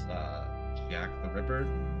as Jack the Ripper,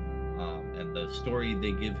 and the story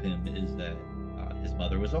they give him is that his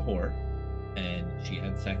mother was a whore, and she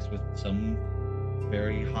had sex with some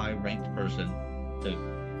very high-ranked person to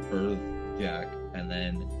birth Jack, and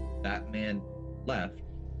then that man left,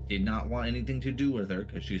 did not want anything to do with her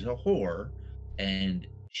because she's a whore, and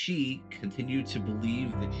she continued to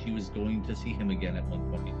believe that she was going to see him again at one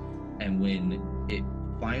point. And when it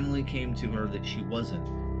finally came to her that she wasn't,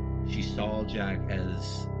 she saw Jack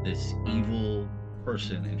as this evil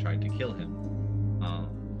person and tried to kill him.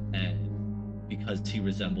 And because he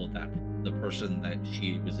resembled the person that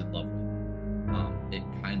she was in love with. It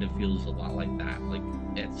kind of feels a lot like that. Like,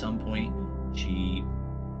 at some point, she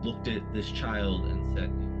looked at this child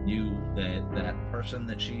and knew that person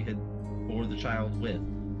that she had bore the child with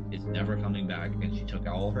is never coming back, and she took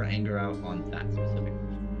all her anger out on that specific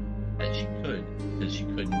person. That she could, because she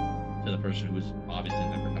couldn't to the person who was obviously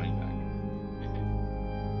never coming back.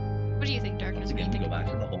 What do you think, Darkness? Once again, we go back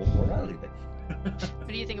to the whole morality thing. What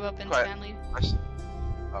do you think about Vin's family?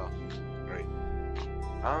 Oh, great.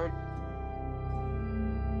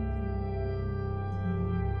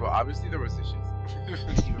 Well, obviously there was issues.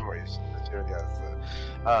 Even more issues.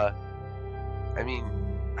 Yeah, I mean,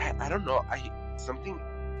 I don't know.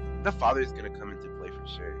 The father is gonna come into play for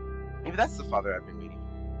sure. Maybe that's the father I've been waiting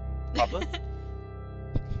for. Papa?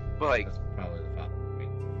 But like, that's probably the father.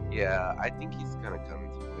 Yeah, I think he's gonna come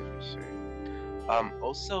into play for sure.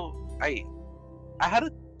 Also, I had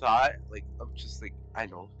a thought, like, of just like, I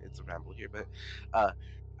know it's a ramble here, but I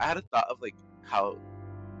had a thought of like how,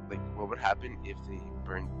 like, what would happen if they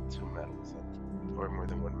burned 2 metals or more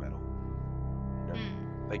than 1 metal? You know?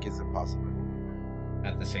 Like, is it possible?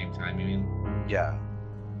 At the same time, you mean? Yeah.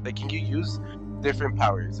 Like, can you use different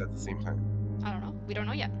powers at the same time? I don't know. We don't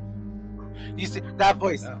know yet. You see that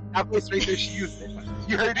voice? No. That voice right there. She used it.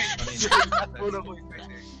 You heard it. You heard that tone of voice right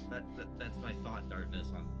there. That's my thought, Darkness,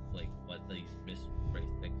 on like what these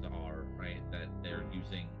misrace things are, right? That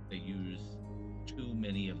they use too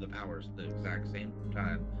many of the powers at the exact same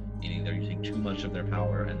time, meaning they're using too much of their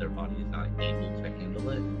power and their body is not able to handle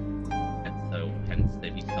it, and so hence they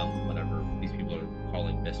become whatever these people are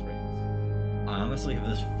calling misrace. I honestly have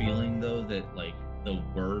this feeling though that like the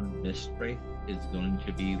word misrace is going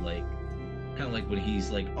to be like kind of like when he's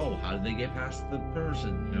like, oh, how did they get past the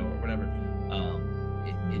person, you know, or whatever.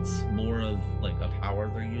 It's more of like a power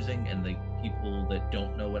they're using, and the people that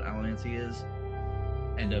don't know what allomancy is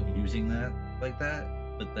end up using that like that,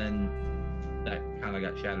 but then that kind of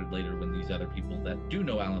got shattered later when these other people that do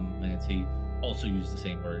know allomancy also use the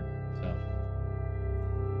same word. So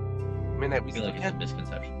I mean, I feel like it's a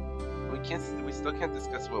misconception. We still can't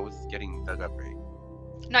discuss what was getting dug up, right?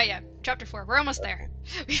 Not yet. Chapter 4. We're almost there.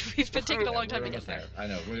 We've been taking a long time to get there. I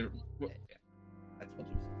know. We're I told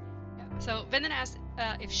you. Yeah. So Vin then asks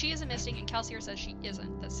if she is a mystic, and Kelsier says she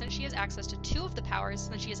isn't. That since she has access to 2 of the powers,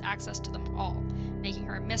 then she has access to them all, making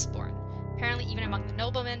her a Mistborn. Apparently, even among the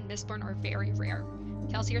noblemen, Mistborn are very rare.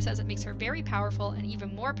 Kelsier says it makes her very powerful, and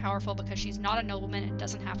even more powerful because she's not a nobleman and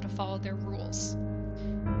doesn't have to follow their rules.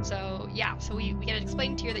 So yeah, so we get it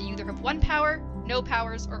explained here that you either have one power, no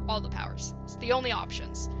powers, or all the powers. It's the only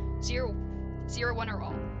options. 0, 1, or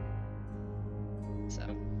all. So,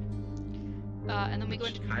 and then we go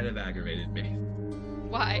into... kind of aggravated me.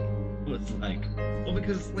 Why? Was like, well,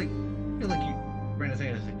 because like, I feel like Brandon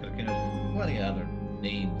Sanders could have plenty of other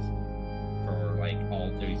names for like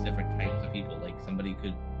all these different types of people. Like somebody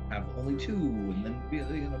could have only 2, and then be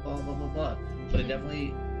blah blah blah blah. But it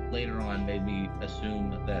definitely later on made me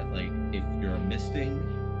assume that like if you're a misting,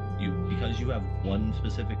 because you have one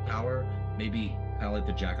specific power, maybe kind of like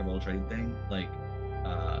the jack of all trade thing. Like,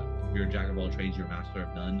 if you're a jack of all trades, you're master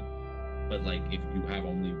of none. But like if you have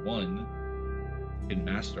only one, you can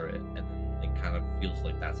master it, and then it kind of feels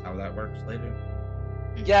like that's how that works later.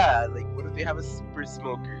 Yeah, like what if they have a super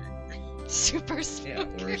smoker? Super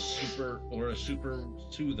smoker. Yeah, or a super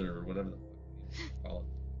soother, or whatever the fuck you call it.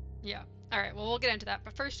 Yeah. All right. Well, we'll get into that.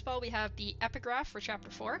 But first of all, we have the epigraph for chapter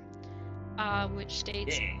 4, which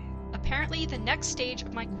states, "Apparently, the next stage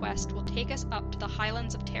of my quest will take us up to the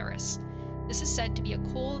highlands of Terrace. This is said to be a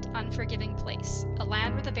cold, unforgiving place, a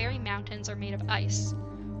land where the very mountains are made of ice.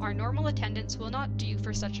 Our normal attendants will not do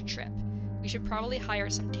for such a trip. We should probably hire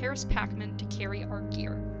some Terrace packmen to carry our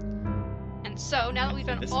gear." And so, now that we've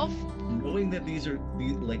done all... Knowing that these are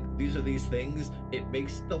these things, it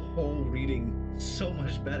makes the whole reading so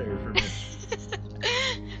much better for me.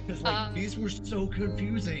 Because like, these were so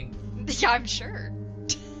confusing. Yeah, I'm sure.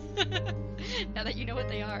 Now that you know what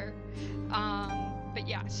they are. But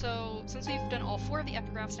yeah, so since we've done all 4 of the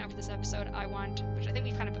epigraphs now for this episode, which I think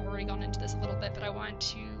we've kind of already gone into this a little bit, but I want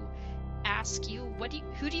to ask you,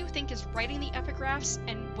 who do you think is writing the epigraphs,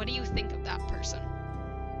 and what do you think of that person?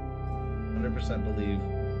 100% believe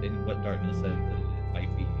in what Darkness said, that it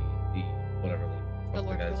might be the whatever the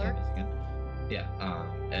Lord Ruler. Yeah,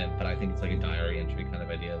 but I think it's like a diary entry kind of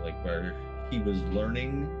idea, like where he was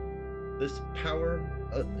learning this power,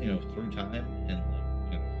 through time, and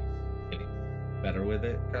like, he's getting better with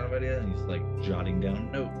it, kind of idea, and he's like jotting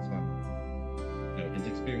down notes on, his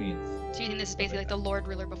experience. So you think this is basically like the Lord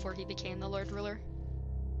Ruler before he became the Lord Ruler,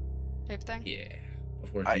 type thing? Yeah,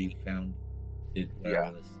 before he did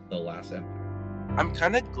the last empire. I'm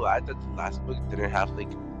kind of glad that the last book didn't have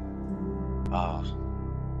like,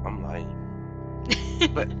 I'm lying.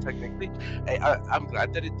 But technically, I'm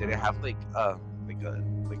glad that it didn't have like a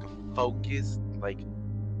focused like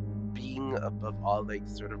being above all like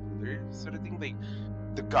sort of ruler sort of thing, like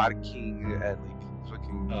the God King and like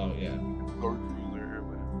fucking Lord Ruler or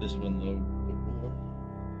whatever. This one Lord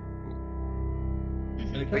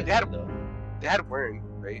Ruler. Like they had Wern,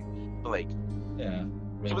 right? But like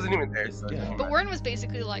he wasn't even there. So but Wern was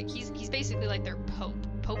basically like he's basically like their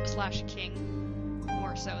pope/king,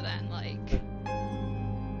 more so than like.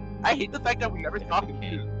 I hate the fact that we never saw him.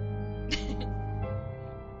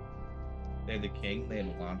 They had the king, they had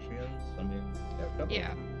Elantrians. I mean, there were a couple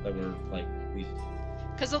that were like these.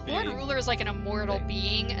 Because the Lord Ruler is like an immortal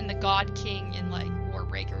being, and the God King in like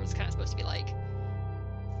Warbreaker was kind of supposed to be like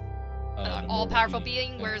an all-powerful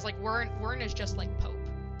being, whereas like Wern is just like Pope,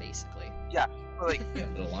 basically. Yeah, but like the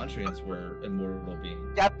Elantrians were immortal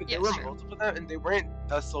beings. Yeah, but there were multiple of them, and they weren't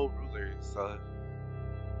the sole rulers. So.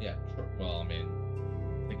 Yeah, true. Well, I mean,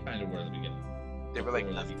 they kind of were at the beginning. They were like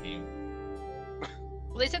they became.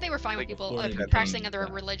 Well, they said they were fine with people practicing other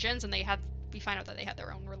religions, and we find out that they had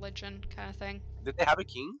their own religion, kind of thing. Did they have a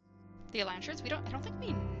king? The Elantrians? I don't think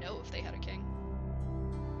we know if they had a king.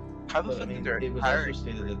 How the fuck did their it was also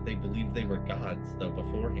stated that they believed they were gods, though,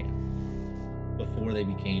 beforehand. Before they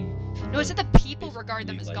became... No, it said the people regard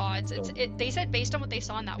them as gods. They said based on what they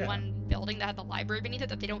saw in that one building that had the library beneath it,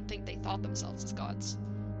 that they don't think they thought themselves as gods.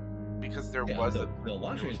 Because there was the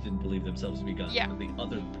Elantrians didn't believe themselves to be gods, but the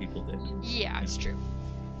other people did. Yeah, it's true.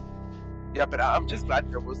 Yeah, but I'm just glad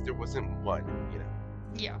there wasn't one,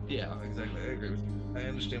 Yeah. Yeah, exactly. I agree with you. I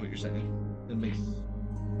understand what you're saying. It makes.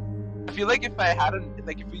 I feel like if I had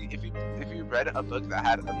if you read a book that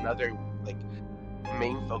had another like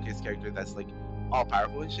main focus character that's like all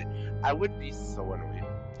powerful and shit, I would be so annoyed.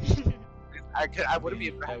 I wouldn't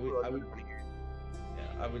be.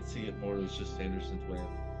 I would see it more as just Sanderson's way of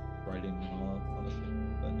writing honestly.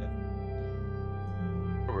 But yeah.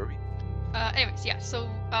 Where were we? Anyways, yeah, so,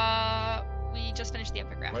 we just finished the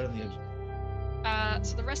epigraph. Right on the edge.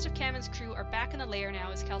 So the rest of Kammen's crew are back in the lair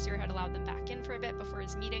now, as Kelsier had allowed them back in for a bit before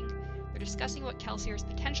his meeting. They're discussing what Kelsier's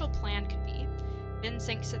potential plan could be. Vin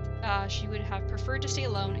thinks that she would have preferred to stay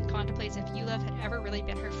alone and contemplates if Yulev had ever really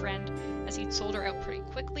been her friend, as he'd sold her out pretty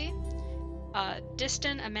quickly.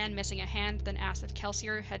 Diston, a man missing a hand, then asked if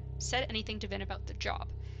Kelsier had said anything to Vin about the job.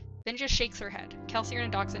 Vin just shakes her head. Kelsier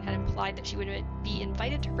and Doxson had implied that she would be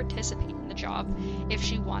invited to participate in the job if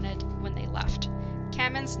she wanted when they left.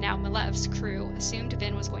 Kammen's, now Malev's, crew assumed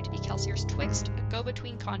Vin was going to be Kelsier's twixt, a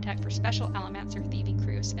go-between contact for special Alamancer thieving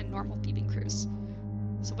crews and normal thieving crews.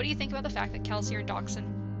 So what do you think about the fact that Kelsier and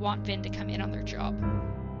Doxson want Vin to come in on their job?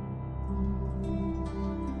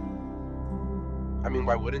 I mean,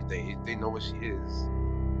 why wouldn't they? They know what she is.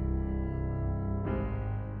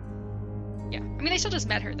 Yeah, I mean, they still just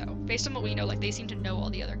met her, though. Based on what we know, like, they seem to know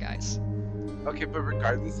all the other guys. Okay, but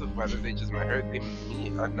regardless of whether they just met her, they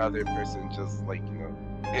meet another person just like, you know,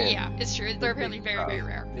 him. Yeah, it's true. They're apparently very, very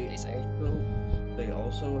rare, they say. They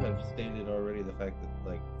also have stated already the fact that,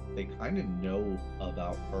 like, they kind of know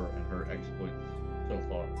about her and her exploits so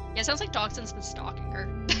far. Yeah, it sounds like Doxson's been stalking her.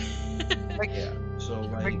 Like, Yeah, so,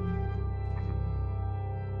 like,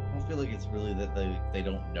 I don't feel like it's really that they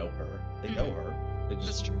don't know her. They know her. They just,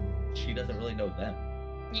 That's true. she doesn't really know them.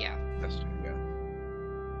 Yeah. that's true, yeah.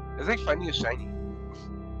 It's like finding a shiny.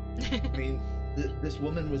 I mean, this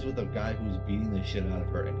woman was with a guy who was beating the shit out of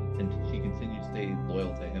her, and she continued to stay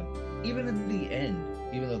loyal to him. Even in the end,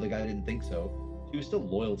 even though the guy didn't think so, she was still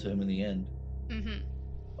loyal to him in the end. Mm-hmm.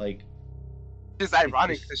 Like, It's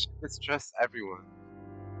ironic because she mistrusts everyone.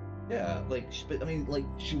 yeah, like, I mean, like,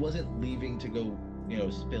 she wasn't leaving to go, you know,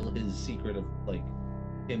 spill his secret of, like,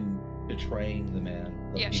 him betraying the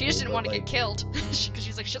man. Yeah, she just didn't want to get killed because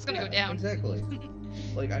she's like, shit's gonna go down. Exactly.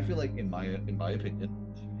 Like, I feel like, in my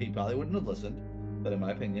opinion, he probably wouldn't have listened. But in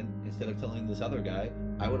my opinion, instead of telling this other guy,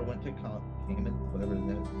 I would have went to Kammen, whatever his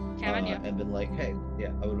name is, Kammen, yeah. and been like, hey,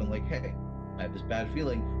 I would have been like, hey, I have this bad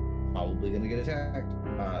feeling, probably gonna get attacked.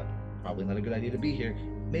 Probably not a good idea to be here.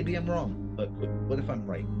 Maybe I'm wrong, but what if I'm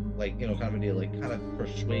right? Like, you know, kind of a deal, like, kind of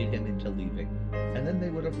persuade him into leaving. And then they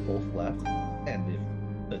would have both left. And if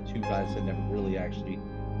the two guys had never really actually,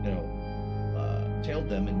 you know, tailed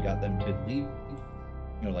them and got them to leave,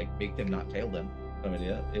 you know, like, make them not tail them, kind of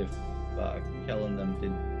idea, if Kel and them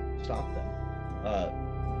didn't stop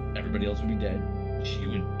them, everybody else would be dead. She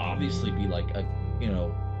would obviously be like a, you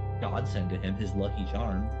know, godsend to him, his lucky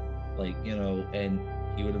charm, like, you know, and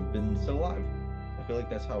he would have been still alive. I feel like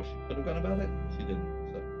that's how she could have gone about it. She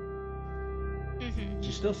didn't, so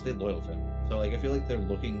she still stayed loyal to him. So, like, I feel like they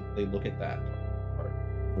look at that part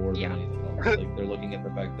more than anything else. Like, they're looking at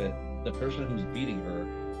the fact that the person who's beating her,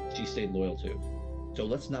 she stayed loyal to. So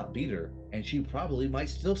let's not beat her, and she probably might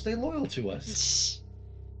still stay loyal to us.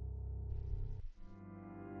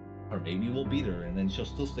 Or maybe we'll beat her, and then she'll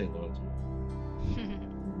still stay loyal to us.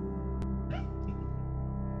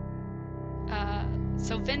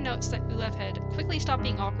 So Vin notes that Ulev had quickly stopped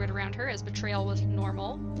being awkward around her, as betrayal was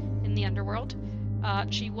normal in the underworld.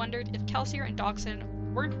 She wondered if Kelsier and Doxson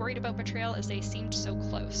weren't worried about betrayal, as they seemed so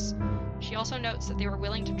close. She also notes that they were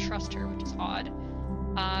willing to trust her, which is odd.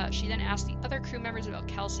 She then asked the other crew members about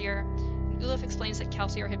Kelsier, and Ulev explains that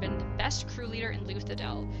Kelsier had been the best crew leader in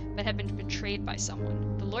Luthadel, but had been betrayed by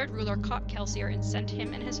someone. The Lord Ruler caught Kelsier and sent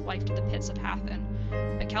him and his wife to the pits of Hathen,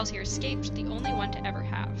 but Kelsier escaped, the only one to ever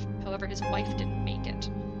have. However, his wife didn't make it.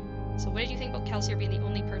 So what did you think about Kelsier being the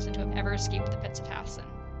only person to have ever escaped the pits of Hathen?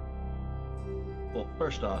 Well,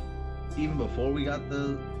 first off, even before we got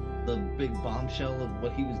the big bombshell of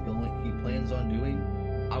what he plans on doing,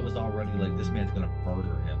 I was already like, this man's gonna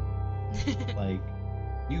murder him. Like,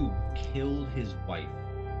 you killed his wife.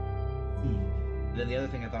 Then the other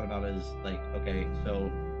thing I thought about is, like, okay, so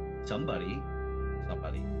somebody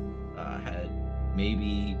had maybe,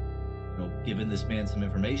 you know, given this man some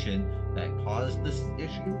information that caused this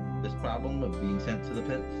issue, this problem of being sent to the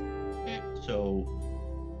pits. So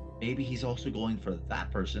maybe he's also going for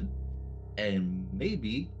that person, and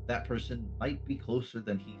maybe that person might be closer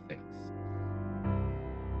than he thinks.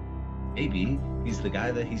 Maybe he's the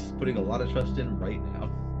guy that he's putting a lot of trust in right now.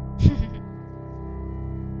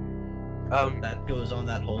 That goes on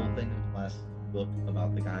that whole thing of last book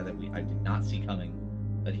about the guy that I did not see coming,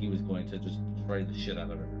 that he was going to just destroy the shit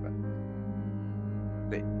out of everybody.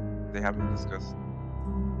 They haven't discussed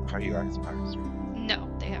how he got his powers, right? No,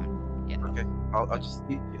 they haven't. Yeah. Okay, I'll just...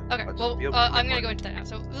 Yeah, Okay, I'll just well, be able I'm going to go into that now.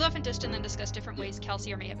 So Ulev and Diston then discuss different ways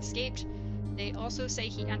Kelsier may have escaped. They also say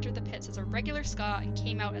he entered the pits as a regular Ska and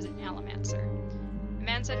came out as an Alamancer. The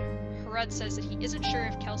man said Harud says that he isn't sure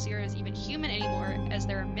if Kelsier is even human anymore, as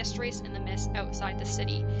they're a mist race in the mist outside the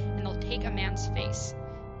city, and they'll take a man's face.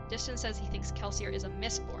 Diston says he thinks Kelsier is a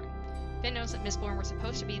Mistborn. Finn knows that Mistborn were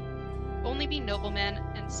supposed to only be noblemen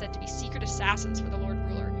and said to be secret assassins for the Lord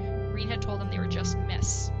Ruler. Green had told them they were just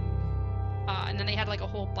Mists. And then they had like a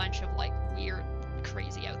whole bunch of like weird,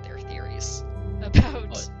 crazy out there theories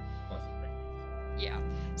about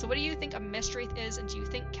what do you think a Mistwraith is, and do you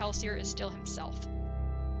think Kelsier is still himself?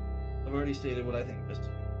 I've already stated what I think of this.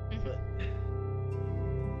 But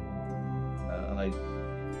I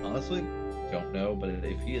honestly don't know. But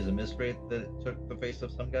if he is a Mistwraith that took the face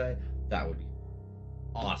of some guy, that would be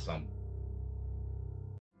awesome.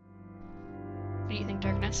 What do you think,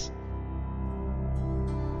 Darkness?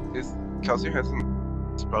 Kelsier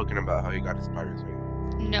hasn't spoken about how he got his powers,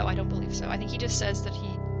 right? No, I don't believe so. I think he just says that he...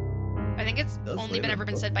 I think it's only been ever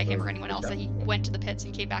been said by him or anyone else that he went to the pits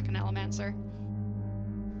and came back an Allomancer.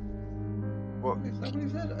 Well, Is that what he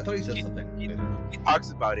said? I thought he said something. he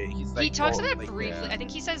talks about it. He's like, He talks well, about it like, briefly. yeah. I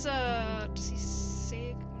think he says, does he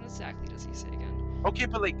say... What exactly does he say again? Okay,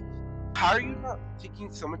 but like, how are you not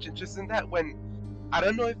taking so much interest in that when, I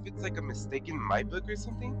don't know if it's like a mistake in my book or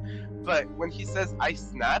something, but when he says I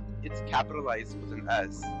snapped, it's capitalized with an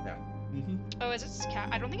S. Yeah. Mm-hmm. Oh, is it...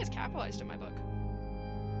 I don't think it's capitalized in my book.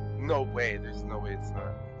 No way, there's no way it's not.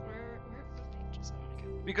 What page is that on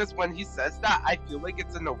again? Because when he says that, I feel like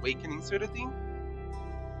it's an awakening sort of thing.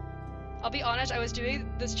 I'll be honest, I was doing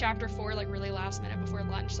this chapter 4 like really last minute before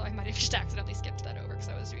lunch, so I might have just accidentally skipped that over because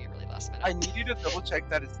I was doing it really last minute. I need you to double check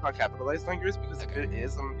that it's not capitalized on yours, because Okay. if it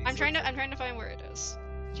is, I'm trying to find where it is.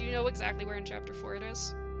 Do you know exactly where in chapter 4 it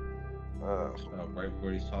is? Right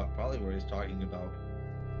where he's probably where he's talking about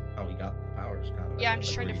how he got the powers, kind of. Yeah, I'm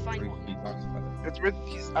just trying to find where he talks about it. It's where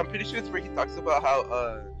I'm pretty sure it's where he talks about how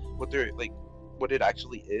what it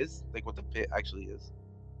actually is, like what the pit actually is.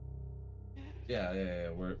 Yeah.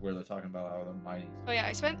 Where they're talking about how the mining. Oh yeah,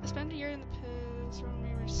 I spent a year in the pits when we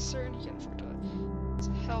were certain he can afford to. It's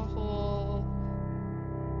a hellhole.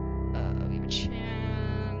 We have a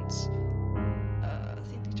chance.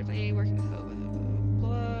 Think actively working with hope.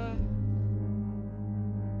 Blah.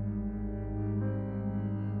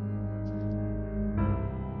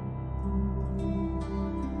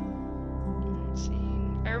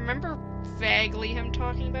 I remember vaguely him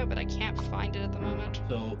talking about, but I can't find it at the moment.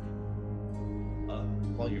 So,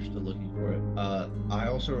 while you're still looking for it, I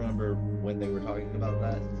also remember when they were talking about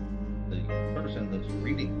that, the person that's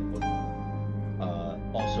reading the book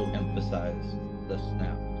also emphasized the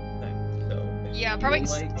snap thing. So I Yeah, feel probably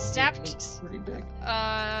like snapped. it's pretty big.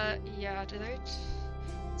 Yeah, did they?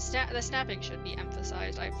 The snapping should be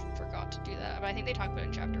emphasized. I forgot to do that, but I think they talk about it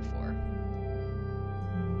in chapter 4.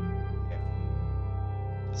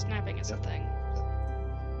 Snapping is a thing.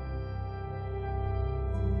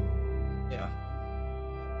 Yeah,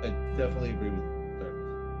 I definitely agree with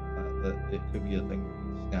Darkness that it could be a thing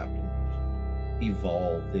where he snapped and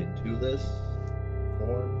evolved into this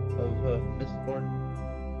form of Mistborn.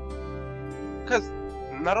 Because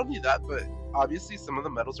not only that, but obviously some of the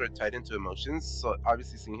metals are tied into emotions. So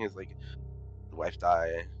obviously seeing his like wife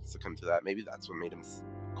die, succumb to that, maybe that's what made him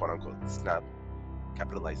quote unquote snap,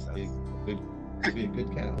 capitalize that. Could be a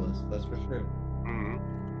good catalyst, that's for sure.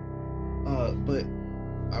 Mm-hmm. But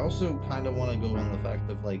I also kind of want to go on the fact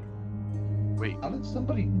of like, Wait, how did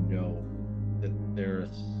somebody know that there's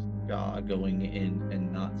Ska going in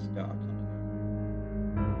and not Ska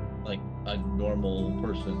coming out? Like a normal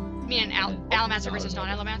person. You mean an Allomancer versus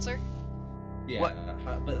non-Allomancer? Yeah, What?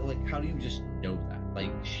 but like, how do you just know that? Like,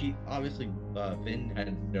 she obviously, Finn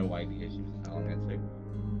had no idea she was an Allomancer,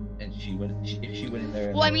 and if she went in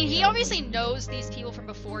there. Well, I mean, he obviously knows these people from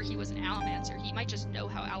before he was an Allomancer. He might just know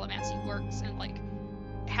how Allomancy works and like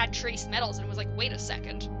had trace metals and was like, wait a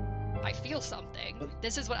second, I feel something. But-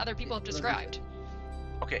 This is what other people have described.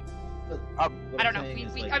 okay. I don't know.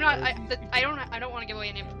 I don't want to give away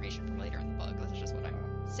any information from later in the book. That's just what I'm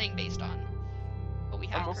saying based on what we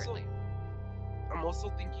have currently. I'm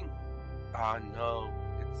also thinking, no,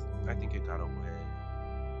 I think it got away.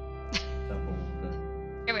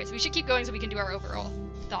 Anyways, we should keep going so we can do our overall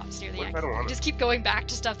thoughts near the What if end. I don't want Just keep going back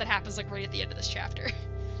to stuff that happens like right at the end of this chapter.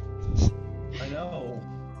 I know.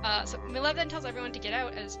 So Milev then tells everyone to get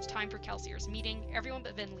out as it's time for Kelsier's meeting. Everyone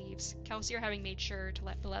but Vin leaves, Kelsier having made sure to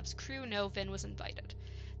let Milev's crew know Vin was invited.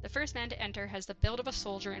 The first man to enter has the build of a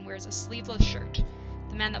soldier and wears a sleeveless shirt.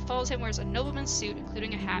 The man that follows him wears a nobleman's suit,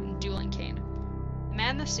 including a hat and dueling cane. The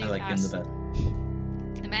man in the suit I like him the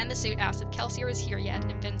best. The man in the suit asks if Kelsier is here yet,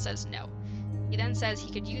 and Vin says no. He then says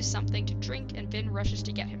he could use something to drink, and Vin rushes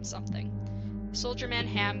to get him something. Soldier man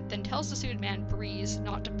Ham then tells the suited man Breeze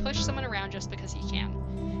not to push someone around just because he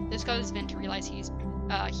can. This causes Vin to realize he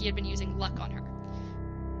had been using luck on her.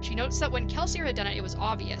 She notes that when Kelsier had done it, it was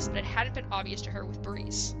obvious, but it hadn't been obvious to her with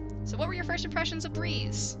Breeze. So what were your first impressions of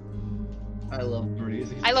Breeze? I love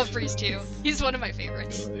Breeze. I love Breeze too. He's one of my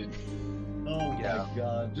favorites. Oh Yeah. my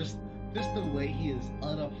god, just the way he is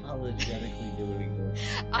unapologetically doing this.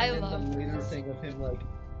 I And then love the later Breeze. thing of him like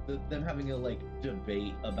them having a like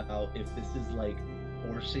debate about if this is like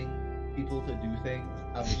forcing people to do things,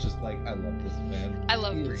 I was just like, I love this man. I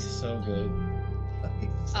love He Breeze. is so good. He's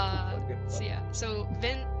so fucking So fun. yeah, so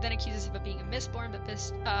Vin then accuses him of being a Mistborn,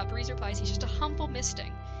 but Breeze replies he's just a humble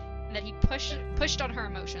misting, and that he pushed on her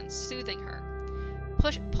emotions, soothing her.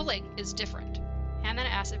 Pulling is different. Ham then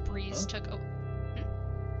asks if Breeze took over.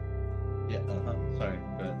 Yeah, sorry,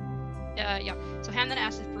 go ahead. Yeah. So Ham then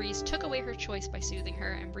asks if Breeze took away her choice by soothing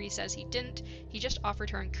her, and Breeze says he didn't. He just offered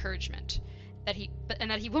her encouragement, that he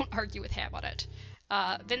won't argue with Ham on it.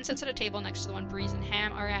 Vin sits at a table next to the one Breeze and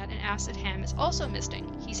Ham are at and asks if Ham is also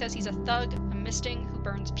misting. He says he's a thug, a misting who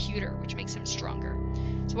burns pewter, which makes him stronger.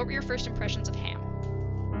 So what were your first impressions of Ham?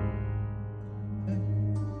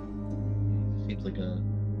 He seems like a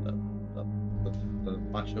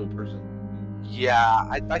macho person. Yeah,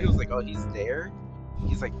 I thought he was like, oh, he's there.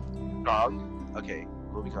 He's like strong. Okay,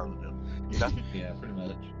 moving on with him. You know? Yeah, pretty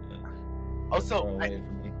much. Yeah. Also, Far away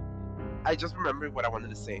from me. I just remembered what I wanted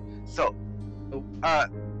to say. So,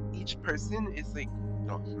 each person is like,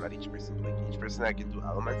 no, not each person, but like each person that can do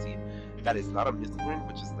allomancy that is not a Mistborn,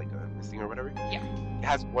 which is like a misting or whatever. Yeah. It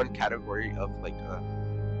has one category of like a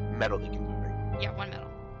metal they can do, right? Yeah, one metal.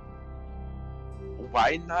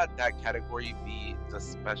 Why not that category be the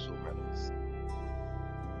special metals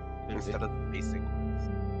Could instead of the basic ones?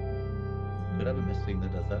 Could have a misting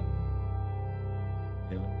that does that.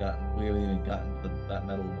 We haven't even gotten to that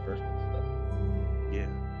metal in the first place. But, Yeah.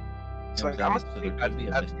 So you know like, I'm what I'm saying? So there could be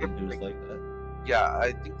a misting who's like that. yeah,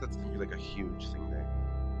 I think that's gonna be like a huge thing there.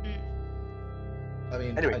 I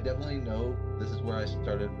mean, Anyway. I definitely know this is where I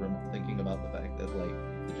started thinking about the fact that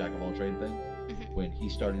like the jack of all trade thing, when he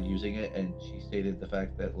started using it, and she stated the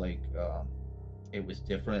fact that like it was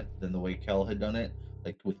different than the way Kel had done it.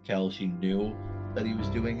 Like with Kel, she knew that he was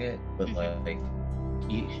doing it, but like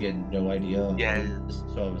she had no idea. Yeah.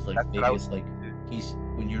 So I was like, That's maybe what I it's like he's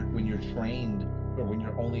when you're trained, or when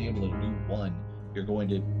you're only able to do one, you're going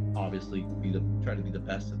to obviously try to be the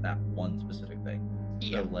best at that one specific thing.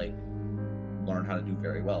 Yeah. So like learn how to do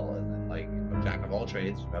very well, and then like a jack of all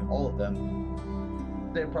trades, you have all of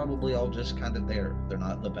them. They're probably all just kind of there. They're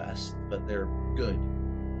not the best, but they're good,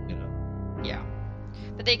 you know. Yeah.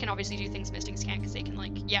 But they can obviously do things Mistings can't, because they can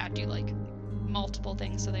like do like multiple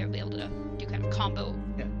things, so they'll be able to do kind of combos.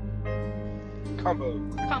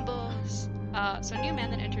 So a new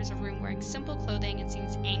man then enters a room wearing simple clothing and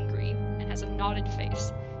seems angry and has a knotted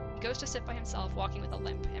face. He goes to sit by himself, walking with a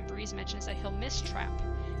limp, and Breeze mentions that he'll miss Trap.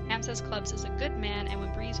 Ham says Clubs is a good man, and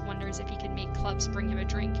when Breeze wonders if he can make Clubs bring him a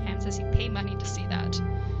drink, Ham says he'd pay money to see that.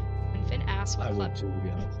 When Finn asks what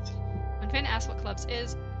Clubs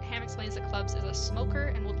is, Ham explains that Clubs is a smoker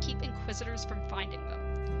and will keep Inquisitors from finding them.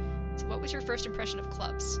 So what was your first impression of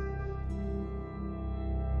Clubs?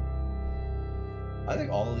 I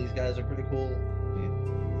think all of these guys are pretty cool. I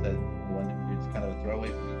mean, the one dude's kind of a throwaway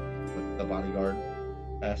for me. With the bodyguard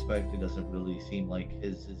aspect, it doesn't really seem like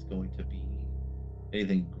his is going to be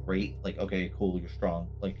anything great. Like, okay, cool, you're strong.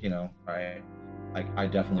 Like, you know, I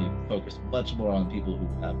definitely focus much more on people who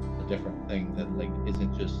have a different thing that like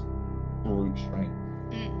isn't just brute strength.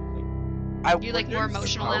 Do you like more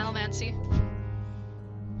emotional allomancy?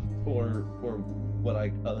 Or what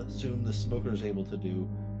I assume the smoker is able to do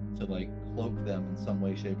to like cloak them in some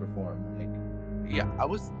way, shape, or form. Like, yeah, I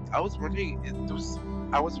was wondering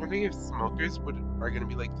if smokers are gonna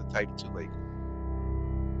be like the type to like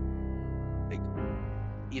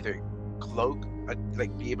either cloak,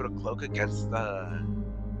 like be able to cloak against the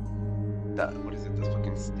what is it, the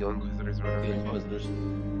fucking Steel Inquisitors or whatever. the Inquisitors.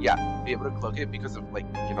 Yeah, be able to cloak it because of like,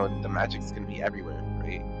 you know, the magic's gonna be everywhere,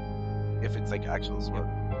 right? If it's like actual smoke.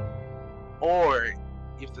 Or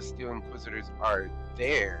if the Steel Inquisitors are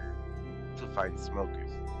there to find smokers.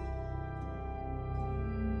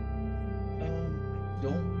 I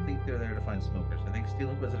don't think they're there to find smokers. I think Steel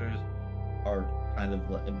Inquisitors are kind of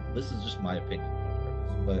like, and this is just my opinion,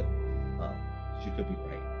 but she could be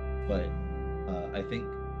right. But I think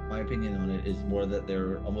my opinion on it is more that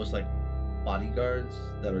they're almost like bodyguards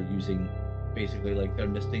that are using basically like their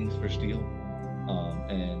mistings for steel,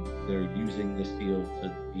 and they're using the steel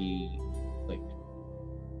to be like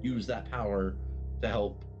use that power to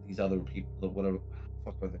help these other people, whatever the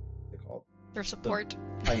fuck are they called? Their support.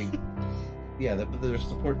 Their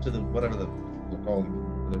support to the whatever they're called.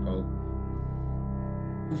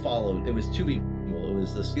 Who followed? It was two people. It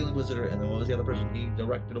was the Steel Inquisitor, and then what was the other person he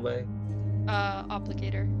directed away?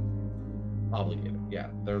 Obligator. Yeah,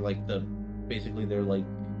 they're like the they're like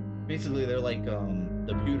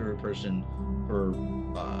the pewter person for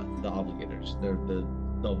the Obligators. They're the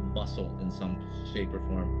muscle in some shape or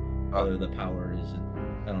form. Whether the power is,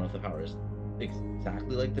 I don't know if the power is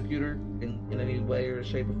exactly like the pewter in any way or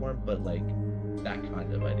shape or form, but like that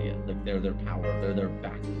kind of idea. Like they're their power, they're their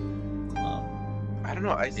backing. I don't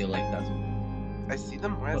know. I feel like that's. I see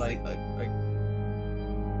them more as But like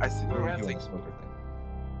I see them more as like smoker thing.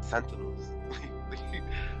 sentinels.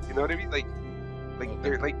 You know what I mean? Like Okay.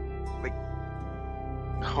 they're like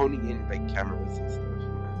honing in like cameras and stuff.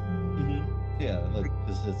 Yeah, like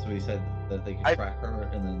because that's what he said, that they can track her,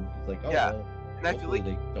 and then he's like, oh, Yeah, well, and I feel hopefully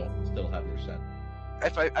like they don't still have your scent.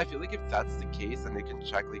 I feel like if that's the case and they can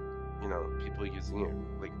check like people using it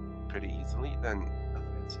like pretty easily, then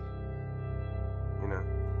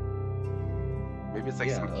maybe it's like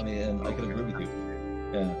Yeah, I mean, and I can agree with you.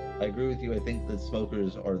 Yeah, I agree with you. I think the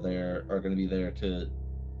smokers are going to be there to,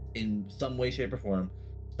 in some way, shape, or form,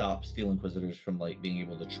 stop Steel Inquisitors from like being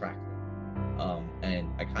able to track them. And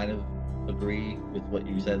I kind of agree with what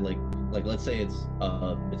you said. Like let's say it's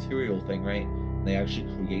a material thing, right? And they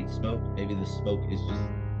actually create smoke. Maybe the smoke is just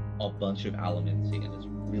a bunch of allomancy, and it's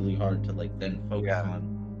really hard to like then focus on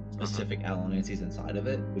specific allomancies inside of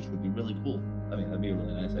it, which would be really cool. I mean, that'd be a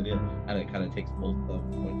really nice idea, and it kind of takes both the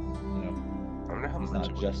points. I wonder how it's much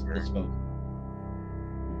not just the smoke.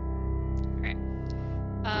 Alright.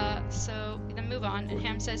 So we then move on, and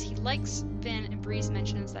Ham says he likes Vin, and Breeze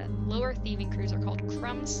mentions that lower thieving crews are called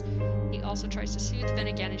crumbs. He also tries to soothe Vin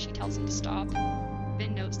again, and she tells him to stop.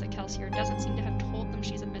 Vin notes that Kelsier doesn't seem to have told them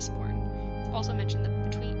she's a Mistborn. It's also mentioned that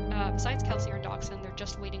besides Kelsier and Doxson, they're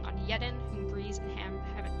just waiting on Yedin, whom Breeze and Ham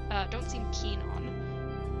don't seem keen on.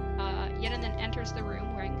 Yedin then enters the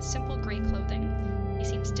room wearing simple grey clothing. He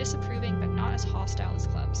seems disapproving, but not as hostile as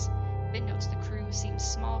Clubs. Vin notes the crew seems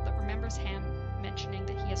small, but remembers Ham mentioning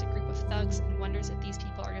that he has a group of thugs and wonders if these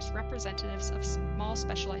people are just representatives of small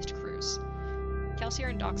specialized crews. Kelsier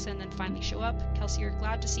and Doxson then finally show up, Kelsier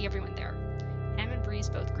glad to see everyone there. Ham and Breeze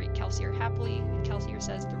both greet Kelsier happily, and Kelsier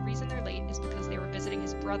says the reason they're late is because they were visiting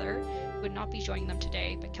his brother, who would not be joining them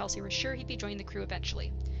today, but Kelsier was sure he'd be joining the crew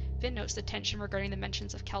eventually. Vin notes the tension regarding the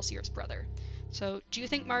mentions of Kelsier's brother. So, do you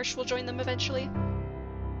think Marsh will join them eventually?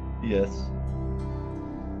 Yes.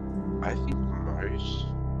 I think Marsh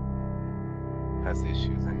has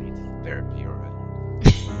issues and needs therapy already.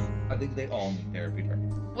 I think they all need therapy.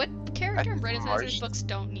 What character in Renaissance's books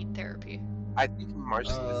don't need therapy? I think Marsh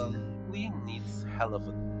specifically needs hella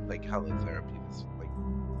therapy.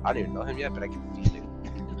 I don't even know him yet, but I can feel it.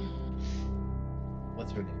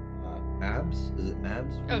 What's her name? Mabs? Is it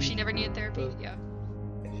Mabs? Oh, she never needed therapy? Yeah.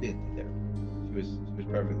 She didn't need therapy. She was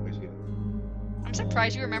perfect the way she was. I'm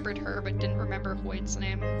surprised you remembered her, but didn't remember Hoyd's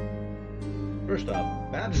name. First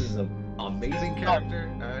off, Mabs is an amazing character.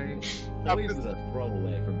 Hoyd is a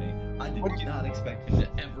throwaway for me. I did not expect him to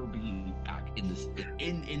ever be back in this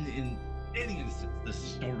in any instance. The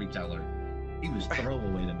storyteller. He was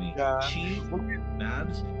throwaway to me. Yeah.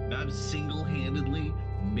 Mabs single-handedly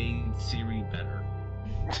made Ciri better.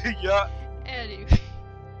 Yeah. Anyway.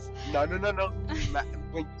 No.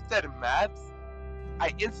 When you said Mabs,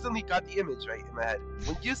 I instantly got the image right in my head.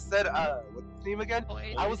 When you said what's his name again?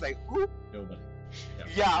 Hoyd. I was like, who? Nobody.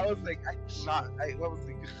 Yeah, I was like,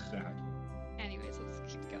 Anyways, let's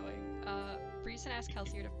keep going. Breeson asks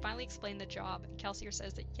Kelsier to finally explain the job, and Kelsier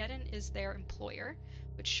says that Yedin is their employer,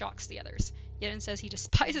 which shocks the others. Yedin says he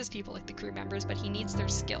despises people like the crew members, but he needs their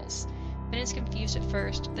skills. Vin is confused at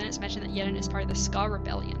first, then it's mentioned that Yedin is part of the Ska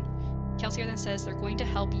Rebellion. Kelsier then says they're going to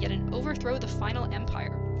help Yedin overthrow the final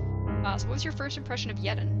empire. So what was your first impression of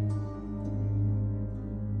Yedin?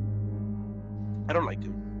 I don't like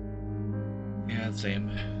him. Yeah,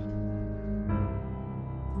 same.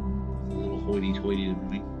 A little hoity-toity to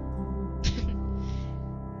me.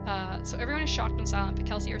 So everyone is shocked and silent, but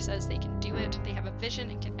Kelsier says they can do it, they have a vision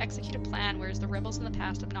and can execute a plan, whereas the rebels in the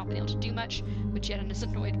past have not been able to do much, which Yedin is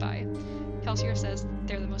annoyed by. Kelsier says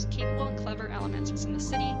they're the most capable and clever elementals in the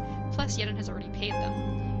city, plus Yedin has already paid them.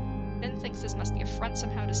 Vin thinks this must be a front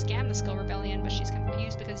somehow to scam the Skull Rebellion, but she's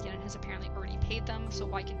confused because Yedin has apparently already paid them, so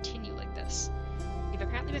why continue like this? They've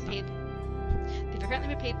apparently been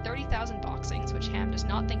paid 30,000 boxings, which Ham does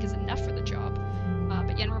not think is enough for the job.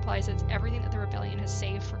 But Yen replies that it's everything that the rebellion has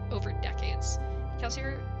saved for over decades.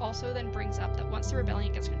 Kelsier also then brings up that once the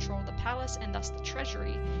rebellion gets control of the palace and thus the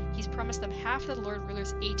treasury, he's promised them half the Lord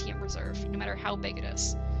Ruler's ATM reserve, no matter how big it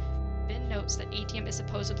is. Vin notes that ATM is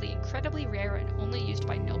supposedly incredibly rare and only used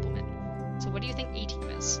by noblemen. So what do you think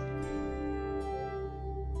ATM is?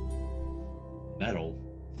 Metal.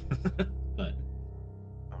 But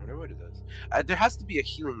I wonder what it is. There has to be a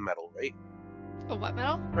healing metal, right? A what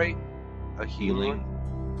metal? Right? A healing.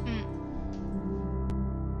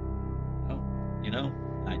 Oh,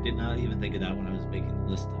 I did not even think of that when I was making the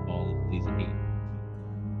list of all of these 8. I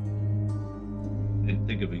didn't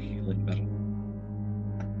think of a healing metal.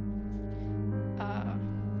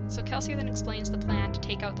 So Kelsier then explains the plan to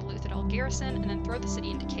take out the Luthadel garrison and then throw the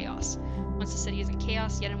city into chaos. Once the city is in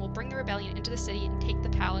chaos, Yedin will bring the rebellion into the city and take the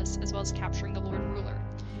palace, as well as capturing the Lord Ruler.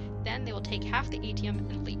 Then they will take half the atium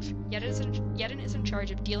and leave. Yedin is in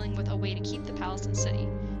charge of dealing with a way to keep the palace and city.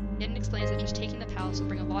 Yedin explains that just taking the palace will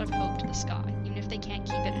bring a lot of hope to the sky, even if they can't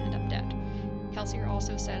keep it and end up dead. Kelsier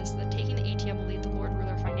also says that taking the atium will leave the Lord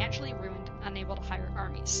Ruler financially ruined and unable to hire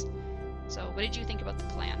armies. So what did you think about the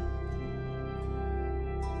plan?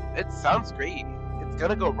 It sounds great. It's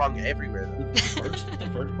gonna go wrong everywhere though. The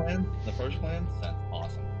first plan sounds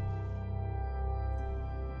awesome.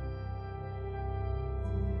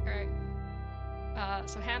 Alright.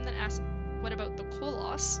 So Ham then asks, what about the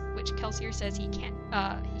Koloss, which Kelsier says he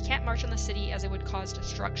can't march on the city as it would cause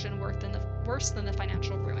destruction worse than the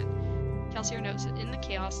financial ruin. Kelsier notes that in the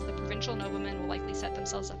chaos, the provincial noblemen will likely set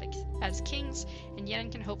themselves up as kings, and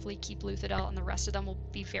Yedin can hopefully keep Luthadel, and the rest of them will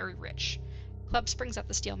be very rich. Clubs brings up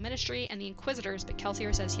the Steel Ministry and the Inquisitors, but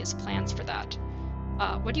Kelsier says he has plans for that.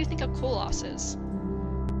 What do you think a Koloss is?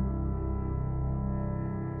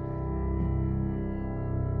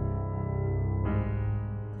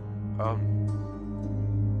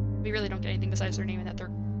 We really don't get anything besides their name and that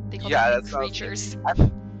they call them creatures.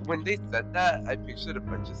 When they said that, I pictured a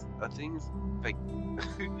bunch of things, like,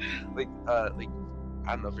 I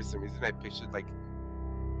don't know, for some reason I pictured like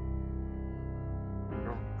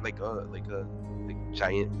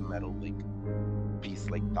giant metal beasts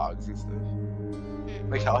like dogs and stuff,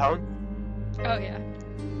 like hellhounds. Oh yeah.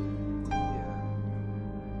 Yeah.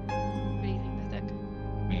 What do you think, Mythic?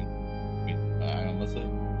 I honestly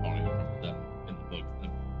don't even remember them in the book,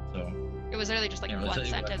 so it was literally just like one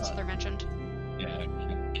sentence they're mentioned. Yeah, I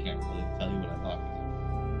can't really tell you what I thought.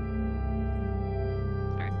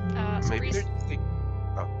 Alright, so maybe Breeze... they're just like,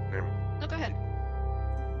 oh, never mind. No, go ahead.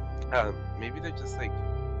 Maybe they're just like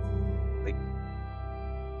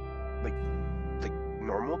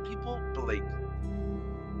normal people, but like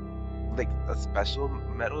a special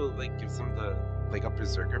metal gives them the a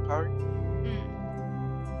berserker power. Yeah.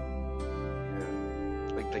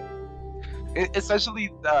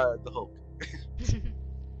 Essentially the Hulk.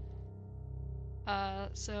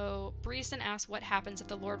 So Breeze then asks what happens if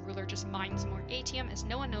the Lord Ruler just mines more atium, as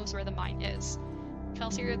no one knows where the mine is.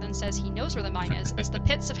 Kelsier then says he knows where the mine is. It's the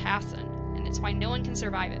pits of Hathen, and it's why no one can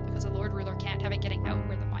survive it, because the Lord Ruler can't have it getting out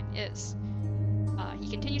where the mine is. He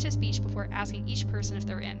continues his speech before asking each person if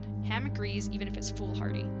they're in. Ham agrees, even if it's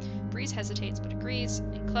foolhardy. Breeze hesitates but agrees,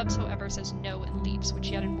 and Clubs, however, says no and leaves, which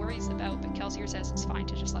Yedin worries about, but Kelsier says it's fine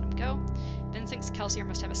to just let him go. Then thinks Kelsier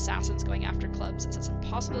must have assassins going after Clubs, as it's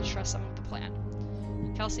impossible to trust someone with a plan.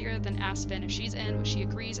 Kelsier then asks Vin if she's in, which she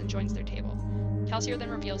agrees and joins their table. Kelsier then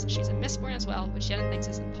reveals that she's a Mistborn as well, which Yedin thinks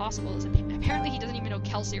is impossible, as apparently he doesn't even know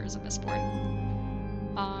Kelsier is a Mistborn.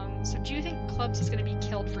 So do you think Clubs is going to be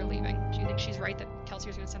killed for leaving? Do you think she's right that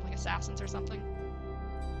Kelsier's going to send assassins or something?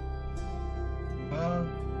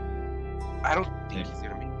 I don't think he's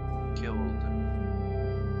going to be killed.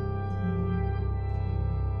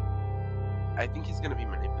 I think he's going to be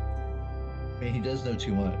manipulated. I mean, he does know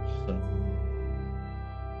too much, so.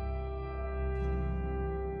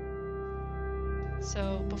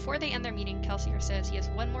 So, before they end their meeting, Kelsier says he has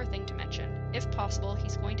one more thing to mention. If possible,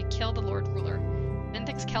 he's going to kill the Lord Ruler. Vin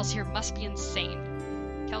thinks Kelsier must be insane.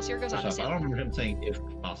 Kelsier goes on to say... I don't remember him saying if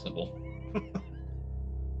possible.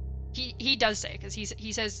 he does say, because he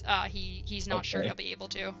says he's not sure he'll be able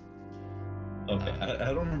to. Okay,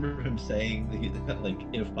 I don't remember him saying,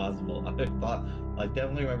 if possible. I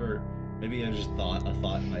definitely remember, maybe I just thought a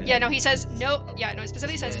thought in my head. Yeah, no, he says, no, he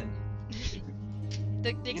specifically says...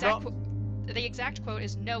 the exact quote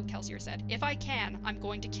is, no, Kelsier said. If I can, I'm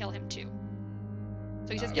going to kill him too.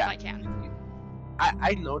 So he says, if I can.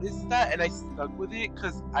 I noticed that and I stuck with it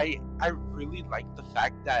because I really like the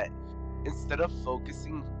fact that instead of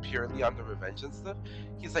focusing purely on the revenge and stuff,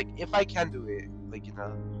 he's like, if I can do it,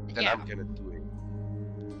 then I'm gonna do it.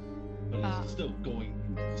 But he's still going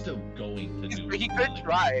to do it. He could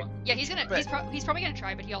try. Yeah, he's probably gonna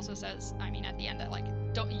try, but he also says, I mean, at the end that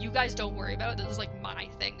you guys don't worry about it. This is my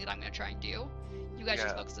thing that I'm gonna try and do. You guys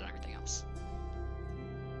just focus on everything else.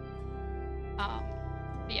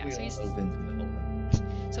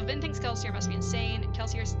 So Vin thinks Kelsier must be insane.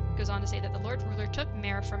 Kelsier goes on to say that the Lord Ruler took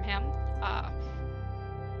Mare from him.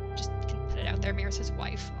 Just can put it out there, Mare's his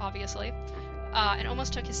wife, obviously. And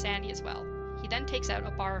almost took his Sandy as well. He then takes out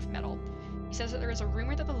a bar of metal. He says that there is a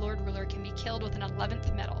rumor that the Lord Ruler can be killed with an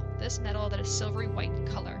 11th metal, this metal that is silvery white in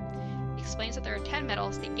color. He explains that there are 10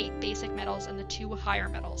 metals, the 8 basic metals, and the 2 higher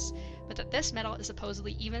metals, but that this metal is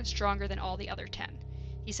supposedly even stronger than all the other 10.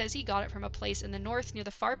 He says he got it from a place in the north near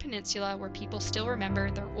the far peninsula where people still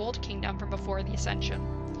remember their old kingdom from before the Ascension.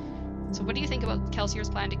 So what do you think about Kelsier's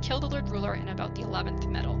plan to kill the Lord Ruler and about the 11th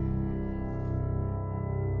metal?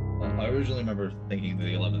 Well, I originally remember thinking that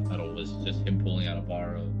the 11th metal was just him pulling out a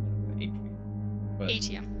bar of ATM. But,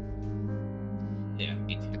 ATM. Yeah,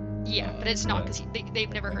 ATM. Yeah, but it's not because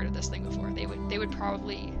they've never heard of this thing before. They would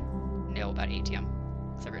probably know about ATM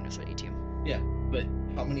because everyone knows about ATM. Yeah, but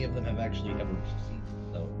how many of them have actually ever seen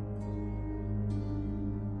it, though?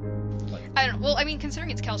 Like, I don't know. Well, I mean,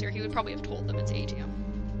 considering it's Kelsier, he would probably have told them it's ATM.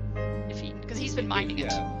 Because he's been minding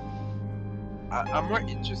it. I'm more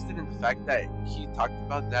interested in the fact that he talked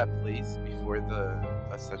about that place before the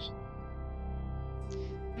Ascension.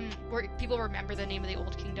 Where people remember the name of the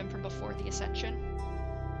Old Kingdom from before the Ascension.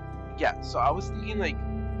 Yeah, so I was thinking like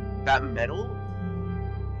that metal.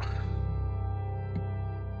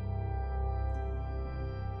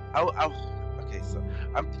 Okay, so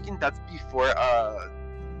I'm thinking that's before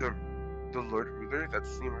the Lord Ruler. That's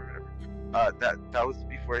his name or whatever. That was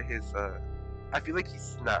before his. I feel like he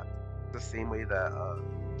snapped the same way that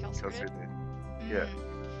Kelsier Kelsier did. Yeah,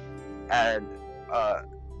 and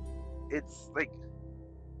it's like.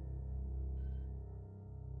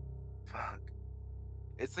 Fuck.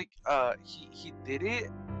 It's like he did it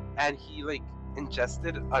and he like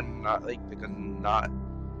ingested a not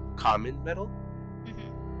common metal.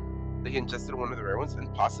 Mm-hmm. Like he ingested one of the rare ones and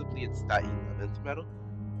possibly it's that 11th metal.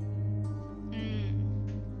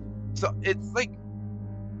 So it's like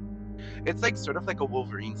sort of like a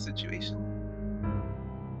Wolverine situation.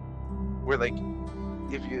 Where like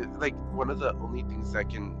if you like one of the only things that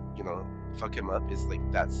can, you know, fuck him up is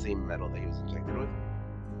like that same metal that he was injected with.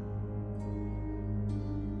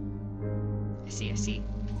 I see.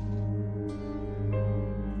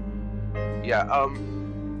 Yeah,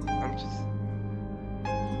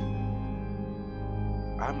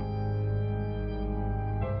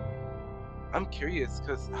 I'm curious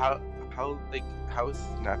because how is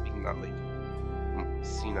snapping not like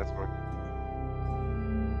seen as more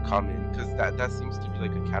common? Because that seems to be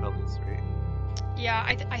like a catalyst, right? Yeah,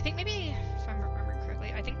 I think maybe if I remember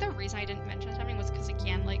correctly, I think the reason I didn't mention something was because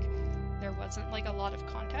again, like there wasn't like a lot of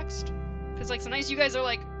context. Because like sometimes you guys are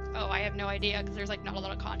like, oh, I have no idea, because there's like not a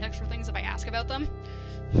lot of context for things if I ask about them.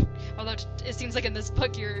 Although it seems like in this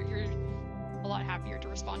book you're a lot happier to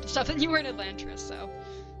respond to stuff than you were in Elantris, so.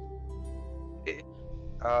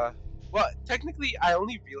 Well, technically, I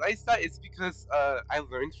only realized that it's because I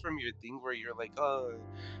learned from your thing where you're like,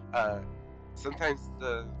 sometimes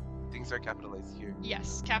the things are capitalized here.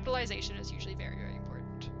 Yes, capitalization is usually very, very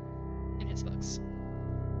important in his books.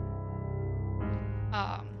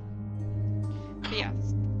 But yeah,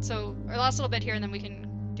 so our last little bit here, and then we can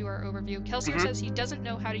do our overview. Kelsier says he doesn't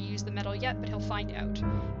know how to use the metal yet, but he'll find out.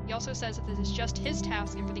 He also says that this is just his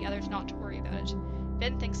task and for the others not to worry about it.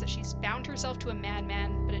 Ben thinks that she's bound herself to a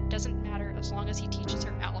madman, but it doesn't matter as long as he teaches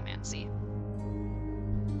her allomancy.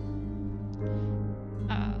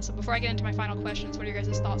 So before I get into my final questions, what are your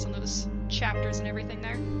guys' thoughts on those chapters and everything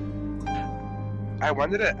there? I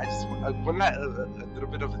wanted to, I wanted a little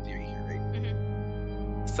bit of a theory here, right?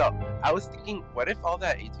 Mm-hmm. So I was thinking, what if all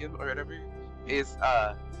that ATM or whatever is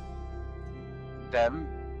them,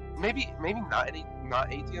 maybe not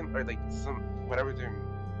ATM or like some whatever they're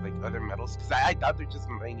like other metals, because I doubt they're just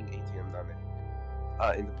mining ATM down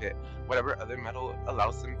there in the pit. Whatever other metal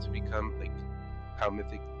allows them to become like how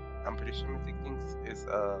mythic. I'm pretty sure mythic things is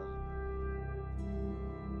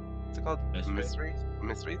what's it called? Mysteries?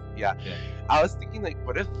 Yeah. I was thinking like,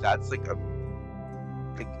 what if that's like a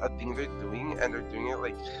thing they're doing, and they're doing it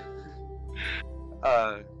like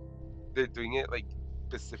they're doing it like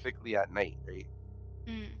specifically at night, right?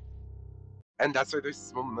 And that's why there's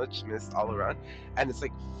so much mist all around, and it's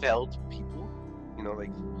like felled people, you know,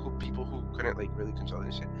 like people who couldn't like really control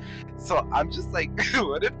this shit. So I'm just like,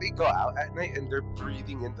 what if they go out at night and they're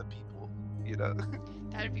breathing into people, you know?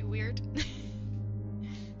 That'd be weird.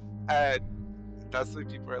 And that's why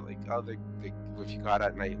people are like, oh, they if you go out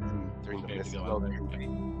at night and during the mist, you'll go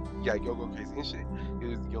crazy and shit.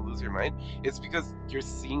 You'll lose your mind. It's because you're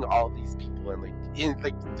seeing all these people and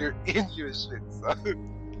they're in your shit. So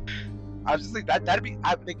I was just like that'd be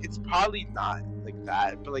like, it's probably not like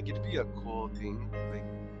that, but like it'd be a cool thing. Like,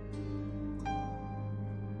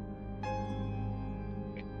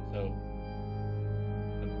 so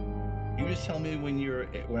you just tell me when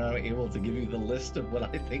I'm able to give you the list of what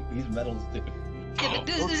I think these metals do. Yeah, but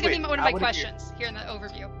this is going to be one of my questions here in the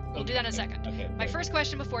overview. We'll do that in a second. Okay. My first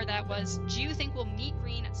question before that was, do you think we'll meet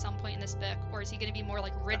Green at some point in this book, or is he going to be more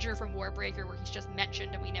like Ridger from Warbreaker, where he's just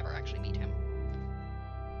mentioned and we never actually meet him?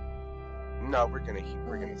 No, we're gonna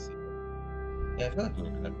see. Yeah, I feel like we're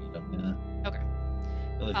gonna meet him. Yeah. Okay. I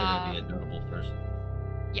feel like they're gonna be a notable person.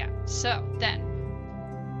 Yeah. So then,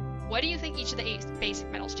 what do you think each of the 8 basic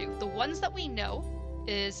metals do? The ones that we know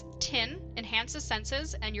is tin enhances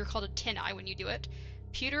senses, and you're called a tin eye when you do it.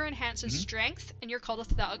 Pewter enhances strength, and you're called a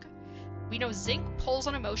thug. We know zinc pulls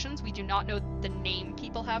on emotions. We do not know the name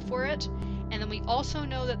people have for it. And then we also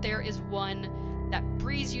know that there is one that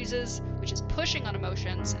Breeze uses, which is pushing on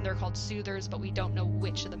emotions, and they're called soothers, but we don't know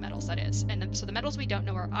which of the metals that is. And so the metals we don't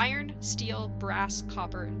know are iron, steel, brass,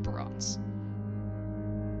 copper, and bronze.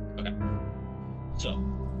 Okay. So,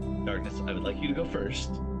 Darkness, I would like you to go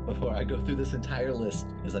first before I go through this entire list,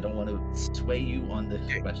 because I don't want to sway you on this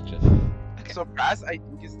question. Okay. So brass, I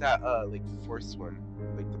think, is that like force one,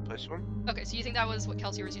 like the push one. Okay, so you think that was what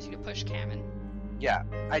Kelsey was using to push Cam in? Yeah,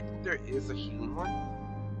 I think there is a healing one.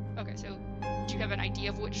 Okay, so do you have an idea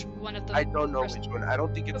of which one of the? I don't know which one. I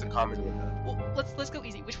don't think it's a Okay. common one. Well, let's go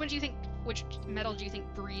easy. Which metal do you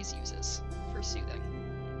think Breeze uses for soothing?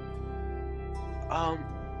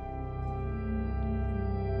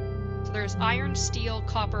 So there's iron, steel,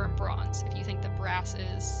 copper, and bronze. If you think that brass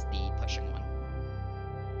is the pushing one.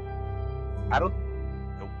 I don't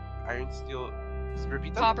know. Iron, steel.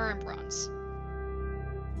 Repeat that. Copper and bronze.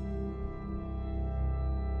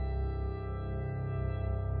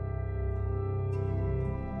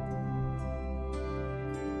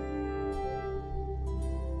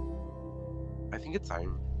 I think it's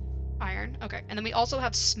iron. Iron. Okay, and then we also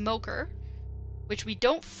have smoker, which we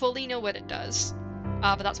don't fully know what it does,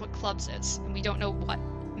 but that's what Clubs is, and we don't know what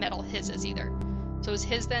metal his is either. So is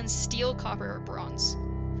his then steel, copper, or bronze?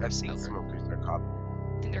 I think smokers are copper.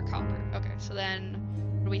 I think they're copper. Okay, so then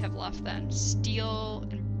what do we have left then? Steel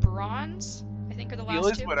and bronze, I think, are the Steel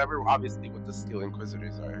last is two. whatever, obviously, what the Steel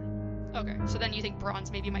Inquisitors are. Okay, so then you think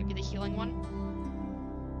bronze maybe might be the healing one?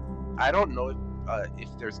 I don't know if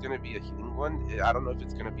there's gonna be a healing one. I don't know if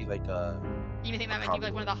it's gonna be like a. You think that might be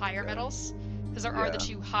like one of the higher metals? Because there are the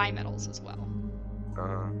 2 high metals as well.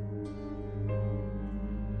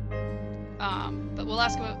 But we'll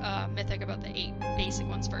ask about Mythic about the 8 basic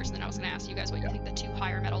ones first, and then I was going to ask you guys what you think the 2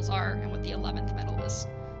 higher metals are and what the 11th metal is.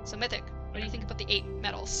 So Mythic, what do you think about the 8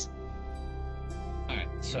 metals? Alright,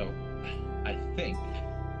 so I think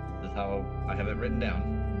that's how I have it written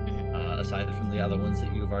down. Aside from the other ones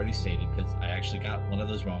that you've already stated, because I actually got one of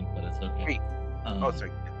those wrong, but it's okay. Wait.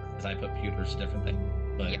 Sorry. Because I put pewter's a different thing,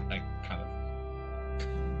 but Yeah. I kind of.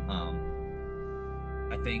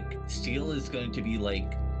 I think steel is going to be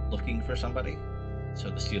like looking for somebody. So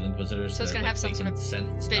the Steel Inquisitors. So it's gonna like, have some they sort can of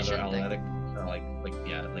sense vision other thing. athletic, or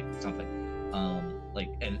like something.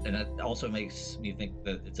 And that also makes me think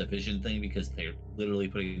that it's a vision thing because they're literally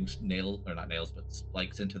putting not nails, but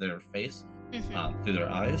spikes into their face through their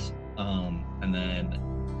eyes. And then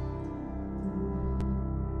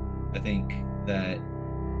I think that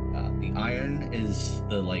the iron is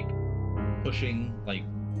the like pushing like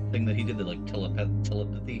thing that he did, the like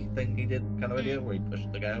telepathy thing he did kind of idea where he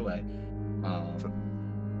pushed the guy away.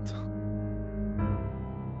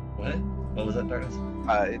 What was that, Darkness?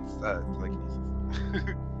 It's telekinesis.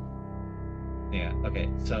 Yeah, okay,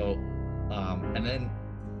 so and then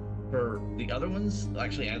for the other ones,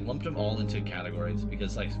 actually I lumped them all into categories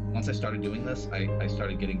because like once I started doing this, I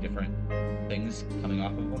started getting different things coming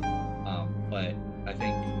off of them. But I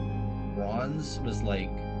think bronze was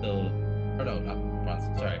like not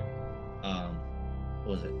bronze, sorry. What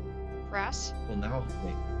was it? Brass? Well, now,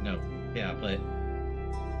 wait, no. Yeah, but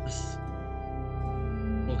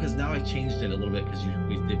because now I changed it a little bit because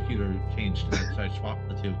we did pewter changed, so I swapped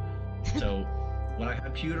the 2. So what I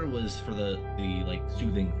had pewter was for the like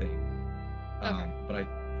soothing thing. Okay. But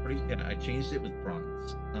I changed it with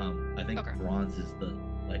bronze. I think Okay. bronze is the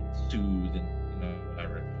like soothe and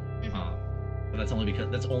whatever. But that's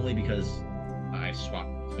only because I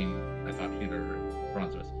swapped between I thought pewter and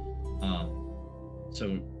bronze was.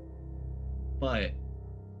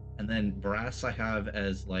 And then brass I have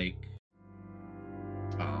as like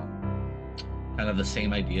kind of the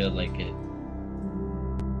same idea, like it,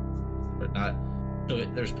 but not. So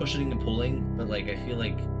there's pushing and pulling, but like I feel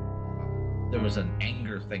like there was an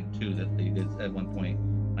anger thing too that they did at one point.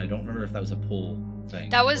 I don't remember if that was a pull thing.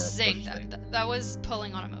 That was or a zinc. push thing. That was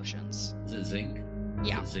pulling on emotions. Is it zinc?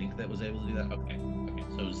 Yeah. Is it zinc that was able to do that? Okay.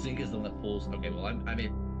 So zinc is the one that pulls. Okay. Well, I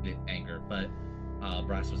made it anger, but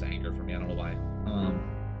brass was anger for me. I don't know why.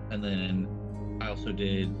 And then I also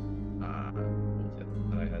did what was it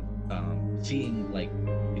that I had? Seeing, like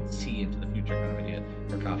you could see into the future kind of idea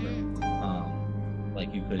for copper.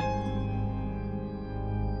 Like you could.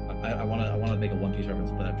 I want to make a One Piece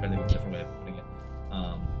reference, but I'm trying to think of a different way of putting it.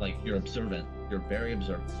 Like you're observant. You're very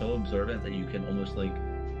observant. So observant that you can almost like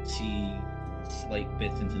see slight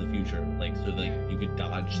bits into the future, like so that you could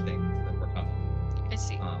dodge things that were coming. I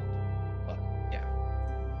see. But yeah.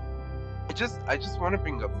 I just want to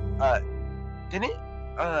bring up. Didn't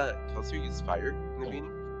Kelsier use fire in the beginning?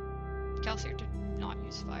 Kelsier did not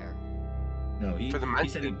use fire. No, For the he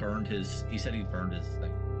said he burned his. He said he burned his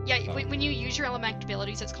thing. Yeah, when you use your elemental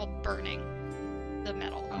abilities, it's called burning the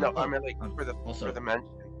metal. No, I meant like for the mansion.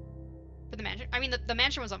 For the mansion, I mean the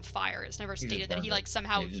mansion was on fire. It's never stated that he like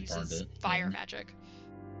somehow uses fire magic.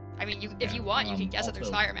 I mean, if you want, you can guess that there's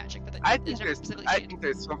fire magic, but I think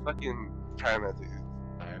there's some fucking fire magic.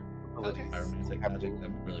 Okay. Fire magic. That'd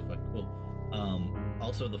be really fucking cool.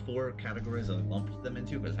 Also, the 4 categories I lumped them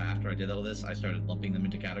into, because after I did all this, I started lumping them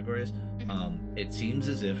into categories. It seems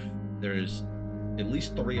as if there's at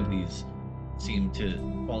least 3 of these seem to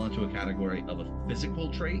fall into a category of a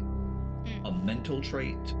physical trait, a mental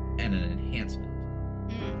trait, and an enhancement.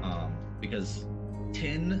 Because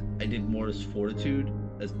 10, I did more as fortitude,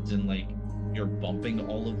 as in like you're bumping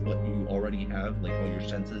all of what you already have, like all your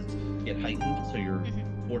senses get heightened, so you're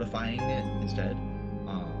fortifying it instead.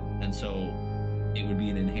 And so it would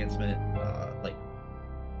be an enhancement, like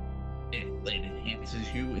it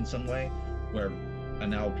enhances you in some way, where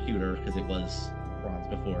now pewter, because it was bronze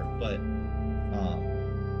before, but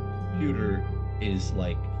pewter is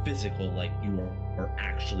like physical, like you are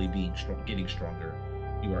actually being strong, getting stronger,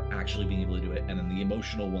 you are actually being able to do it. And then the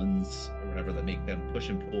emotional ones or whatever that make them push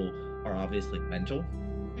and pull are obviously mental.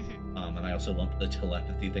 And I also lumped the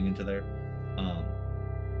telepathy thing into there.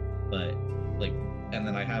 But like, and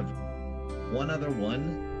then I have one other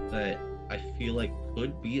one that I feel like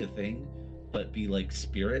could be a thing, but be like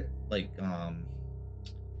spirit, like I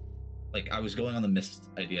was going on the mist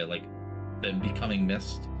idea, like them becoming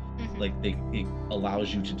mist, like it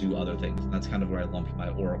allows you to do other things, and that's kind of where I lumped my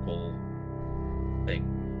oracle thing,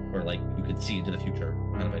 where like you could see into the future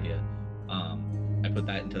kind of idea. I put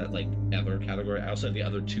that into that like other category. I also have the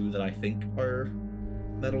other 2 that I think are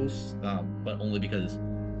metals, but only because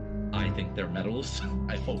I think they're metals.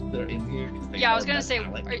 I hope they're in here. Yeah, I was gonna say,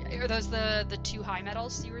 are those the 2 high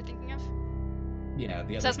metals you were thinking of? Yeah,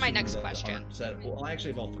 the other. So that's my 2 next question. Well, I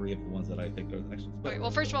actually have all 3 of the ones that I think are the next ones. Okay,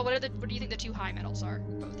 well, first of all, what do you think the 2 high metals are,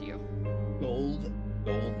 both of you? Gold,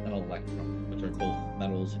 and electrum, which are both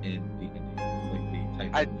metals in D&D, like the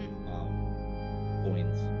type of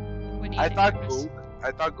coins. I thought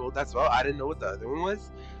gold as well. I didn't know what the other one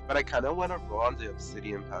was, but I kind of want to roll on the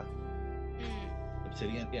obsidian path.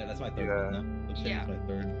 Obsidian? Yeah, that's my 3rd one now. Obsidian's my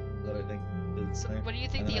 3rd that I think is there. What do you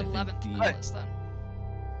think the 11th metal is then?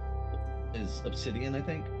 Is obsidian, I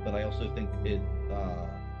think, but I also think it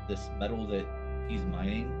this metal that he's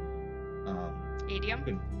mining Adium?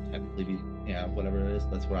 Could technically be, whatever it is.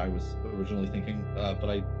 That's what I was originally thinking. But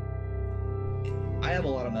I have a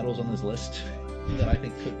lot of metals on this list that I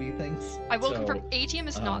think could be things. I will confirm, atium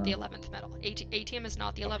is not the 11th metal. Atium is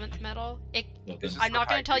not the 11th metal. I'm not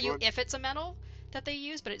going to tell you if it's a metal that they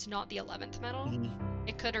use, but it's not the 11th metal.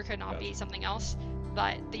 It could or could not be something else.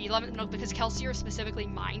 But the 11th metal, because Kelsier specifically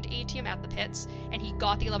mined atium at the pits, and he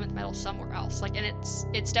got the 11th metal somewhere else. Like, and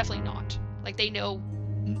it's definitely not. Like, they know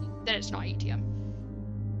that it's not atium.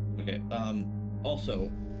 Okay. Also,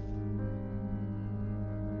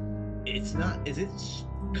 it's not. Is it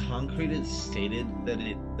concrete? It's stated that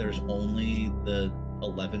there's only the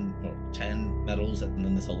 10 metals, and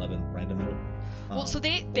then this 11 random metal. Well, so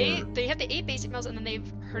they have the 8 basic metals, and then they've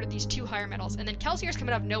heard of these 2 higher metals, and then Kelsier's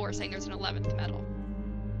coming out of nowhere saying there's an 11th metal.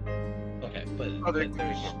 Okay, but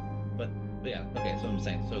yeah, okay, so I'm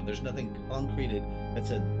saying, so there's nothing concreted that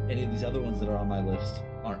said any of these other ones that are on my list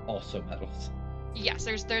aren't also metals. Yes,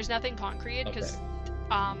 there's nothing concrete, because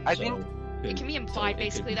I think it can be implied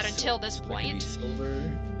basically that until this point.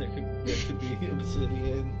 Silver, there could be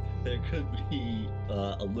obsidian, there could be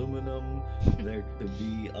aluminum, there could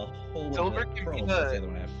be a whole silver lot of can chrome. be That's the other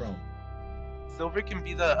one I have chrome. Silver can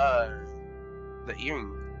be the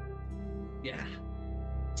earring. Yeah.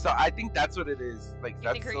 So I think that's what it is. Like You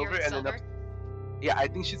that's think her silver, earring's and then silver? yeah, I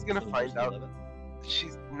think she's gonna Silver's find the out. 11th?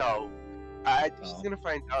 I think she's gonna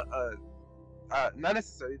find out. Not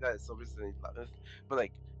necessarily that silver's the 11th, but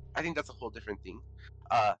like I think that's a whole different thing.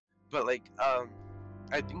 But like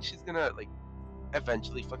I think she's gonna like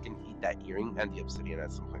eventually fucking eat that earring and the obsidian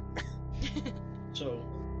at some point. So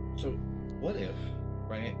what if,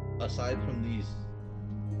 right, aside from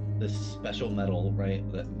this special metal, right,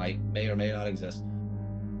 that may or may not exist,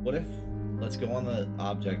 what if, let's go on the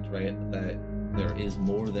object, right, that there is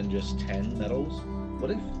more than just 10 metals? What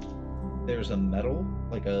if there's a metal,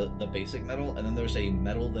 like the basic metal, and then there's a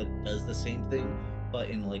metal that does the same thing, but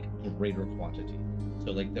in like greater quantity?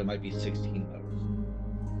 So like there might be 16 metals.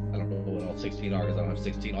 I don't know what all 16 are, because I don't have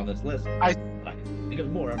 16 on this list. I can think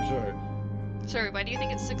of more, I'm sure. Sorry, why do you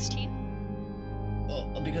think it's 16?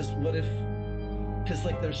 Well, because what if because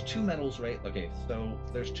like there's two metals, right? Okay, so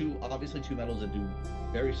there's obviously two metals that do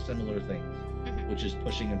very similar things, which is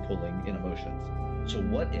pushing and pulling in emotions. So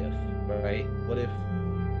what if, right? What if,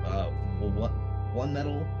 what one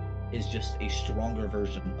metal is just a stronger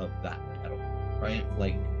version of that metal, right?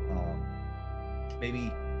 Like,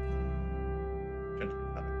 maybe. I'm trying to think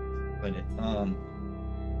of how to explain it.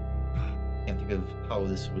 Can't think of how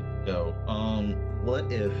this would go.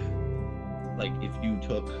 What if, like, if you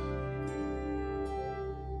took.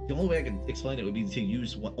 The only way I can explain it would be to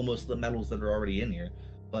use almost the metals that are already in here.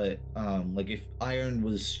 But like if iron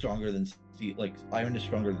was stronger than steel, like iron is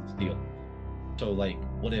stronger than steel. So like,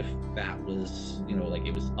 what if that was, like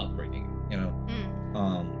it was upgrading,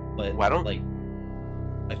 But Why don't like,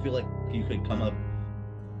 I feel like you could come up.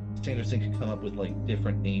 Sanderson could come up with like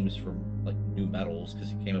different names for like new metals because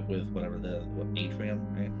he came up with whatever atrium,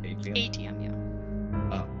 right? ATM,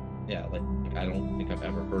 yeah. Yeah, like I don't think I've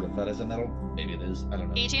ever heard of that as a metal. Maybe it is. I don't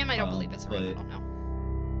know. ATM, I don't believe it's a real metal. No,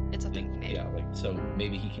 it's a thing he made. Yeah, like so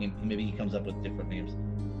maybe he comes up with different names,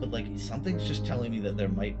 but like something's just telling me that there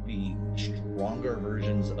might be stronger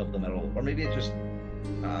versions of the metal, or maybe it just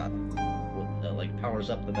like powers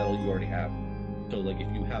up the metal you already have. So like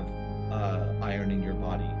if you have iron in your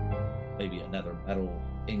body, maybe another metal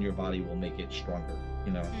in your body will make it stronger.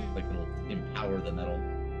 Like it'll empower the metal,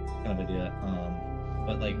 kind of idea.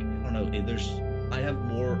 But like, I don't know, I have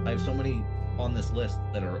so many on this list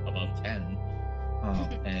that are above 10,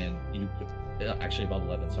 and you could, actually above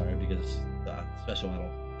 11, sorry, because special metal,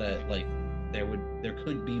 that like, there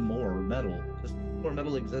could be more metal, because more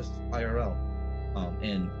metal exists IRL,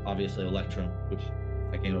 and obviously Electrum, which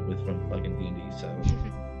I came up with from fucking D&D, so,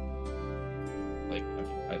 like,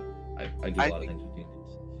 I do a lot of things with D&D.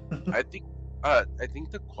 I think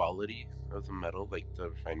the quality of the metal, like the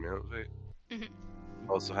refinement of it,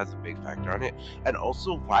 also has a big factor on it. And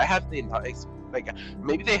also, why have they not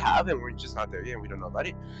maybe they have and we're just not there yet and we don't know about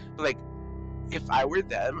it, but like if I were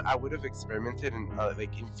them, I would have experimented in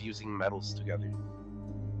like infusing metals together.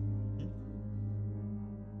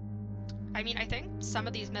 I mean, I think some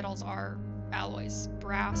of these metals are alloys.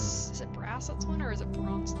 Brass, is it brass that's one, or is it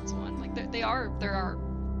bronze that's one? Like there are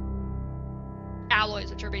alloys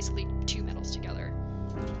which are basically two metals together.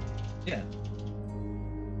 Yeah.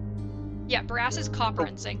 Yeah, brass is copper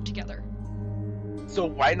and zinc together. So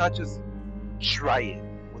why not just try it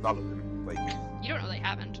with all of them? Like, you don't know, they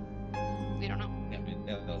haven't. We don't know. Yeah, I mean,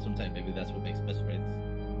 that's what I'm saying. Maybe that's what makes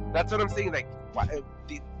Mistborn. That's what I'm saying. Like, why,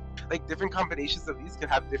 like different combinations of these could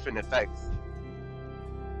have different effects.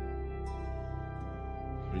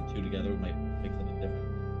 Putting two together might make something different.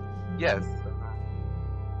 Yes.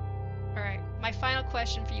 All right, my final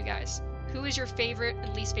question for you guys: who is your favorite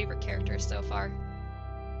and least favorite character so far?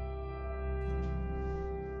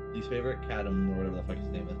 Least favorite, Cadam, or whatever the fuck his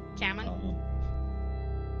name is. Cameron?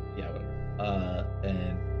 Yeah, whatever.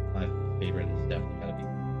 And my favorite is definitely gonna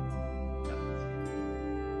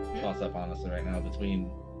be toss up, honestly, right now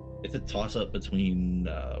it's a toss up between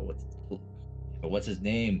what's his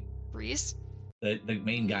name? Breeze? The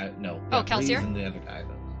main guy, no. Oh, Breeze Kelsier? and the other guy,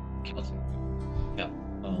 Kelsier. Yeah.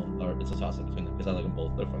 Or it's a toss up between them because I like them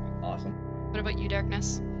both. They're fucking awesome. What about you,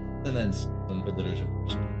 Darkness? And then some good leadership.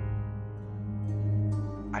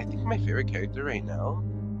 I think my favorite character right now.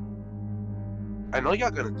 I know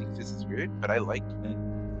y'all gonna think this is weird, but I like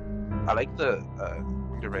the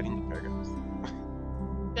when they're writing the paragraphs.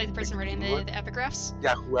 Like the person writing the epigraphs?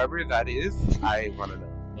 Yeah, whoever that is, I wanna know.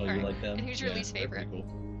 Oh, you like them? And who's your least favorite? Cool.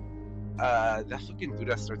 That fucking dude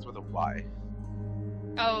that starts with a Y.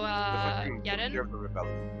 Oh, Yedin? Yedin? Of the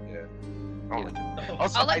Rebellion. Yeah. Oh, Oh,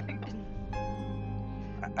 also, I think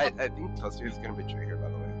Kelsier is gonna betray her, by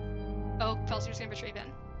the way. Oh, Felsier's gonna betray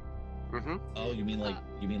Ben? Mm-hmm. Oh, you mean like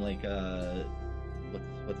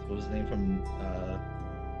what was his name from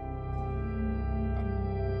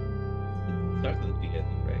it starts with a D, I think,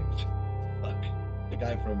 right? Fuck. The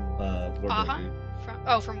guy from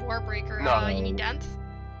Warbreaker. From Warbreaker. No. You mean Denth?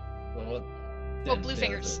 Well,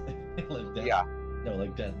 Bluefingers. Like Denth. Yeah. No,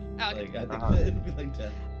 like Denth. Oh, okay. Like, I think it would be like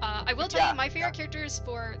Denth. I will tell you my favorite characters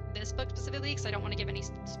for this book specifically, because I don't want to give any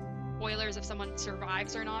spoilers if someone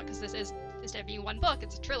survives or not, because this is, instead of being one book,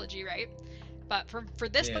 it's a trilogy, right? But for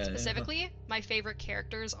this book specifically, my favorite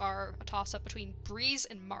characters are a toss-up between Breeze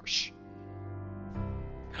and Marsh.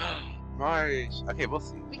 Marsh. Okay, we'll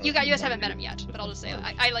see. You guys haven't met him yet, but I'll just say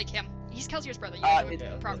I like him. He's Kelsier's brother. You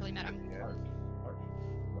haven't properly met him.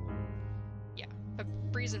 Yeah, but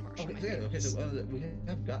Breeze and Marsh. Okay, so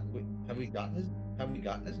have we gotten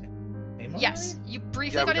his name? Yes, you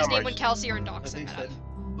briefly got his name when Kelsier and Doxon met up.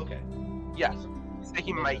 Okay. Yeah. He said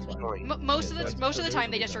he might join. Most of the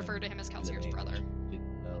time, they just refer to him as Kelsier's brother.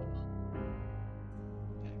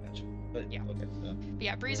 But Yeah. okay, so But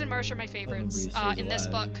yeah, Breeze and Marsh are my favorites. Breeze stays In this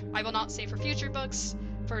book, alive. I will not say for future books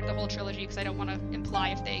for the whole trilogy because I don't want to imply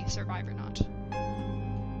if they survive or not.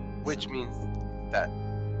 Which means that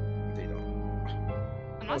they don't.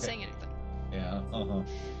 I'm not Okay. saying anything. yeah,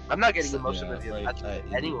 I'm not getting So- emotionally Yeah, right, attached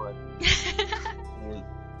to anyone. Or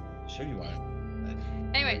sure you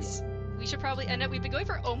are. Anyways, we should probably end up. We've been going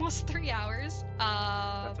for almost 3 hours.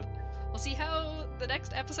 That's okay. We'll see how the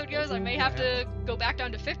next episode goes. I may have to go back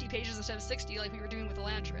down to 50 pages instead of 60 like we were doing with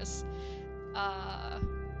Elantris.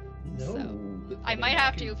 No, So, but, I might mean,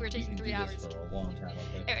 have you to can- if we're you taking can 3 do this hours. for a long time.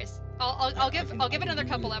 Okay. Anyways, I I'll give can- it I can another do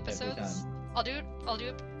couple it every episodes. time. I'll do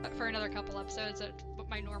it for another couple episodes at what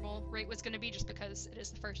my normal rate was going to be, just because it is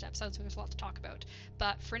the first episode, so there's a lot to talk about.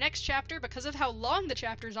 But for next chapter, because of how long the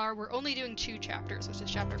chapters are, we're only doing 2 chapters, which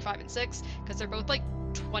is chapter 5 and 6, because they're both like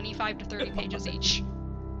 25 to 30 pages each.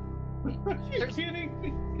 You're kidding me?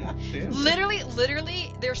 God damn it.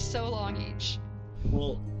 Literally, they're so long each.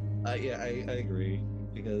 Well, yeah, I agree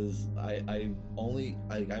because I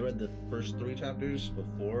read the first 3 chapters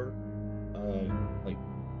before, like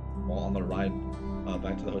while on the ride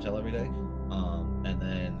back to the hotel every day, and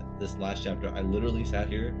then this last chapter I literally sat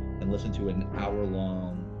here and listened to an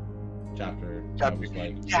hour-long chapter. I was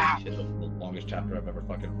like, Yeah. shit, the longest chapter I've ever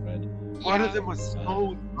fucking read. One Yeah. of them was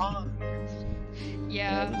so long.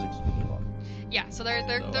 Yeah. Well, it was extremely long. Yeah, so they're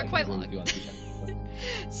So I can quite agree long. with you on 2 chapters.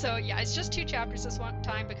 So yeah, it's just 2 chapters this one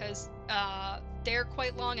time because they're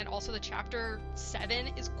quite long, and also the chapter 7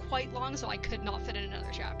 is quite long, so I could not fit in another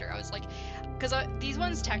chapter. I was like, because these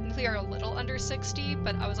ones technically are a little under 60,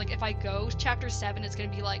 but I was like, if I go chapter 7, it's gonna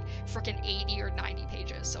be like freaking 80 or 90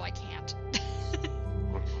 pages, so I can't.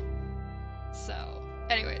 So,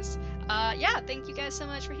 anyways, yeah, thank you guys so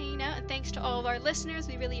much for hanging out, and thanks to all of our listeners.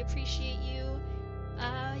 We really appreciate you.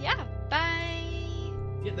 Yeah, bye.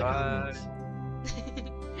 Get the Bye. comments.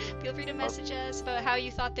 Feel free to message us about how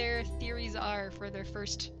you thought their theories are for their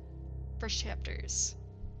first chapters.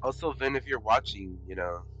 Also, Vin, if you're watching,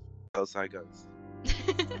 tell us how it goes.